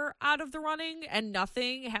take her out of the running and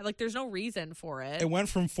nothing, like there's no reason for it. It went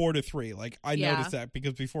from 4 to 3. Like, I Yeah. noticed that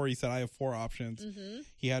because before he said I have 4 options. Mm-hmm.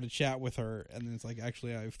 He had a chat with her, and then it's like,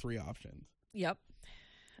 actually, I have 3 options. Yep.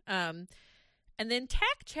 And then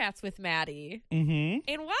Tack chats with Maddie, Mm-hmm.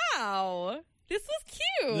 and wow, this was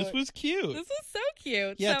cute. This was cute. This was so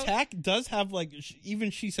cute. Yeah, so, Tack does have like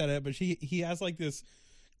even she said it, but he has like this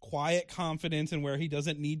quiet confidence in where he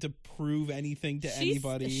doesn't need to prove anything to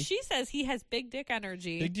anybody. She says he has big dick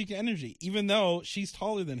energy. Big dick energy, even though she's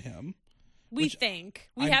taller than him. we which think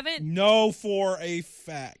we I haven't. know for a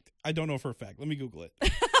fact. I don't know for a fact. Let me Google it.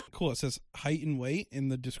 Cool. It says height and weight in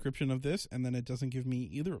the description of this, and then it doesn't give me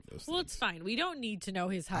either of those. Well, things. it's fine. We don't need to know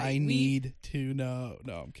his height. I need to know.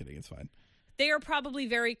 No, I'm kidding. It's fine. They are probably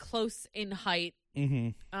very close in height. Mm-hmm.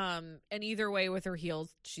 And either way, with her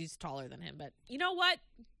heels, she's taller than him. But you know what?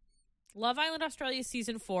 Love Island Australia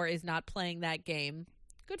season 4 is not playing that game.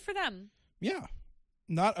 Good for them. Yeah.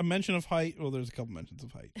 Not a mention of height. Well, there's a couple mentions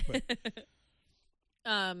of height, but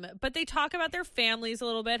But they talk about their families a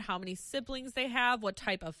little bit, how many siblings they have, what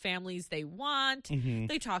type of families they want. Mhm.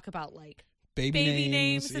 They talk about like baby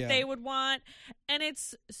names that yeah. they would want, and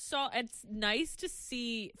it's nice to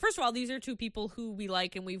see. First of all, these are 2 people who we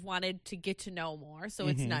like and we've wanted to get to know more, so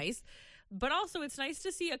it's Mhm. nice. But also, it's nice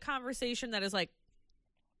to see a conversation that is like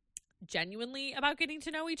genuinely about getting to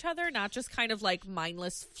know each other, not just kind of like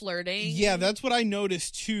mindless flirting. Yeah, that's what I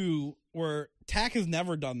noticed too, where Tack has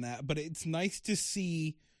never done that, but it's nice to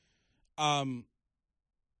see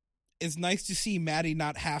Maddie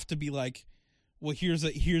not have to be like, well, here's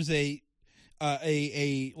a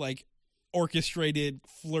like orchestrated,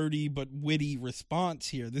 flirty but witty response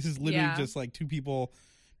here. This is literally Yeah. just like 2 people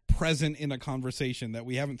present in a conversation that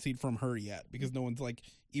we haven't seen from her yet, because no one's like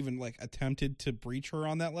even like attempted to breach her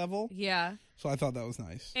on that level. Yeah. So I thought that was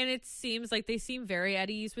nice. And it seems like they seem very at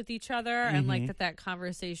ease with each other, and like Mhm. that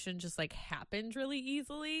conversation just like happened really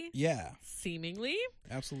easily, Yeah, seemingly.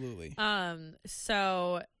 absolutely.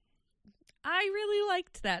 So I really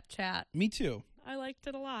liked that chat. Me too. I liked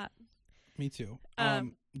it a lot. Me too.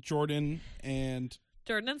 Um, Jordan and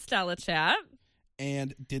Jordan and Stella chat.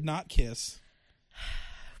 did not kiss.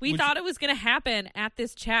 We Which- thought it was going to happen at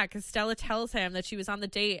this chat because Stella tells him that she was on the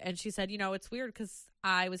date, and she said, you know, it's weird because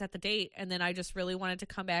I was at the date and then I just really wanted to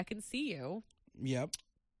come back and see you. Yep.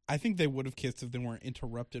 I think they would have kissed if they weren't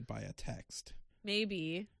interrupted by a text.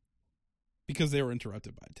 Maybe. Because they were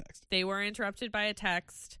interrupted by a text. They were interrupted by a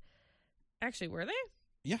text. Actually, were they?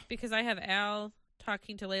 Yeah. Because I have Al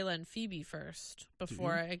talking to Layla and Phoebe first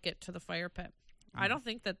before I get to the fire pit. I don't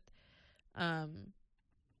think that I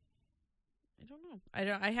don't know.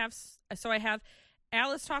 I have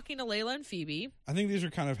Alice talking to Layla and Phoebe. I think these are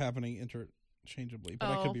kind of happening interchangeably, but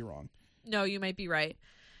I Oh. could be wrong. No, you might be right.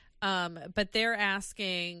 But they're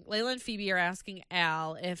asking, Layla and Phoebe are asking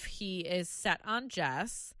Al if he is set on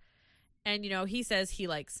Jess. And, you know, he says he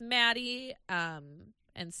likes Maddie and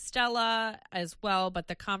Stella as well, but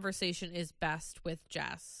the conversation is best with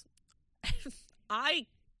Jess. I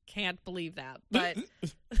can't believe that, but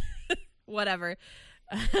whatever.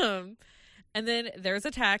 And then there's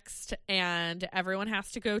a text, and everyone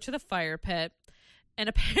has to go to the fire pit. And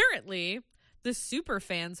apparently, the super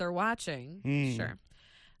fans are watching. Sure.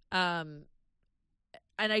 And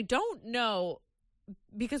I don't know,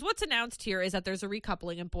 because what's announced here is that there's a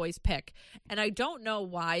recoupling and boys pick. And I don't know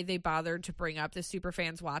why they bothered to bring up the super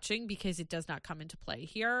fans watching, because it does not come into play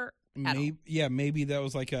here at all. Yeah, maybe that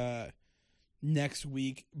was like a next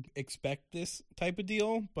week expect this type of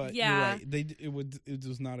deal, but Yeah. you're right. It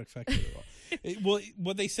was not affected at all. Well,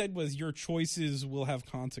 what they said was your choices will have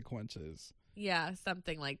consequences, Yeah,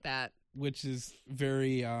 something like that. which is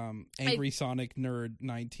very Angry Sonic Nerd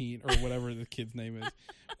 19 or whatever the kid's name is.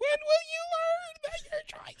 When will you learn that your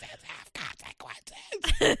choices have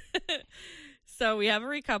consequences? So we have a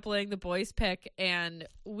recoupling, the boys pick, and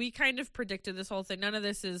we kind of predicted this whole thing. None of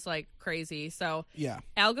this is like crazy. So Yeah.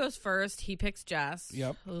 Al goes first. He picks Jess.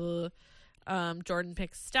 Yep. Jordan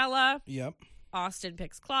picks Stella. Yep. Austin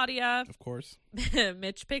picks Claudia. Of course.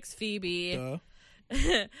 Mitch picks Phoebe. Duh.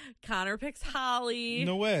 Connor picks Holly.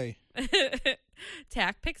 No way.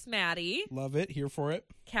 Tack picks Maddie. Love it. Here for it.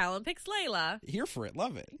 Callum picks Layla. Here for it.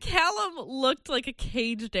 Love it. Callum looked like a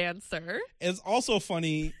cage dancer. It's also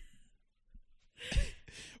funny.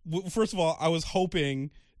 First of all, I was hoping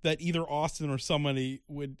that either Austin or somebody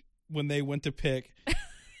would, when they went to pick,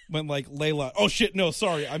 went like Layla. Oh shit, no,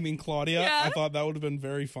 sorry, I mean Claudia. Yeah. I thought that would have been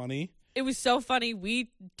very funny. It was so funny. We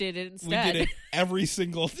did it instead. We did it every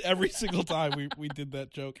single time we did that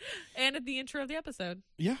joke. And at the intro of the episode.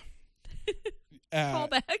 Yeah. Call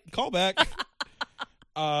back. Call back.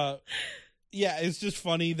 Yeah, it's just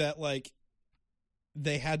funny that like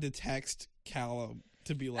they had to text Callum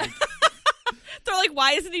to be like They're like,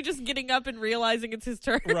 why isn't he just getting up and realizing it's his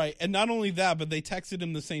turn? right. And not only that, but they texted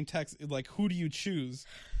him the same text like, who do you choose?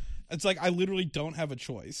 It's like, I literally don't have a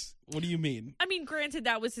choice. What do you mean? I mean, granted,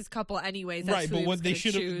 that was his couple anyways. That's Right, who but he what was they gonna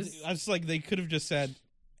should have, choose. I was like, they could have just said,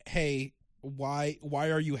 hey, why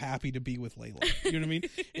are you happy to be with Layla? You know what I mean?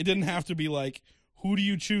 It didn't have to be like, who do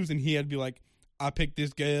you choose? And he had to be like, I picked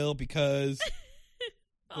this girl because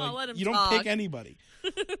like, let him you don't talk. pick anybody.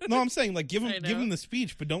 No, I'm saying like give I him know. the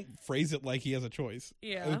speech, but don't phrase it like he has a choice.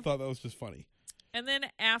 Yeah. I thought that was just funny. And then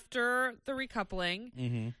after the recoupling,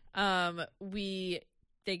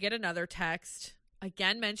 they get another text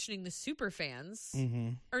again mentioning the super fans.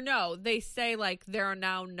 Or no, they say like there are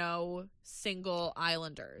now no single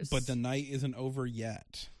islanders. But the night isn't over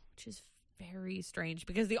yet. which is very strange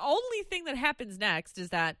because the only thing that happens next is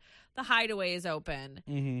that the hideaway is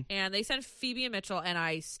open and they send Phoebe and Mitchell, and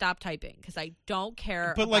I stopped typing because I don't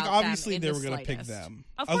care. But like about obviously them they in were the going to pick slightest. them.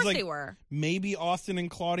 Of I was course like, they were. Maybe Austin and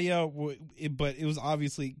Claudia, but it was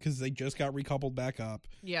obviously because they just got recoupled back up.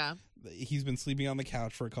 Yeah. He's been sleeping on the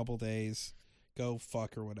couch for a couple days. Go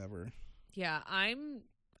fuck or whatever. Yeah,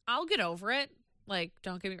 I'll get over it. Like,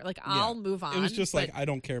 don't get me like I'll move on. It was just like but I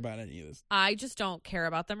don't care about any of this. I just don't care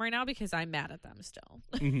about them right now because I'm mad at them still.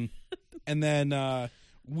 And then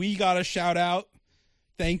we got a shout out.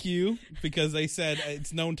 Thank you, because they said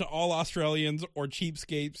it's known to all Australians or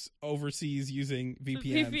cheapskates overseas using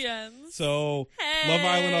VPNs. VPNs. So Hey. Love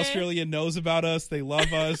Island Australia knows about us. They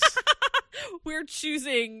love us. We're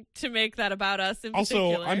choosing to make that about us in Also,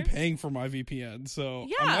 particular. I'm paying for my VPN, so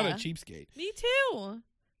I'm not a Yeah. cheapskate. Me too.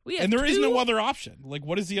 We have And there is two- no other option. Like,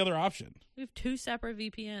 what is the other option? We have two separate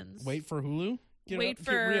VPNs. Wait for Hulu? Get Wait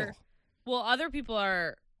get real. for. Well, other people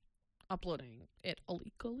are uploading it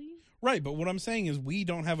illegally. Right, but what I'm saying is we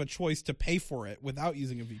don't have a choice to pay for it without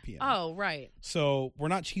using a VPN. Oh, right. So we're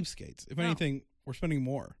not cheapskates. If No. anything, we're spending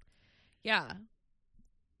more. Yeah.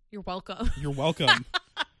 You're welcome. You're welcome.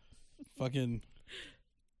 Fucking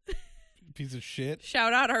piece of shit.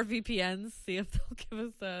 Shout out our VPNs. See if they'll give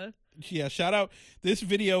us a. Yeah, shout out. This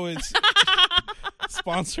video is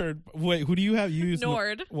sponsored. Wait, who do you have? You use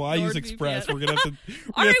Nord. Well, I use NordVPN. Express. We're gonna have to.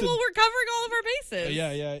 All right, well, we're covering all of our bases.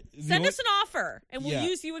 yeah. Send us an offer, and we'll Yeah.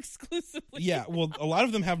 use you exclusively. Yeah, well, a lot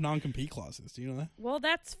of them have non-compete clauses. Do you know that? Well,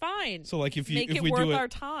 that's fine. So, like, if Make we it worth do our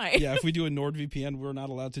time. yeah, if we do a NordVPN, we're not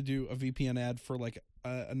allowed to do a VPN ad for like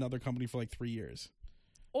another company for like 3 years.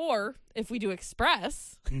 Or if we do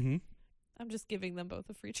Express, Mm-hmm. I'm just giving them both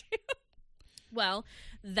a free chance. Well,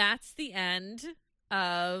 that's the end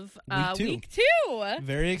of week two.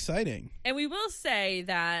 Very exciting. And we will say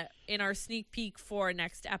that in our sneak peek for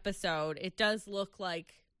next episode, it does look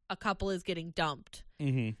like a couple is getting dumped.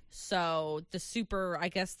 Mm-hmm. So the super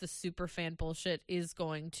fan bullshit is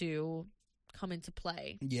going to come into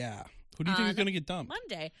play Yeah. Who do you think is going to get dumped?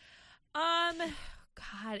 Monday.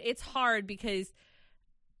 God, it's hard because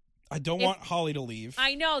I don't want Holly to leave.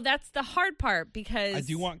 I know that's the hard part because I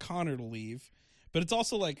do want Connor to leave, but it's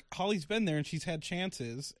also like Holly's been there and she's had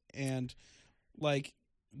chances, and like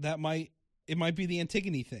it might be the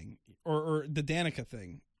Antigone thing or the Danica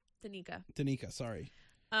thing. Danica, sorry.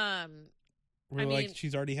 Where like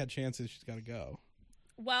she's already had chances, she's got to go.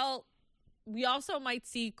 Well, we also might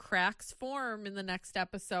see cracks form in the next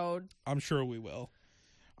episode. I'm sure we will.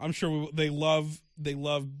 They love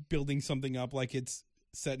building something up like it's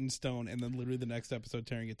set in stone, and then literally the next episode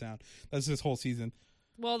tearing it down. That's this whole season.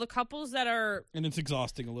 Well, the couples that are And it's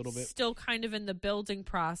exhausting a little bit. still kind of in the building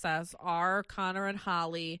process are Connor and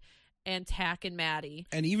Holly and Tack and Maddie.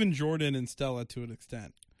 And even Jordan and Stella to an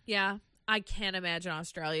extent. Yeah, I can't imagine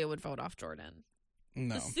Australia would vote off Jordan.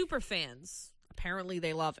 No. The super fans, apparently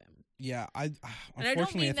they love him. Yeah, don't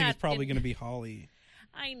unfortunately mean I think it's that probably in- going to be Holly,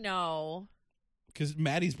 I know. because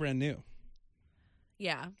Maddie's brand new,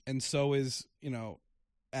 Yeah. and so is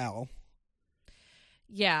Al.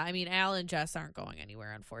 Yeah, I mean, Al and Jess aren't going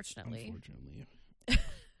anywhere, unfortunately.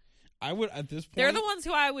 I would at this point. They're the ones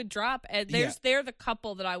who I would drop. And they're the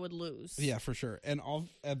couple that I would lose. Yeah, for sure. And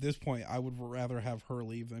at this point, I would rather have her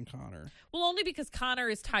leave than Connor. Well, only because Connor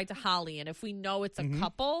is tied to Holly, and if we know it's a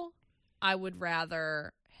couple, I would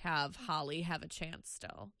rather have Holly have a chance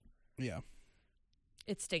still. Yeah.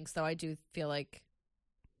 It stinks though. I do feel like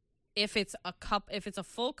if it's a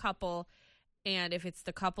full couple, and if it's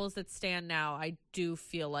the couples that stand now, I do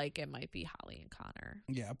feel like it might be Holly and Connor.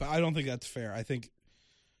 Yeah, but I don't think that's fair. I think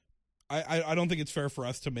I don't think it's fair for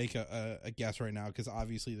us to make a guess right now because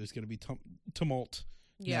obviously there's going to be tumult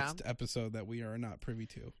next episode that we are not privy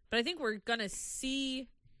to. But I think we're gonna see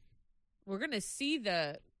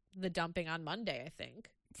the dumping on Monday. I think.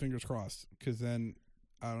 Fingers crossed, because then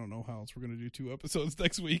I don't know how else we're going to do 2 episodes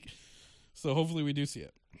next week. So hopefully we do see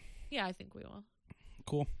it. Yeah, I think we will.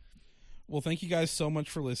 Cool. Well, thank you guys so much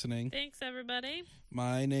for listening. Thanks, everybody.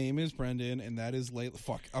 My name is Brendan, and that is Layla.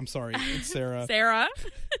 Fuck, I'm sorry. It's Sarah. Sarah.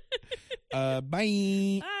 Bye.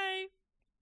 Bye.